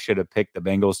where I should have picked the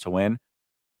Bengals to win.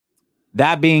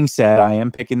 That being said, I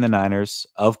am picking the Niners,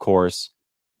 of course.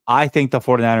 I think the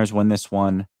 49ers win this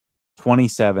one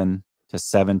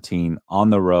 27-17 on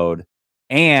the road.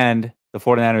 And the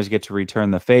 49ers get to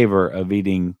return the favor of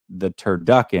eating the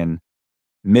turducken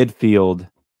midfield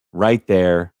right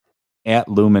there at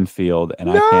Lumen Field. And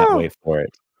I can't wait for it.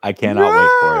 I cannot wait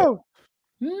for it.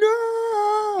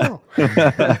 No.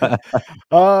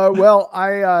 Well,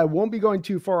 I won't be going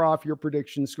too far off your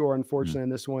prediction score, unfortunately, on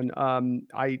this one.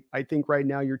 I think right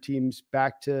now your team's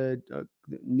back to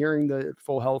nearing the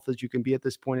full health as you can be at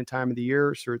this point in time of the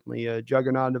year. Certainly a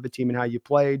juggernaut of a team and how you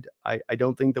played. I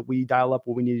don't think that we dial up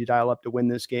what we need to dial up to win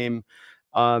this game.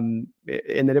 And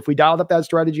that if we dialed up that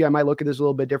strategy, I might look at this a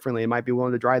little bit differently. I might be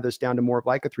willing to drive this down to more of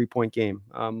like a 3-point game,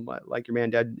 like your man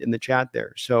did in the chat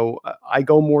there. So I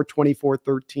go more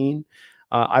 24-13.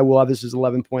 I will have this as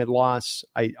 11-point loss.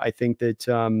 I think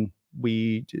that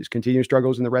we just continue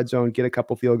struggles in the red zone, get a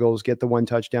couple field goals, get the one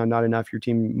touchdown, not enough. Your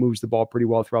team moves the ball pretty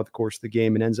well throughout the course of the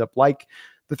game and ends up like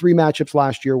the 3 matchups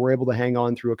last year. We're able to hang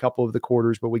on through a couple of the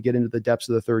quarters, but we get into the depths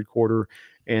of the third quarter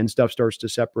and stuff starts to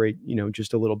separate,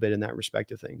 just a little bit in that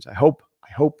respect of things. I hope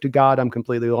to God I'm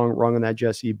completely wrong on that,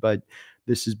 Jesse, but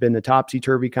this has been a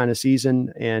topsy-turvy kind of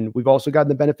season. And we've also gotten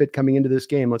the benefit coming into this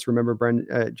game. Let's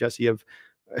remember, Jesse, of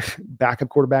backup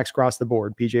quarterbacks across the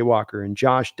board, PJ Walker and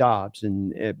Josh Dobbs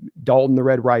and Dalton, the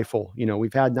Red Rifle.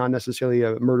 We've had not necessarily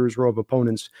a murderer's row of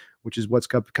opponents, which is what's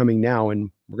coming now. And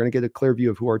we're going to get a clear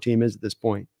view of who our team is at this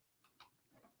point.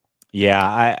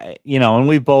 Yeah, and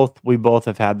we both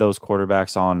have had those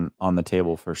quarterbacks on the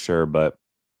table for sure, but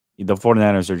the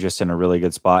 49ers are just in a really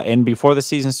good spot. And before the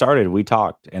season started, we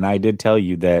talked, and I did tell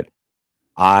you that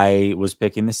I was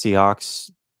picking the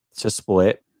Seahawks to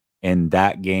split, and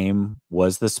that game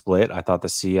was the split. I thought the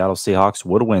Seattle Seahawks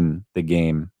would win the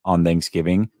game on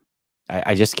Thanksgiving.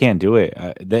 I just can't do it.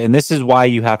 And this is why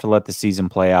you have to let the season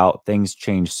play out. Things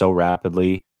change so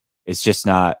rapidly. It's just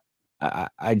not –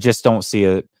 I just don't see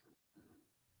a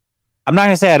 – I'm not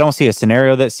going to say I don't see a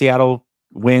scenario that Seattle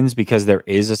wins because there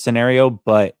is a scenario,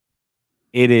 but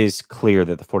it is clear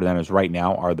that the 49ers right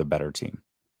now are the better team.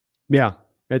 Yeah.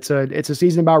 It's a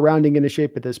season about rounding into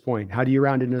shape at this point. How do you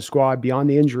round in a squad beyond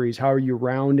the injuries? How are you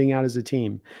rounding out as a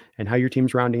team? And how your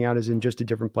team's rounding out is in just a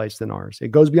different place than ours.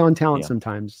 It goes beyond talent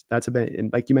sometimes. That's a bit,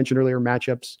 and like you mentioned earlier,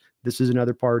 matchups. This is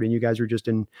another part, and you guys are just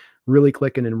really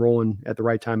clicking and rolling at the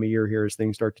right time of year here as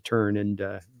things start to turn, and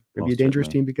it'll be a dangerous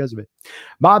team because of it.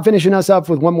 Bob finishing us up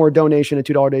with one more donation at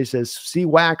 $2 a day says,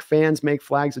 CWAC fans make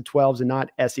flags of 12s and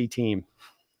not SE team.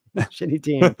 Shitty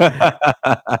team.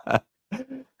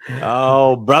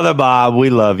 Oh, brother Bob, we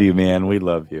love you, man. We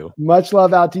love you. Much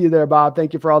love out to you there, Bob.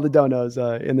 Thank you for all the donos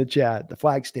in the chat. The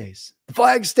flag stays. The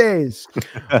flag stays.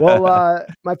 Well,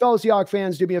 my fellow Seahawks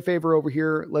fans, do me a favor over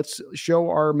here. Let's show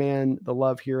our man the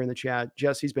love here in the chat.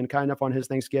 Jesse's been kind enough on his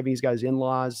Thanksgiving. He's got his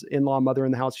in-law mother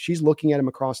in the house. She's looking at him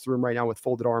across the room right now with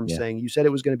folded arms saying, you said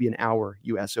it was going to be an hour,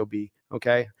 you SOB.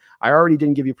 Okay. I already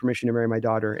didn't give you permission to marry my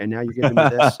daughter, and now you're giving me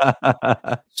this.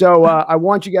 So I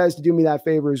want you guys to do me that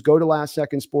favor is go to Last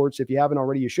Second Sports. If you haven't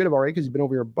already, you should have already because he's been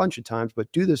over here a bunch of times,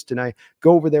 but do this tonight.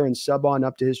 Go over there and sub on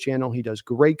up to his channel. He does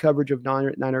great coverage of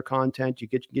Niner content. You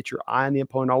get your eye on the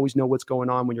opponent, always know what's going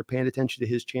on when you're paying attention to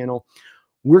his channel.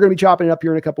 We're going to be chopping it up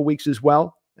here in a couple weeks as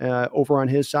well. Over on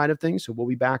his side of things. So we'll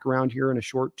be back around here in a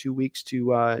short 2 weeks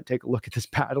to take a look at this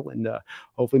battle. And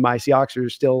hopefully my Seahawks are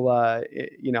still,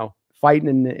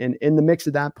 fighting in the mix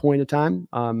at that point of time.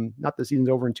 Not the season's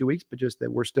over in 2 weeks, but just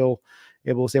that we're still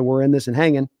able to say we're in this and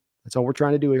hanging. That's all we're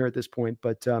trying to do here at this point.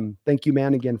 But thank you,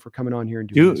 man, again for coming on here and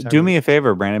doing this. Do me a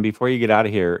favor, Brandon, before you get out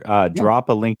of here, drop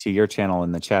a link to your channel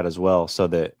in the chat as well so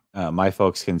that my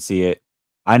folks can see it.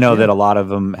 I know that a lot of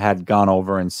them had gone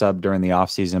over and subbed during the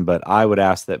off season, but I would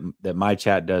ask that my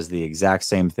chat does the exact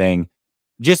same thing,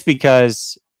 just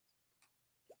because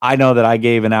I know that I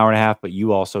gave an hour and a half, but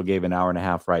you also gave an hour and a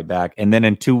half right back. And then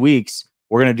in 2 weeks,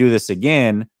 we're going to do this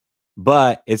again,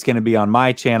 but it's going to be on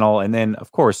my channel. And then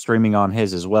of course, streaming on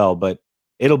his as well, but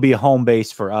it'll be a home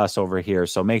base for us over here.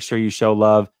 So make sure you show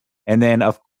love and then,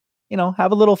 have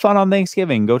a little fun on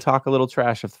Thanksgiving. Go talk a little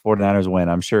trash if the 49ers win.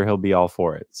 I'm sure he'll be all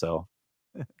for it. So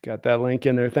got that link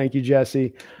in there. Thank you,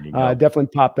 Jesse. Definitely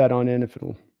pop that on in if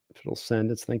it'll send.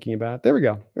 It's thinking about it. There we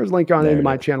go. There's a link on into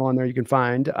my channel on there. You can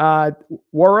find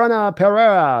Warana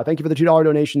Pereira. Thank you for the $2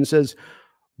 donation. Says,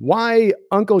 why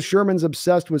Uncle Sherman's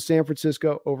obsessed with San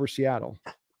Francisco over Seattle?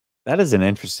 That is an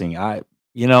interesting.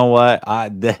 You know what?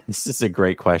 This is a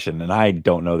great question, and I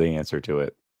don't know the answer to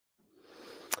it.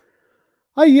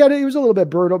 He was a little bit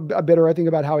bitter, I think,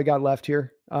 about how he got left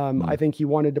here. I think he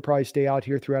wanted to probably stay out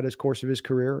here throughout his course of his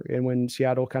career. And when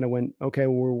Seattle kind of went, okay,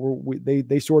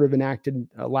 they sort of enacted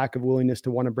a lack of willingness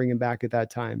to want to bring him back at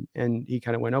that time. And he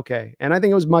kind of went, okay. And I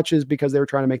think it was much as because they were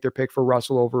trying to make their pick for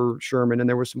Russell over Sherman. And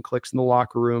there was some clicks in the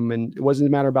locker room. And it wasn't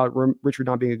a matter about Richard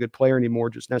not being a good player anymore,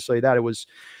 just necessarily that. It was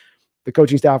the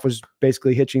coaching staff was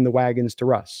basically hitching the wagons to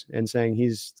Russ and saying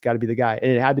he's got to be the guy.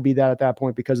 And it had to be that at that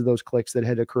point because of those clicks that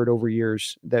had occurred over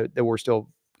years that were still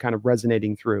kind of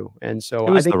resonating through. And so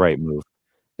it was I think the right move.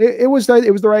 It was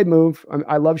the right move.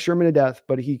 I love Sherman to death,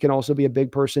 but he can also be a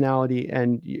big personality.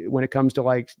 And when it comes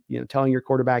to telling your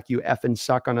quarterback you effing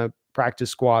suck on a practice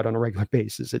squad on a regular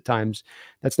basis at times,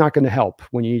 that's not going to help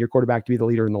when you need your quarterback to be the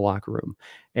leader in the locker room.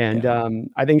 And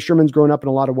I think Sherman's grown up in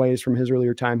a lot of ways from his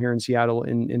earlier time here in Seattle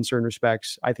in certain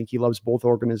respects. I think he loves both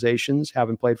organizations,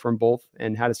 having played for them both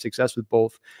and had a success with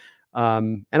both.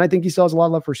 And I think he still has a lot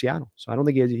of love for Seattle. So I don't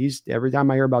think he's every time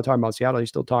I hear talking about Seattle, he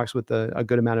still talks with a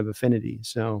good amount of affinity.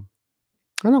 So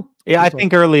I don't know. Yeah, I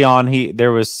think early on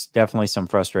there was definitely some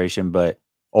frustration, but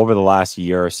over the last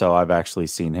year or so, I've actually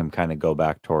seen him kind of go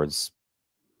back towards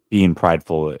being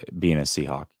prideful, being a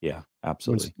Seahawk. Yeah,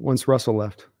 absolutely. Once Russell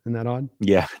left, isn't that odd?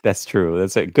 Yeah, that's true.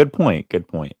 That's a good point. Good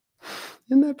point.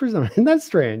 Isn't that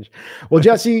strange? Well,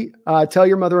 Jesse, tell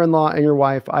your mother-in-law and your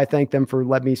wife I thank them for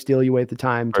letting me steal you away at the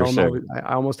time. Tell them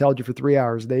I almost held you for 3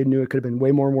 hours. They knew it could have been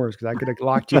way more worse because I could have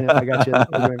locked you in if I got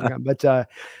you. But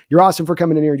you're awesome for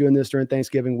coming in here and doing this during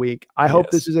Thanksgiving week. I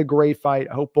hope this is a great fight.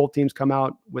 I hope both teams come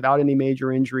out without any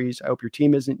major injuries. I hope your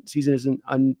season isn't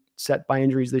unset by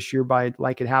injuries this year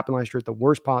like it happened last year at the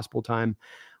worst possible time.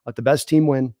 Let the best team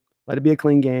win. Let it be a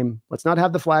clean game. Let's not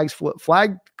have the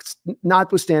flag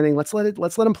notwithstanding. Let's let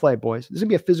them play, boys. This is gonna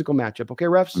be a physical matchup. Okay,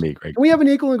 refs? Can we have an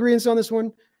equal agreement on this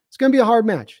one? It's gonna be a hard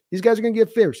match. These guys are gonna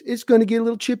get fierce. It's gonna get a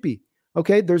little chippy.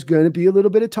 Okay, there's gonna be a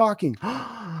little bit of talking.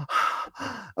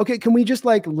 Okay, can we just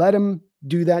let them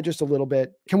do that just a little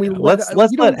bit? Can we let's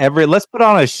put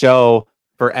on a show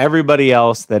for everybody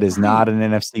else that is not an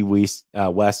NFC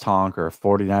West honk or a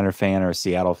 49er fan or a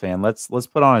Seattle fan. Let's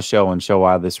put on a show and show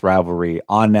why this rivalry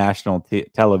on national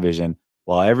television,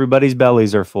 while everybody's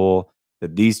bellies are full,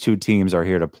 that these two teams are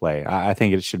here to play. I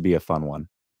think it should be a fun one.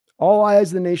 All eyes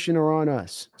of the nation are on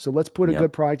us. So let's put a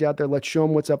good product out there. Let's show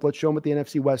them what's up. Let's show them what the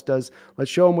NFC West does.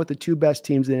 Let's show them what the two best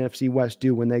teams in the NFC West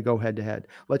do when they go head to head.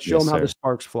 Let's show them how the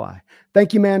sparks fly.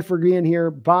 Thank you, man, for being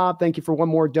here. Bob, thank you for one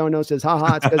more dono. Says,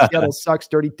 haha, it's because Seattle sucks,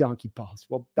 dirty donkey balls.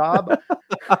 Well, Bob,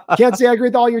 can't say I agree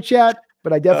with all your chat,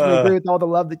 but I definitely agree with all the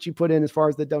love that you put in as far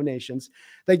as the donations.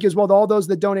 Thank you as well to all those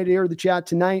that donated here to the chat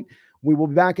tonight. We will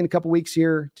be back in a couple weeks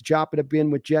here to chop it up in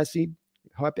with Jesse.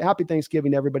 Happy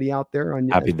Thanksgiving to everybody out there.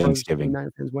 Happy Thanksgiving.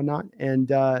 And whatnot. And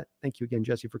thank you again,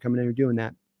 Jesse, for coming in and doing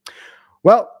that.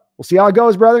 Well, we'll see how it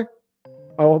goes, brother.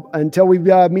 Oh, until we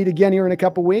meet again here in a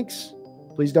couple weeks,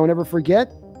 please don't ever forget.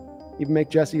 I'm going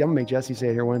to make Jesse say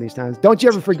it here one of these times. Don't you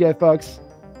ever forget, folks.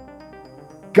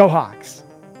 Go Hawks.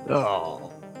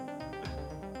 Oh.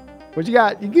 What you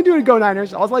got? You can do it. Go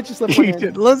Niners. I'll let you slip one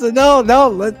in. Listen,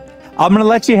 I'm going to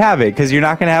let you have it because you're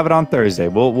not going to have it on Thursday.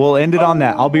 We'll end it on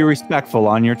that. I'll be respectful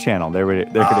on your channel. There it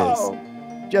is.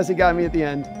 Jesse got me at the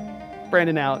end.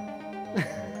 Brandon out.